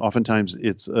 and oftentimes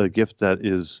it's a gift that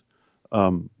is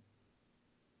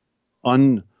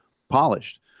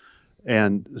unpolished.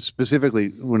 And specifically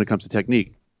when it comes to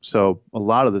technique. So a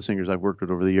lot of the singers I've worked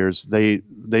with over the years, they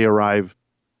arrive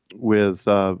with,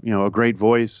 a great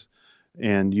voice,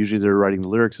 and usually they're writing the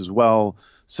lyrics as well.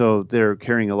 So they're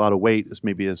carrying a lot of weight as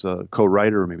a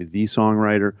co-writer or maybe the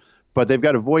songwriter, but they've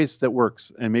got a voice that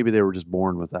works, and maybe they were just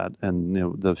born with that. And,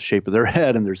 the shape of their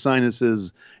head and their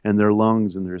sinuses and their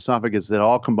lungs and their esophagus, that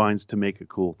all combines to make a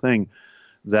cool thing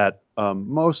that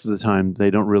most of the time they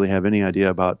don't really have any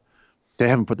idea about. They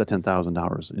haven't put that 10,000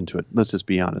 hours into it. Let's just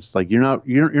be honest. Like, you're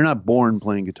not born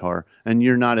playing guitar, and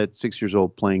you're not at 6 years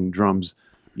old playing drums,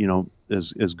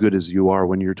 as good as you are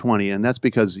when you're 20. And that's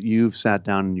because you've sat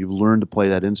down and you've learned to play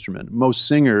that instrument. Most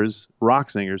singers, rock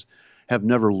singers, have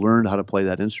never learned how to play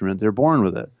that instrument. They're born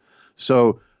with it.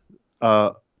 So,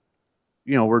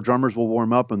 where drummers will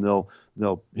warm up and they'll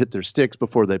hit their sticks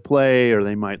before they play, or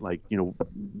they might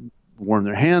warm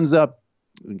their hands up.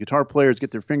 And guitar players get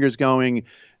their fingers going,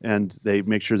 and they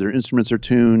make sure their instruments are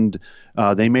tuned.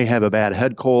 They may have a bad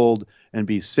head cold and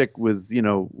be sick with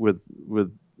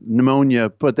pneumonia,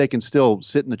 but they can still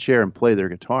sit in the chair and play their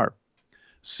guitar.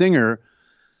 Singer,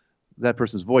 that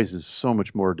person's voice is so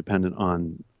much more dependent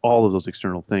on all of those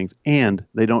external things, and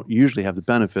they don't usually have the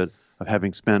benefit of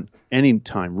having spent any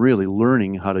time really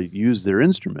learning how to use their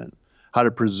instrument, how to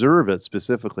preserve it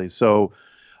specifically. So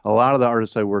a lot of the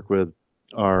artists I work with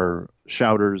are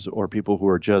shouters or people who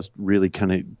are just really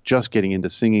kind of just getting into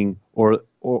singing, or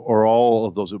all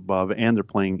of those above, and they're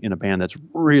playing in a band that's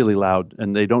really loud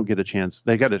and they don't get a chance.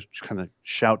 They got to kind of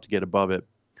shout to get above it.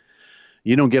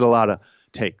 You don't get a lot of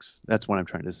takes. That's what I'm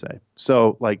trying to say.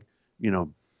 So, like,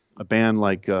 a band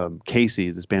like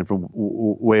Casey, this band from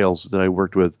Wales that I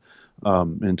worked with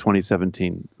in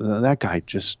 2017, that guy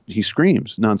he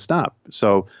screams nonstop.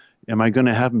 So am I going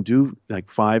to have him do like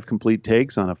 5 complete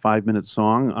takes on a 5-minute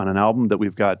song on an album that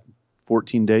we've got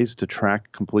 14 days to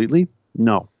track completely?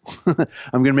 No. I'm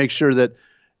going to make sure that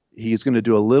he's going to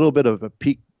do a little bit of a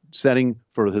peak setting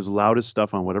for his loudest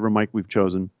stuff on whatever mic we've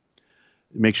chosen.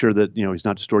 Make sure that, he's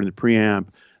not distorting the preamp,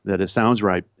 that it sounds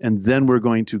right. And then we're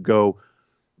going to go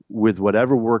with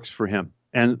whatever works for him.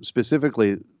 And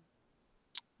specifically,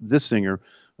 this singer,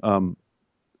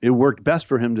 it worked best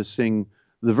for him to sing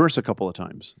the verse a couple of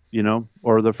times,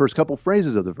 or the first couple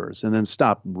phrases of the verse, and then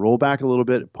stop, roll back a little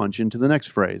bit, punch into the next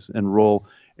phrase, and roll,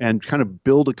 and kind of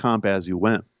build a comp as you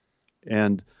went.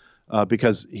 And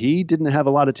because he didn't have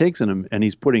a lot of takes in him, and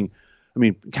he's putting,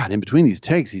 God, in between these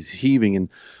takes, he's heaving and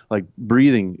like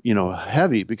breathing,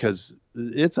 heavy, because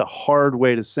it's a hard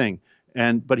way to sing.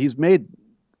 But he's made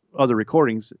other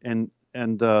recordings, and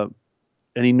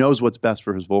he knows what's best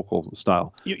for his vocal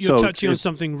style. You're touching on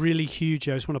something really huge.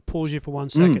 I just want to pause you for 1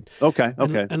 second. Okay.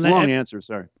 And long answer,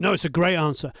 sorry. No, it's a great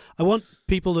answer. I want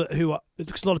people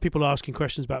because a lot of people are asking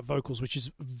questions about vocals, which is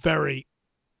a very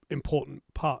important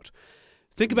part.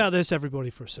 Think about this, everybody,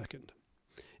 for a second.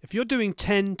 If you're doing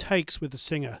 10 takes with a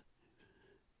singer,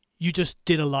 you just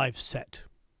did a live set.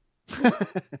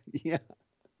 Yeah.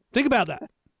 Think about that.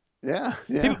 Yeah.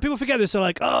 People forget this. They're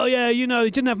like, oh, yeah, he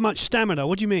didn't have much stamina.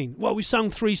 What do you mean? Well, we sung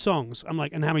 3 songs. I'm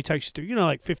like, and how many takes you do?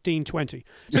 Like 15, 20.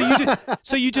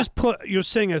 So you just put your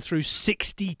singer through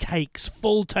 60 takes,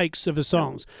 full takes of the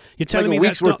songs. You're telling me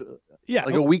that's not... Yeah,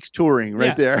 like a week's touring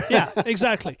there. Yeah,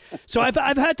 exactly. So I've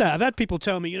had that. I've had people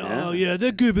tell me, oh, yeah,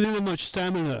 they're good, but they don't have much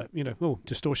stamina.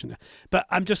 Distortion there. But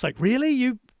I'm just like,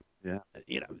 really?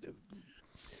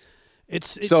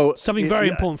 It's something very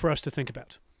important for us to think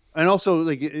about. And also,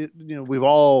 we've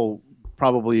all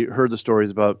probably heard the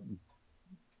stories about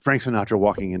Frank Sinatra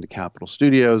walking into Capitol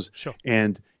Studios, sure,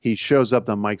 and he shows up.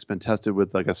 The mic's been tested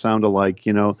with like a sound alike,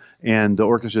 and the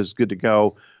orchestra's good to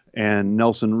go. And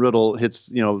Nelson Riddle hits,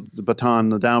 the baton,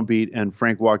 the downbeat, and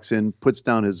Frank walks in, puts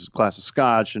down his glass of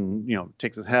scotch, and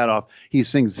takes his hat off. He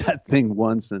sings that thing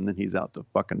once, and then he's out the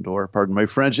fucking door. Pardon my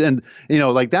French. And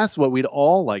that's what we'd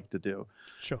all like to do.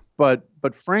 Sure. But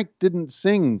Frank didn't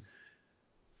sing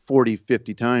 40,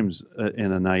 50 times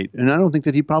in a night, and I don't think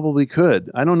that he probably could.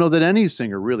 I don't know that any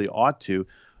singer really ought to,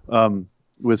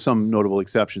 with some notable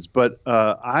exceptions. But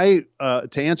to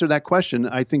answer that question,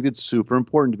 I think it's super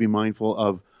important to be mindful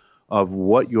of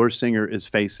what your singer is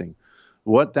facing,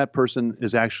 what that person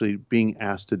is actually being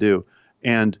asked to do,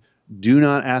 and do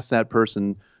not ask that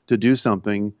person to do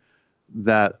something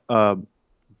that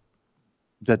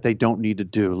they don't need to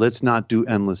do. Let's not do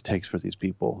endless takes for these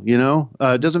people.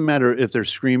 It doesn't matter if they're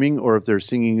screaming or if they're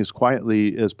singing as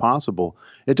quietly as possible.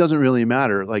 It doesn't really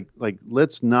matter. Like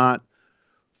let's not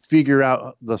figure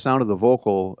out the sound of the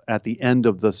vocal at the end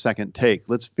of the second take.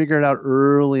 Let's figure it out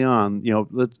early on.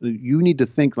 You need to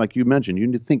think, like you mentioned, you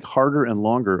need to think harder and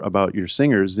longer about your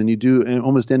singers than you do in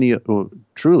almost any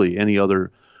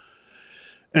other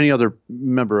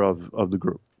member of the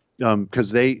group,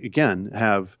 because they again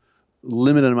have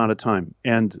limited amount of time,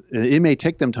 and it may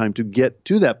take them time to get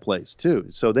to that place too.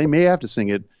 So they may have to sing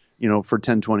it, for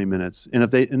 10, 20 minutes.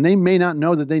 And they may not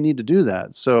know that they need to do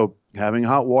that. So having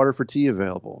hot water for tea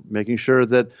available, making sure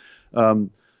that,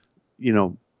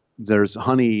 there's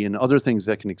honey and other things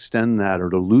that can extend that or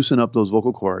to loosen up those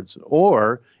vocal cords.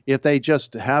 Or if they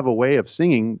just have a way of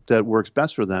singing that works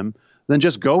best for them, then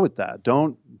just go with that.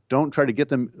 Don't try to get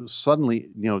them suddenly,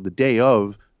 the day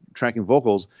of tracking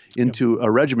vocals into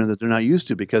a regimen that they're not used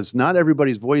to, because not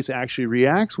everybody's voice actually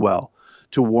reacts well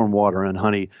to warm water and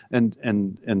honey and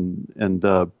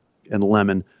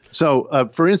lemon. So,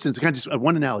 for instance, kind of just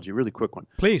one analogy, really quick one.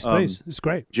 Please, it's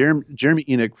great. Jeremy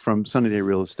Enoch from Sunny Day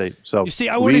Real Estate. So you see,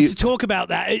 I wanted to talk about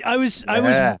that.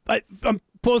 I'm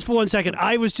pause for 1 second.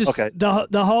 I was just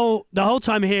the whole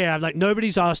time here. I'm like,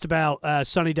 nobody's asked about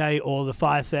Sunny Day or the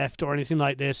fire theft or anything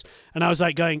like this, and I was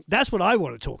like, that's what I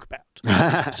want to talk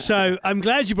about. So I'm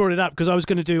glad you brought it up, because I'm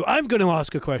going to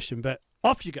ask a question, but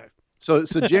off you go. So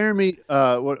Jeremy,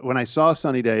 when I saw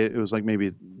Sunny Day, it was like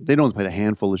maybe they'd only played a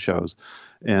handful of shows,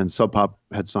 and Sub Pop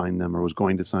had signed them or was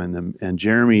going to sign them. And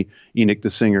Jeremy Enoch, the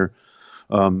singer,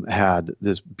 had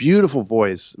this beautiful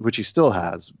voice, which he still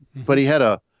has, but he had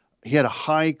a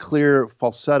high, clear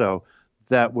falsetto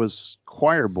that was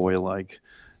choir boy like,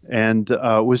 and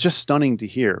was just stunning to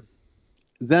hear.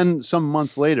 Then some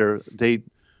months later,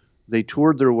 they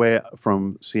toured their way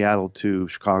from Seattle to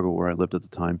Chicago, where I lived at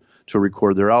the time, to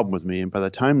record their album with me. And by the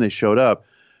time they showed up,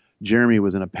 Jeremy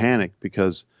was in a panic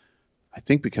because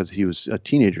he was a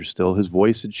teenager still. His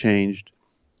voice had changed.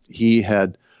 He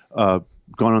had gone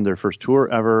on their first tour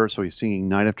ever, so he's singing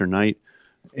night after night.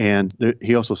 And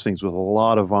he also sings with a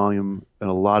lot of volume and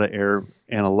a lot of air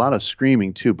and a lot of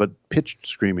screaming too, but pitched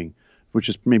screaming, which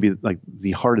is maybe like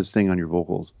the hardest thing on your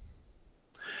vocals.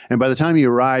 And by the time he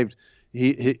arrived,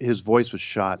 his voice was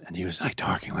shot, and he was like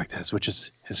talking like this, which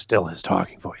is still his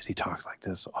talking voice. He talks like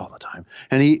this all the time,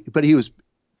 but he was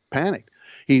panicked.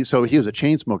 So he was a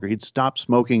chain smoker. He'd stopped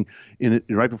smoking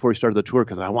right before he started the tour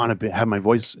because I want to have my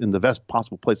voice in the best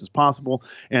possible places possible.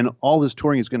 And all this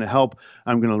touring is going to help.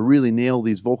 I'm going to really nail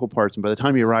these vocal parts. And by the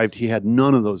time he arrived, he had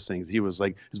none of those things. He was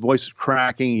like, his voice was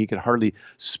cracking. He could hardly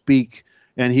speak,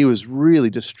 and he was really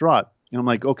distraught. And I'm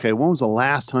like, okay, when was the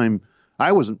last time?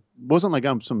 I wasn't like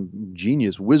I'm some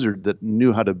genius wizard that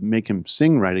knew how to make him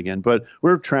sing right again, but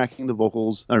we're tracking the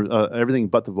vocals, or everything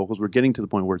but the vocals. We're getting to the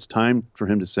point where it's time for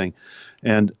him to sing.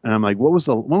 And I'm like, when was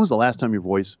the last time your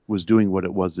voice was doing what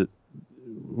it was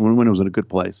when it was in a good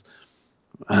place?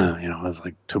 It was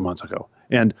like 2 months ago.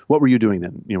 And what were you doing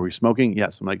then? Were you smoking?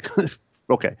 Yes. I'm like,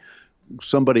 okay,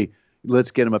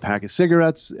 let's get him a pack of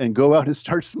cigarettes and go out and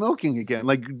start smoking again.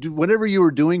 Like whatever you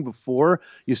were doing before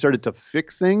you started to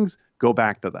fix things, go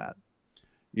back to that.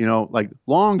 Like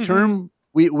long term,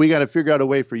 we got to figure out a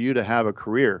way for you to have a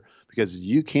career, because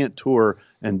you can't tour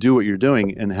and do what you're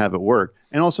doing and have it work.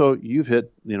 And also you've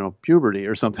hit, puberty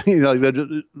or something. Like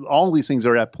that. All these things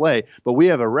are at play, but we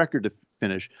have a record to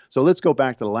finish. So let's go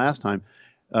back to the last time.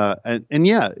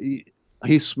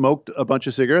 He smoked a bunch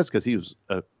of cigarettes because he was,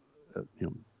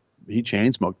 he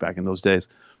chain smoked back in those days,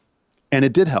 and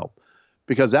it did help,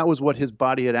 because that was what his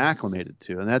body had acclimated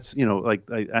to. And that's,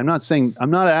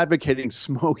 I'm not advocating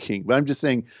smoking, but I'm just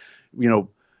saying,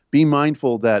 be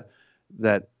mindful that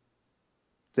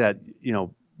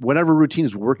whatever routine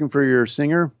is working for your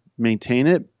singer, maintain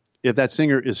it. If that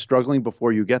singer is struggling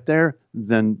before you get there,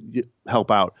 then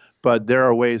help out. But there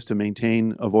are ways to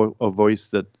maintain a voice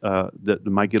that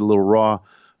might get a little raw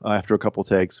after a couple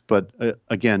takes. But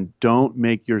again, don't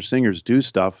make your singers do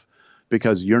stuff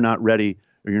because you're not ready,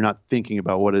 or you're not thinking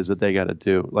about what it is that they got to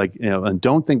do. And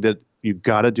don't think that you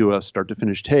got to do a start to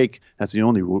finish take. That's the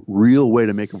only real way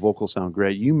to make a vocal sound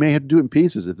great. You may have to do it in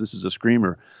pieces if this is a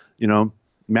screamer.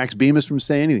 Max Bemis from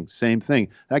Say Anything, same thing.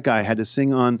 That guy had to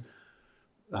sing on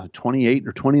 28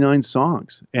 or 29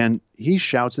 songs, and he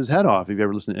shouts his head off. If you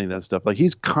ever listen to any of that stuff, like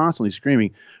he's constantly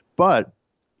screaming, but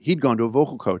he'd gone to a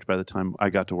vocal coach by the time I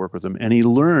got to work with him, and he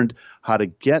learned how to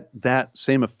get that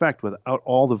same effect without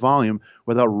all the volume,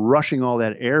 without rushing all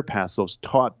that air past those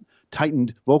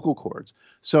tightened vocal cords.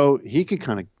 So he could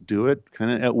kind of do it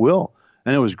kind of at will,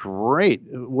 and it was great.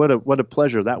 What a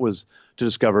pleasure that was to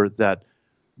discover that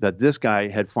this guy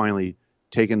had finally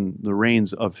taken the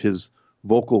reins of his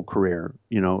vocal career,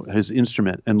 his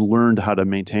instrument, and learned how to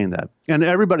maintain that. And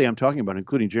everybody I'm talking about,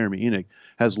 including Jeremy Enoch,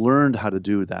 has learned how to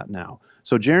do that now.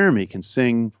 So Jeremy can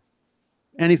sing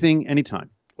anything,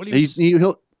 anytime. Well,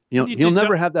 he'll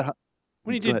never have that.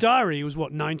 When he did Diary, he was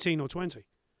what, 19 or 20?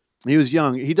 He was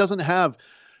young. He doesn't have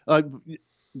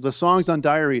the songs on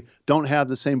Diary don't have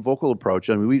the same vocal approach.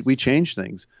 I mean, we changed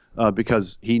things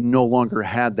because he no longer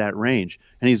had that range,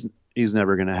 and he's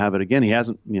never going to have it again. He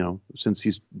hasn't, since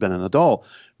he's been an adult,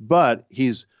 but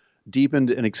he's deepened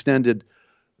and extended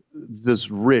this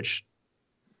rich,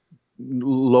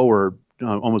 lower,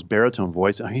 almost baritone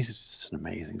voice. I mean, he's just an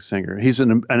amazing singer.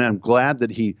 And I'm glad that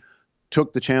he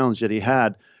took the challenge that he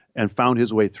had and found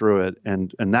his way through it.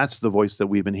 And that's the voice that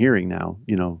we've been hearing now,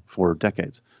 for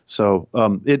decades. So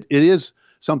it is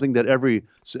something that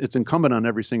it's incumbent on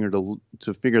every singer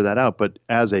to figure that out. But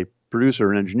as a producer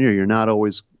and engineer, you're not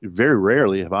always, very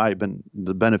rarely have I been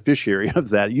the beneficiary of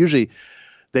that. Usually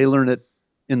they learn it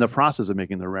in the process of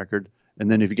making the record.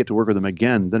 And then if you get to work with them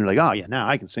again, then they're like, oh yeah, now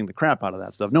I can sing the crap out of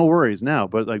that stuff. No worries now.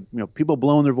 But people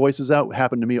blowing their voices out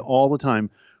happened to me all the time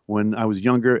when I was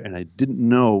younger, and I didn't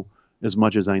know as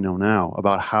much as I know now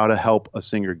about how to help a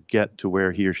singer get to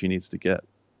where he or she needs to get.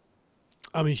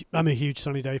 I'm a huge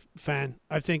Sunny Day fan.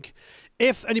 I think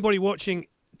if anybody watching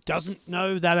doesn't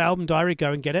know that album Diary,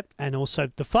 go and get it. And also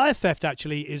the Fire Theft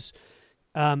actually is,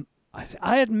 I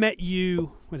had met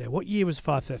you, what year was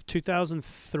Fire Theft?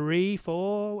 2003,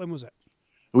 4? When was it?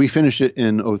 We finished it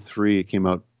in 2003. It came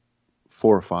out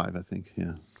 4 or 5, I think.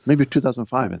 Yeah. Maybe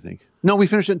 2005, I think. No, we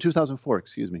finished it in 2004,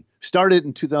 excuse me. Started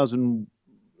in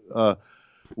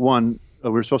 2001, we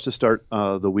were supposed to start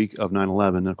the week of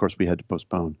 9/11. And of course, we had to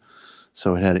postpone.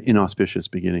 So it had an inauspicious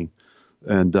beginning.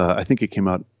 And I think it came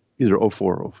out either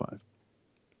 '04 or '05.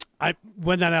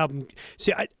 When that album,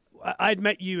 see, I'd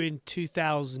met you in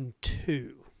 2002. Do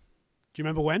you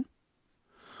remember when?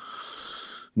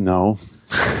 No.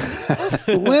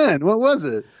 When? What was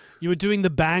it? You were doing the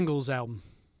Bangles album.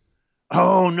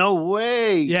 Oh, no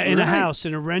way. Yeah, in a house,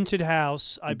 in a rented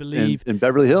house, I believe. In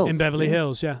Beverly Hills. In Beverly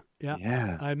Hills, yeah.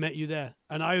 Yeah. I met you there.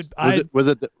 And was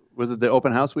it the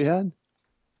open house we had?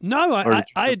 No,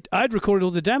 I'd recorded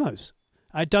all the demos.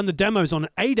 I'd done the demos on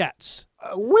ADATs.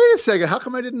 Wait a second. How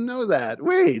come I didn't know that?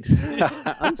 Wait.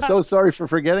 I'm so sorry for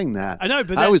forgetting that. I know,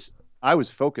 but I was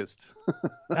focused.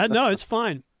 No, it's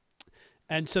fine.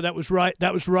 And so that was right.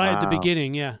 That was right at the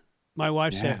beginning. Yeah, my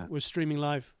wife's here. Was streaming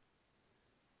live.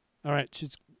 All right,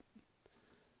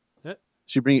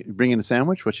 She bringing a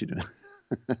sandwich? What's she doing?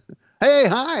 Hey,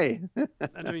 hi.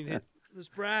 I mean, there's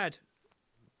Brad.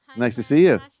 Hi, nice to see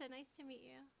you. Sasha, nice to meet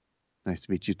you. Nice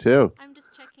to meet you too. I'm just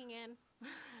checking in.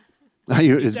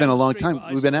 It's been a long time.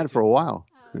 We've been at it for a while.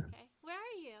 Oh, okay. Where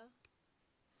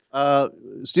are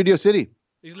you? Studio City.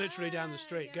 He's literally down the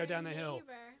street. Go down the hill.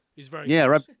 Neighbor. He's very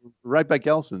close. close. right by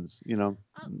Gelson's. You know.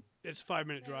 Oh, it's a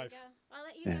 5-minute there you drive. go. I'll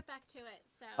let you Yeah. get back to it.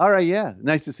 So. All right. Yeah.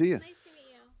 Nice to see you. Nice to meet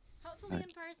you. Hopefully in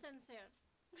person soon.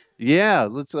 Yeah.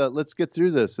 Let's get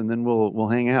through this and then we'll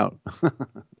hang out. Dinner.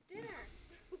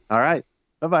 All right.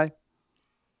 Bye bye.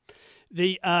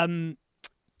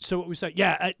 So what we say?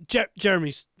 Yeah,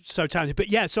 Jeremy's so talented. But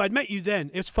yeah, so I'd met you then.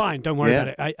 It's fine. Don't worry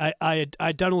about it.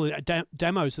 I'd done all the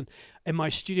demos in my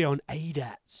studio on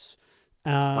ADATs.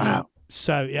 Wow.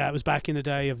 So yeah, it was back in the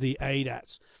day of the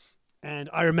ADATs. And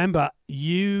I remember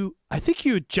I think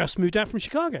you had just moved out from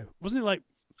Chicago. Wasn't it like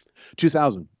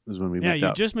 2000 is when we moved out. Yeah,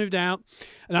 you just moved out.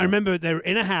 And I remember they were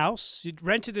in a house. You'd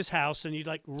rented this house and you'd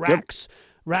like racks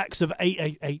of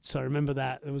 888s. I remember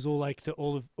that. It was all like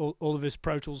all of his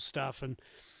Pro Tools stuff. And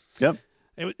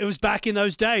it was back in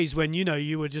those days when,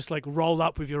 you would just like roll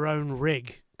up with your own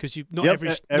rig because not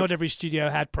every studio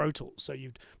had Pro Tools. So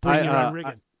you'd bring your own rig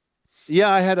in.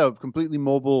 Yeah, I had a completely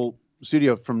mobile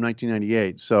studio from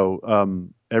 1998.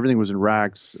 So everything was in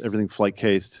racks, everything flight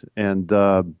cased, and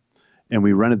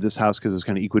we rented this house because it was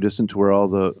kind of equidistant to where all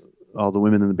the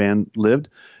women in the band lived,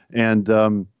 and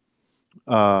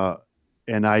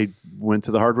I went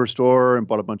to the hardware store and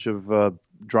bought a bunch of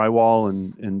drywall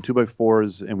and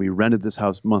 2x4s, and we rented this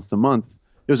house month to month.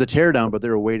 It was a teardown, but they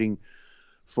were waiting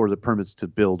for the permits to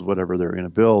build whatever they were going to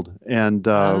build, and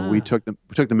we took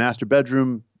the master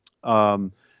bedroom.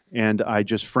 And I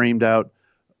just framed out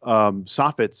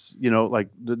soffits, like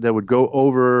that would go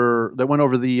over. That went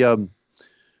over the.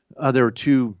 There were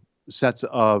 2 sets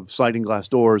of sliding glass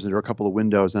doors, and there were a couple of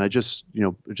windows, and I just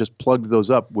plugged those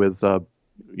up with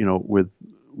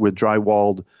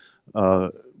drywalled,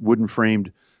 wooden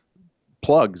framed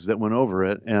plugs that went over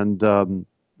it, and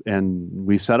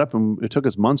we set up, and it took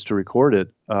us months to record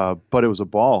it, but it was a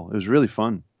ball. It was really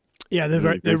fun. Yeah,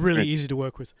 they're really easy to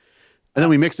work with. And then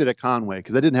we mixed it at Conway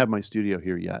because I didn't have my studio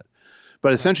here yet.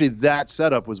 But essentially, that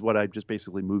setup was what I just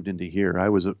basically moved into here. I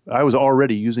was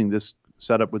already using this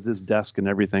setup with this desk and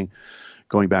everything,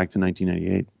 going back to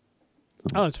 1998.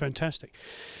 Oh, that's fantastic.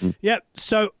 Yeah.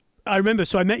 So I remember.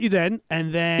 So I met you then,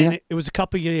 and then it was a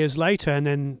couple of years later, and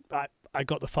then I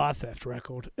got the Fire Theft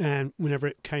record, and whenever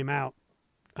it came out,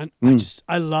 and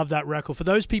I love that record. For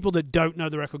those people that don't know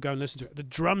the record, go and listen to it. The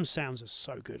drum sounds are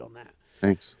so good on that.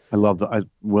 Thanks. I love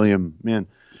William, man.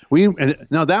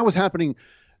 Now that was happening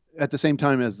at the same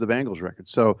time as the Bangles record.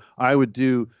 So I would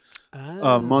do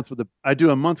a month with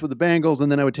the Bangles,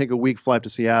 and then I would take a week flight to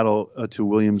Seattle to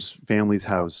William's family's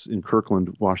house in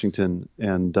Kirkland, Washington,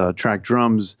 and track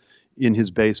drums in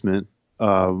his basement,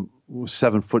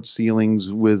 7-foot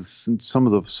ceilings with some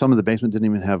of the basement didn't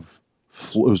even have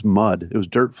it was mud. It was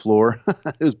dirt floor.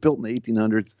 It was built in the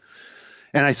 1800s.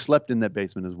 And I slept in that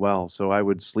basement as well. So I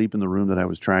would sleep in the room that I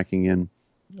was tracking in.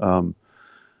 And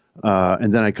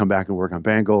then I'd come back and work on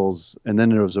Bangles. And then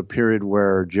there was a period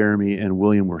where Jeremy and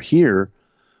William were here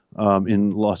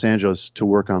in Los Angeles to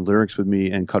work on lyrics with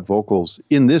me and cut vocals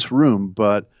in this room,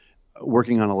 but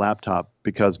working on a laptop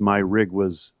because my rig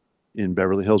was in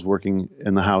Beverly Hills working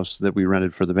in the house that we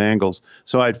rented for the Bangles.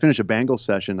 So I'd finish a Bangles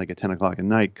session like at 10 o'clock at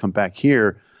night, come back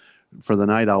here for the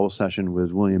Night Owl session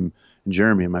with William and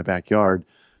Jeremy in my backyard,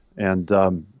 and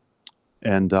a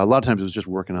lot of times it was just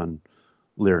working on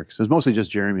lyrics. It was mostly just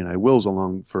Jeremy and I. Will's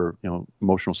along for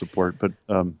emotional support, but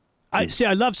I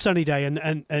love Sunny Day,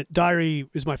 and Diary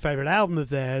is my favorite album of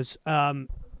theirs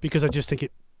because I just think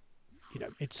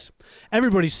it's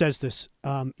everybody says this,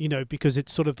 because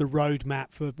it's sort of the roadmap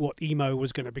for what emo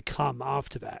was going to become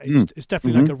after that. It's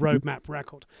definitely like a roadmap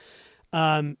record.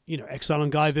 Exile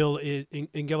on Guyville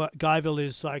Guyville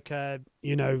is like I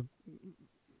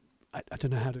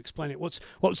don't know how to explain it. What's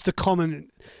the common?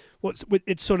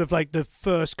 It's sort of like the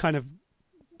first kind of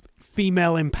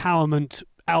female empowerment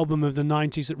album of the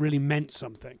 90s that really meant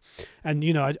something. And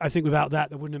I think without that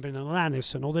there wouldn't have been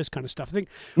Alanis and all this kind of stuff. I think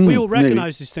we all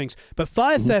recognize these things, but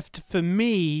Fire Theft for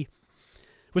me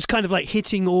was kind of like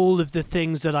hitting all of the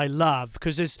things that I love,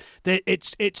 because it's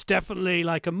definitely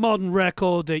like a modern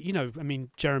record that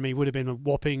Jeremy would have been a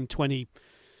whopping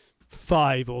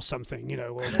 25 or something,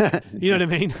 or, you know what I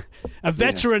mean? A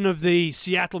veteran of the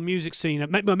Seattle music scene,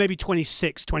 maybe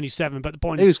 26, 27, but the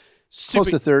point is close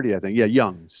to 30, I think. Yeah,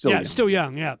 young. Still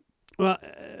young, yeah. Well,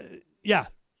 yeah.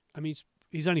 I mean,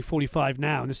 he's only 45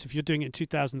 now, and if you're doing it in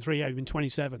 2003, I've been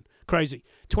 27. Crazy.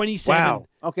 27. Wow.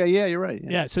 Okay, yeah, you're right.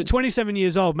 Yeah, so 27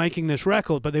 years old making this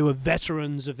record, but they were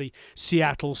veterans of the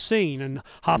Seattle scene, and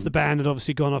half the band had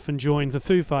obviously gone off and joined the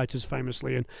Foo Fighters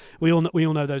famously, and we all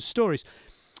know those stories.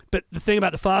 But the thing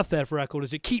about the Fire Theft record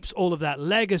is it keeps all of that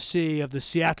legacy of the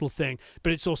Seattle thing,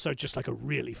 but it's also just like a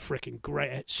really freaking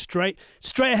great, straight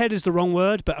ahead is the wrong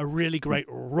word, but a really great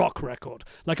rock record.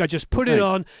 Like I just put it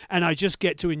on and I just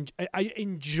get to I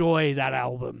enjoy that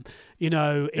album.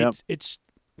 It's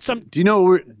some. Do you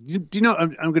know?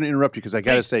 I'm going to interrupt you because I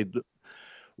got to say,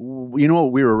 you know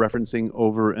what we were referencing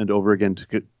over and over again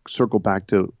to circle back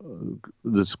to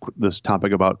this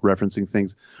topic about referencing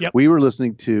things. Yep. We were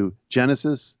listening to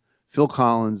Genesis, Phil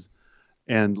Collins,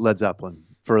 and Led Zeppelin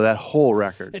for that whole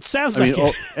record. It sounds like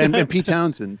it. And Pete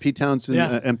Townsend,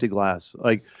 yeah. Empty Glass.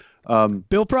 Like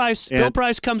Bill Price. Bill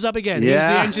Price comes up again.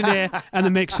 Yeah. He's the engineer and the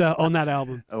mixer on that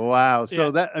album. Wow.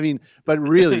 So but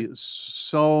really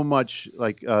so much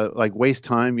like waste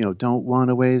time, don't want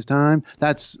to waste time.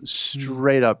 That's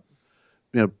straight up,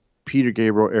 Peter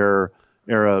Gabriel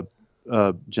era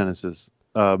Genesis.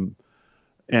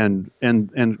 And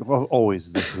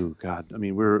always the Who. God, I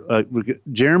mean,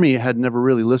 Jeremy had never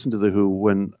really listened to the Who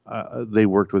when they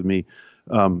worked with me,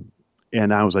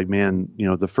 and I was like, man,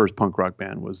 the first punk rock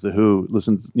band was the Who.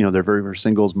 Listen, their very first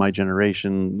singles, My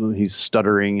Generation. He's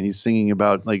stuttering and he's singing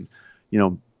about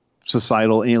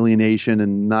societal alienation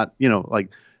and not, like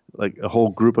a whole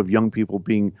group of young people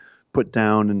being put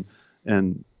down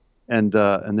and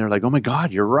they're like, oh my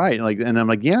God, you're right. And I'm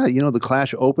like, yeah, the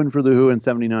Clash opened for the Who in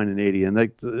 79 and 80.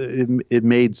 And it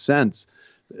made sense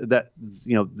that,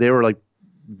 they were like,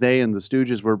 they and the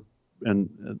Stooges were, and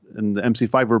the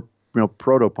MC5 were,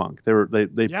 proto-punk. They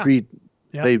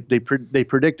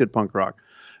predicted punk rock.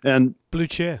 And Blue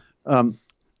Cheer.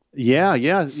 Yeah.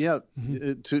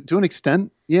 To an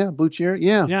extent. Yeah. Blue Cheer.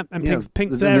 Yeah. Yeah. And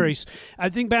Pink Fairies. I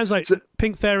think bands like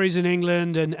Pink Fairies in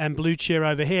England and Blue Cheer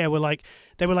over here were like,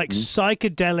 they were like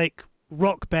psychedelic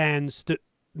rock bands that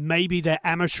maybe their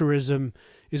amateurism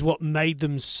is what made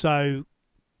them so,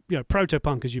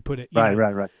 proto-punk, as you put it.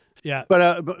 Right. Yeah.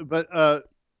 But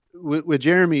with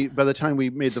Jeremy, by the time we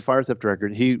made the Fire Theft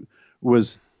record, he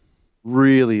was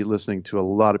really listening to a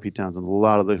lot of Pete Townsend, a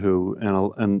lot of the Who,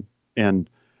 and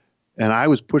I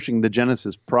was pushing the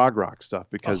Genesis prog rock stuff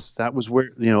because that was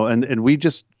where, and we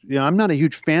just, I'm not a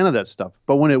huge fan of that stuff,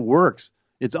 but when it works,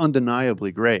 it's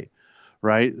undeniably great.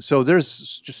 Right. So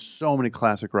there's just so many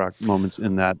classic rock moments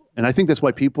in that. And I think that's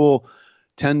why people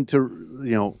tend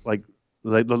to,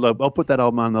 I'll put that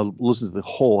album on, I'll listen to the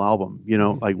whole album,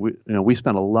 we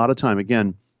spent a lot of time,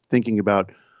 again, thinking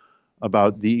about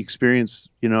the experience.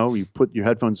 You put your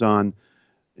headphones on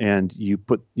and you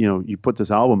put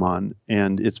this album on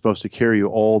and it's supposed to carry you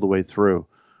all the way through.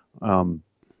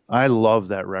 I love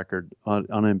that record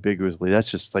unambiguously. That's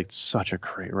just like such a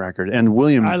great record. And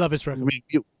William, I love his record.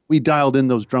 We dialed in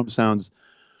those drum sounds,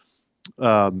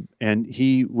 and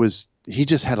he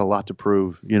just had a lot to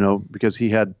prove, because he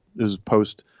had his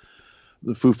post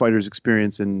the Foo Fighters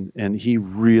experience, and he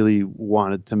really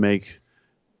wanted to make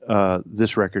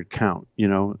this record count,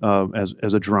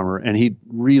 as a drummer, and he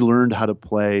relearned how to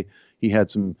play. He had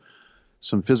some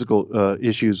physical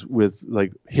issues with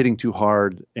like hitting too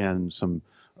hard and some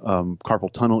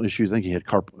carpal tunnel issues. I think he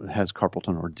has carpal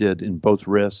tunnel, or did, in both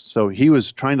wrists. So he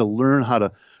was trying to learn how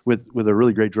to, with a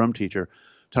really great drum teacher,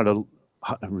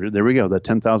 there we go, the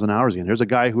 10,000 hours again. Here's a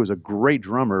guy who was a great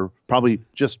drummer, probably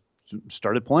just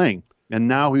started playing, and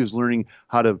now he was learning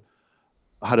how to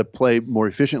play more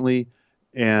efficiently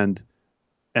and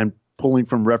pulling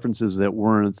from references that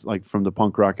weren't like from the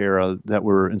punk rock era that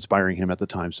were inspiring him at the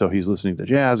time. So he's listening to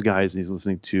jazz guys, and he's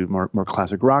listening to more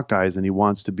classic rock guys, and he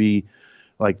wants to be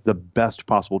like the best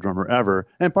possible drummer ever,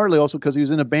 and partly also because he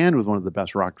was in a band with one of the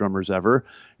best rock drummers ever,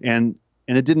 and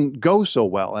it didn't go so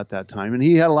well at that time, and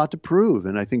he had a lot to prove,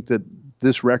 and I think that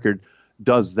this record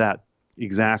does that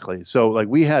exactly. So like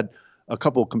we had a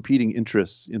couple competing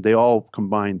interests, and they all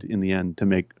combined in the end to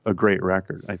make a great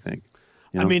record, I think.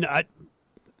 You know? I mean,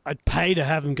 I'd pay to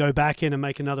have him go back in and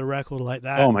make another record like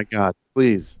that. Oh my God,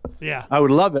 please. Yeah. I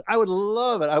would love it. I would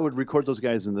love it. I would record those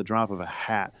guys in the drop of a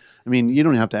hat. I mean, you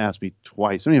don't have to ask me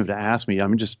twice. You don't even have to ask me.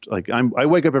 I'm just like, I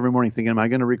wake up every morning thinking, am I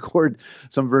going to record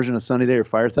some version of Sunny Day or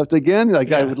Fire Theft again? Like,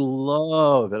 yeah. I would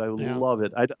love it. I would love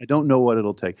it. I don't know what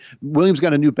it'll take. William's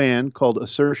got a new band called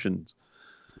Assertions.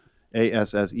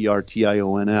 Assertions,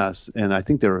 and I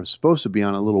think they were supposed to be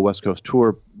on a little West Coast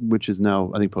tour, which is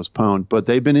now, I think, postponed. But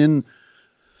they've been in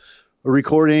a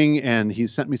recording, and he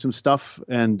sent me some stuff,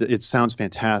 and it sounds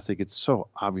fantastic. It's so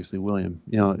obviously William.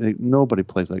 You know, nobody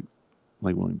plays like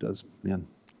William does. Man,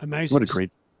 amazing! What a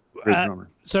great drummer.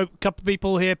 So, a couple of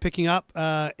people here picking up.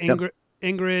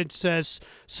 Ingrid says,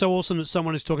 "So awesome that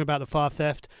someone is talking about the Fire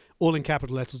Theft, all in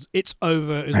capital letters. It's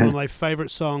Over is one of my favorite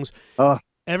songs.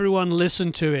 Everyone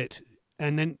listened to it,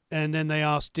 and then they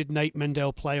asked, did Nate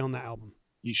Mendel play on that album?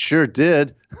 He sure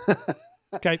did.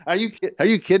 Okay. Are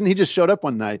you kidding? He just showed up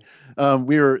one night.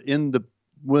 We were in the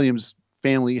Williams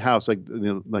family house, like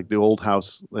the old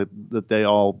house that they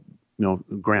all,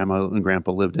 grandma and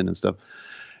grandpa lived in and stuff.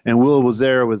 And Will was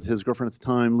there with his girlfriend at the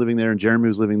time, living there, and Jeremy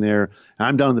was living there.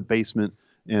 I'm down in the basement,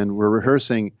 and we're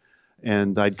rehearsing.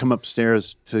 And I'd come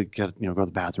upstairs to get, go to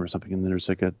the bathroom or something. And then there's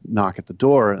like a knock at the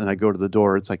door. And I go to the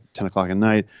door. It's like 10 o'clock at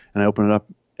night. And I open it up.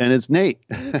 And it's Nate.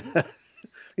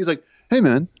 He's like, hey,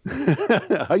 man,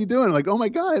 how you doing? I'm like, oh, my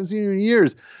God, I haven't seen you in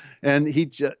years. And he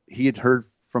had heard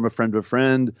from a friend of a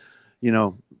friend.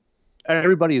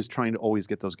 Everybody is trying to always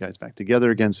get those guys back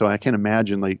together again. So I can't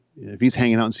imagine, like, if he's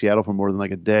hanging out in Seattle for more than like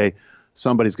a day,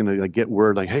 somebody's going to like get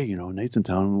word like, hey, Nate's in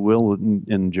town. Will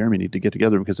and Jeremy need to get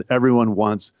together, because everyone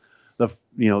wants the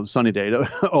Sunny Day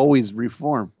to always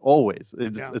reform, always.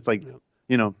 It's like,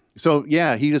 so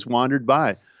yeah, he just wandered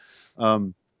by,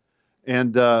 and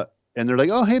they're like,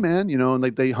 oh, hey man, and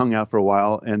like they hung out for a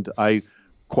while, and I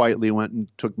quietly went and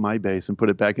took my bass and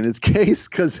put it back in its case,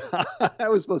 because I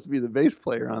was supposed to be the bass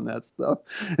player on that stuff,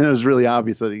 and it was really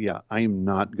obvious that I am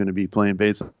not going to be playing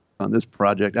bass on this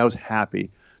project. I was happy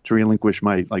to relinquish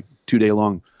my like 2-day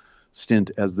long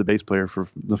stint as the bass player for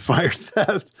the Fire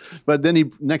Theft. But then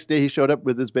next day he showed up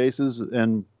with his basses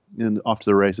and off to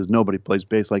the races. Nobody plays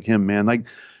bass like him, man. Like,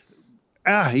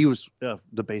 he was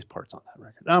the bass parts on that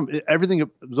record. Everything.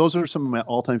 Those are some of my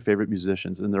all-time favorite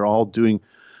musicians, and they're all doing,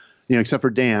 except for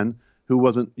Dan, who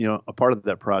wasn't, a part of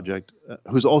that project,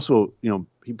 who's also,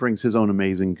 he brings his own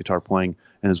amazing guitar playing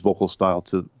and his vocal style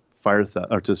to Fire Theft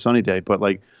or to Sunny Day. But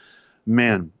like,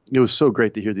 man, it was so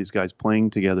great to hear these guys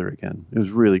playing together again. It was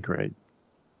really great.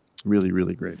 Really,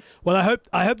 really great. Well,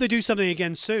 I hope they do something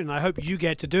again soon. I hope you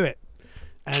get to do it.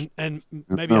 And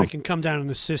maybe I can come down and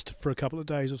assist for a couple of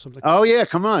days or something. Oh, yeah,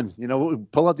 come on.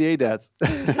 Pull out the ADATs.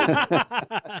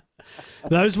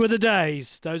 Those were the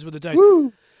days. Those were the days.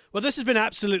 Woo! Well, this has been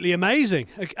absolutely amazing.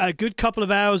 A good couple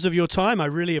of hours of your time. I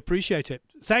really appreciate it.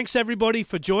 Thanks, everybody,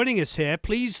 for joining us here.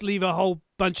 Please leave a whole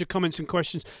bunch of comments and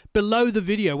questions below the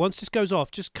video. Once this goes off,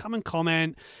 just come and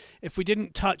comment. If we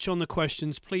didn't touch on the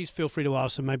questions, please feel free to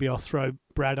ask them. Maybe I'll throw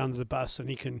Brad under the bus and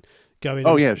he can go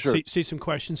in see some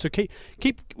questions. So keep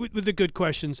with the good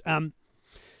questions.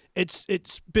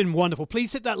 It's been wonderful.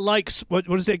 Please hit that like. What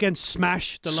is it again?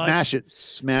 Smash the like. Smash it.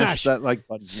 Smash that like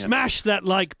button. Yeah. Smash that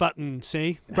like button.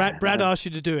 See, Brad asked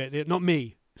you to do it, not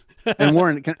me. And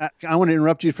Warren, I want to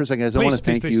interrupt you for a second. I want to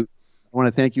thank you. I want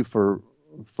to thank you for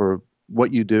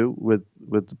what you do with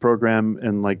the program,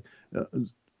 and like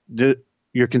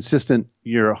you're consistent.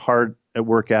 You're hard at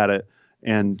work at it,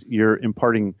 and you're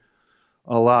imparting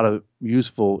a lot of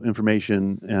useful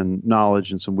information and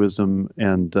knowledge and some wisdom,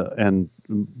 and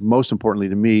most importantly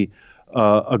to me,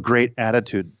 a great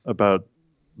attitude about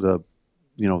the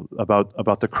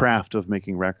about the craft of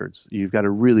making records. You've got a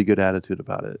really good attitude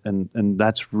about it, and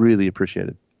that's really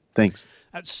appreciated. Thanks.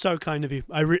 That's so kind of you.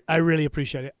 I really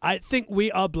appreciate it. I think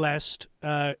we are blessed,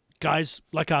 guys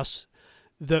like us,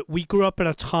 that we grew up at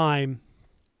a time,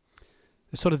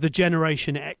 sort of the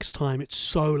Generation X time. It's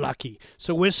so lucky.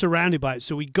 So we're surrounded by it.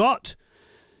 So we got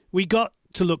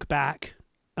to look back.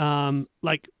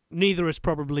 Like neither of us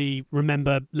probably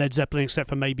remember Led Zeppelin except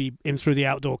for maybe in through the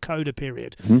Outdoor Coda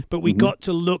period. Mm-hmm. But we got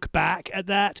to look back at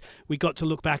that. We got to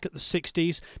look back at the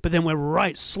 60s. But then we're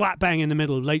right slap bang in the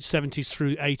middle, late 70s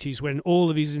through 80s, when all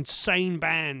of these insane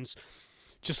bands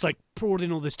just like poured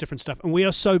in all this different stuff. And we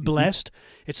are so blessed.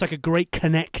 It's like a great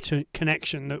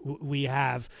connection that we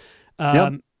have.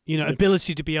 Yep.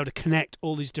 Ability to be able to connect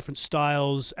all these different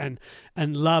styles and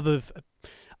love of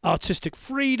artistic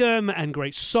freedom and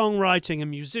great songwriting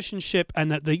and musicianship, and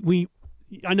that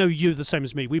I know you're the same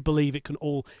as me. We believe it can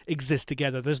all exist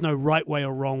together. There's no right way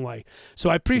or wrong way. So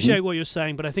I appreciate what you're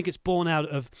saying, but I think it's born out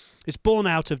of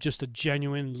just a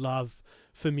genuine love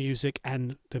for music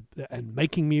and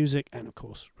making music and, of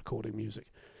course, recording music.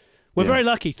 We're very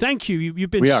lucky. Thank you.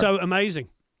 You've been so amazing.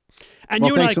 And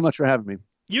thanks so much for having me.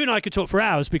 You and I could talk for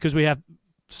hours because we have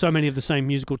so many of the same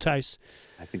musical tastes.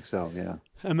 I think so, yeah.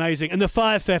 Amazing. And the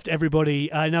Fire Theft,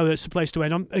 everybody, I know that's the place to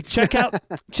end. Check out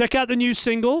the new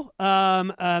single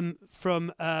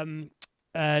from can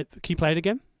you play it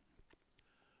again?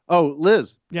 Oh,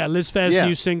 Liz. Yeah, Liz Phair's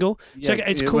new single. Check it.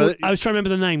 It's called, I was trying to remember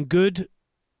the name. Good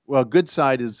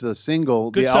Side is the single.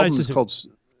 The album's called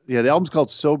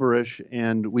Soberish,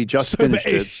 and we just finished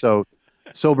it. So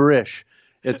Soberish.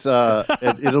 It's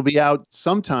it'll be out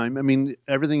sometime. I mean,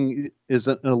 everything is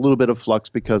in a little bit of flux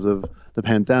because of the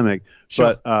pandemic,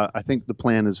 but I think the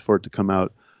plan is for it to come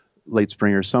out late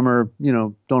spring or summer.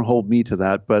 Don't hold me to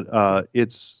that, but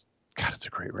it's a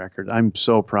great record. I'm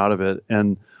so proud of it,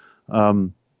 and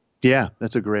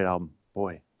that's a great album.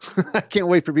 Boy, I can't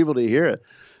wait for people to hear it.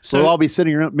 So we'll all be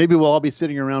sitting around. Maybe we'll all be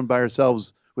sitting around by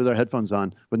ourselves with our headphones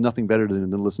on, with nothing better than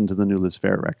to listen to the new Liz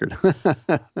Phair record.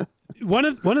 One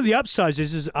of the upsides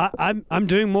is I'm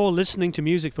doing more listening to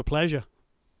music for pleasure.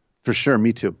 For sure,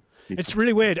 me too. It's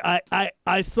really weird.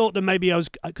 I thought that maybe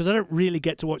because I don't really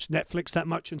get to watch Netflix that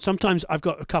much, and sometimes I've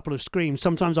got a couple of screens.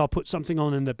 Sometimes I'll put something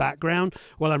on in the background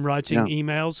while I'm writing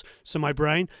emails to my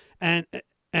brain, and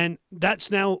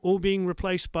that's now all being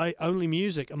replaced by only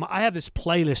music. I have this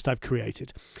playlist I've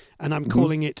created, and I'm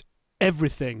calling it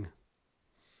Everything.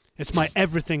 It's my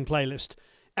Everything playlist.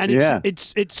 And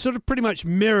it's sort of pretty much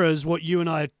mirrors what you and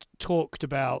I talked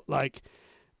about.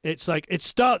 It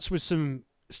starts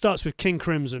with King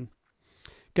Crimson,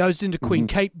 goes into Queen,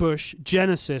 Kate Bush,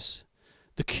 Genesis,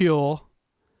 The Cure,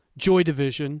 Joy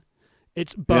Division.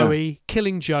 It's Bowie,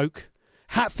 Killing Joke,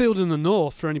 Hatfield in the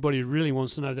North for anybody who really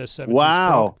wants to know their 70s.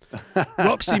 Wow.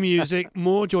 Roxy Music,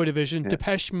 more Joy Division,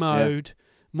 Depeche Mode,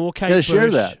 more Kate Bush. Share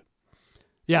that.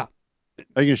 Yeah.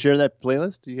 Are you going to share that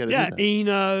playlist? You got to do that.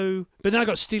 Eno. But then I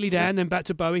got Steely Dan, then back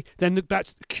to Bowie, then back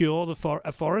to The Cure, The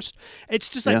Forest. It's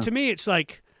just to me, it's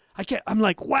like, I'm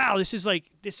like, wow, this is like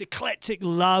this eclectic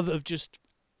love of just,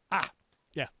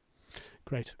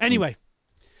 great. Anyway,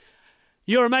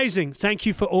 you're amazing. Thank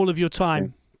you for all of your time.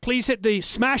 Okay. Please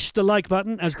smash the like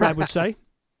button, as Brad would say.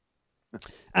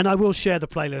 And I will share the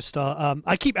playlist.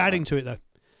 I keep adding to it, though.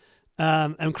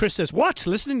 And Chris says, what?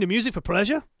 Listening to music for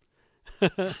pleasure?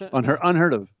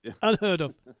 Unheard of. Yeah. Unheard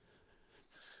of.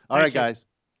 All right, guys.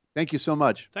 Thank you so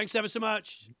much. Thanks ever so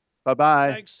much.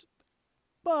 Bye-bye. Thanks.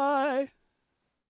 Bye.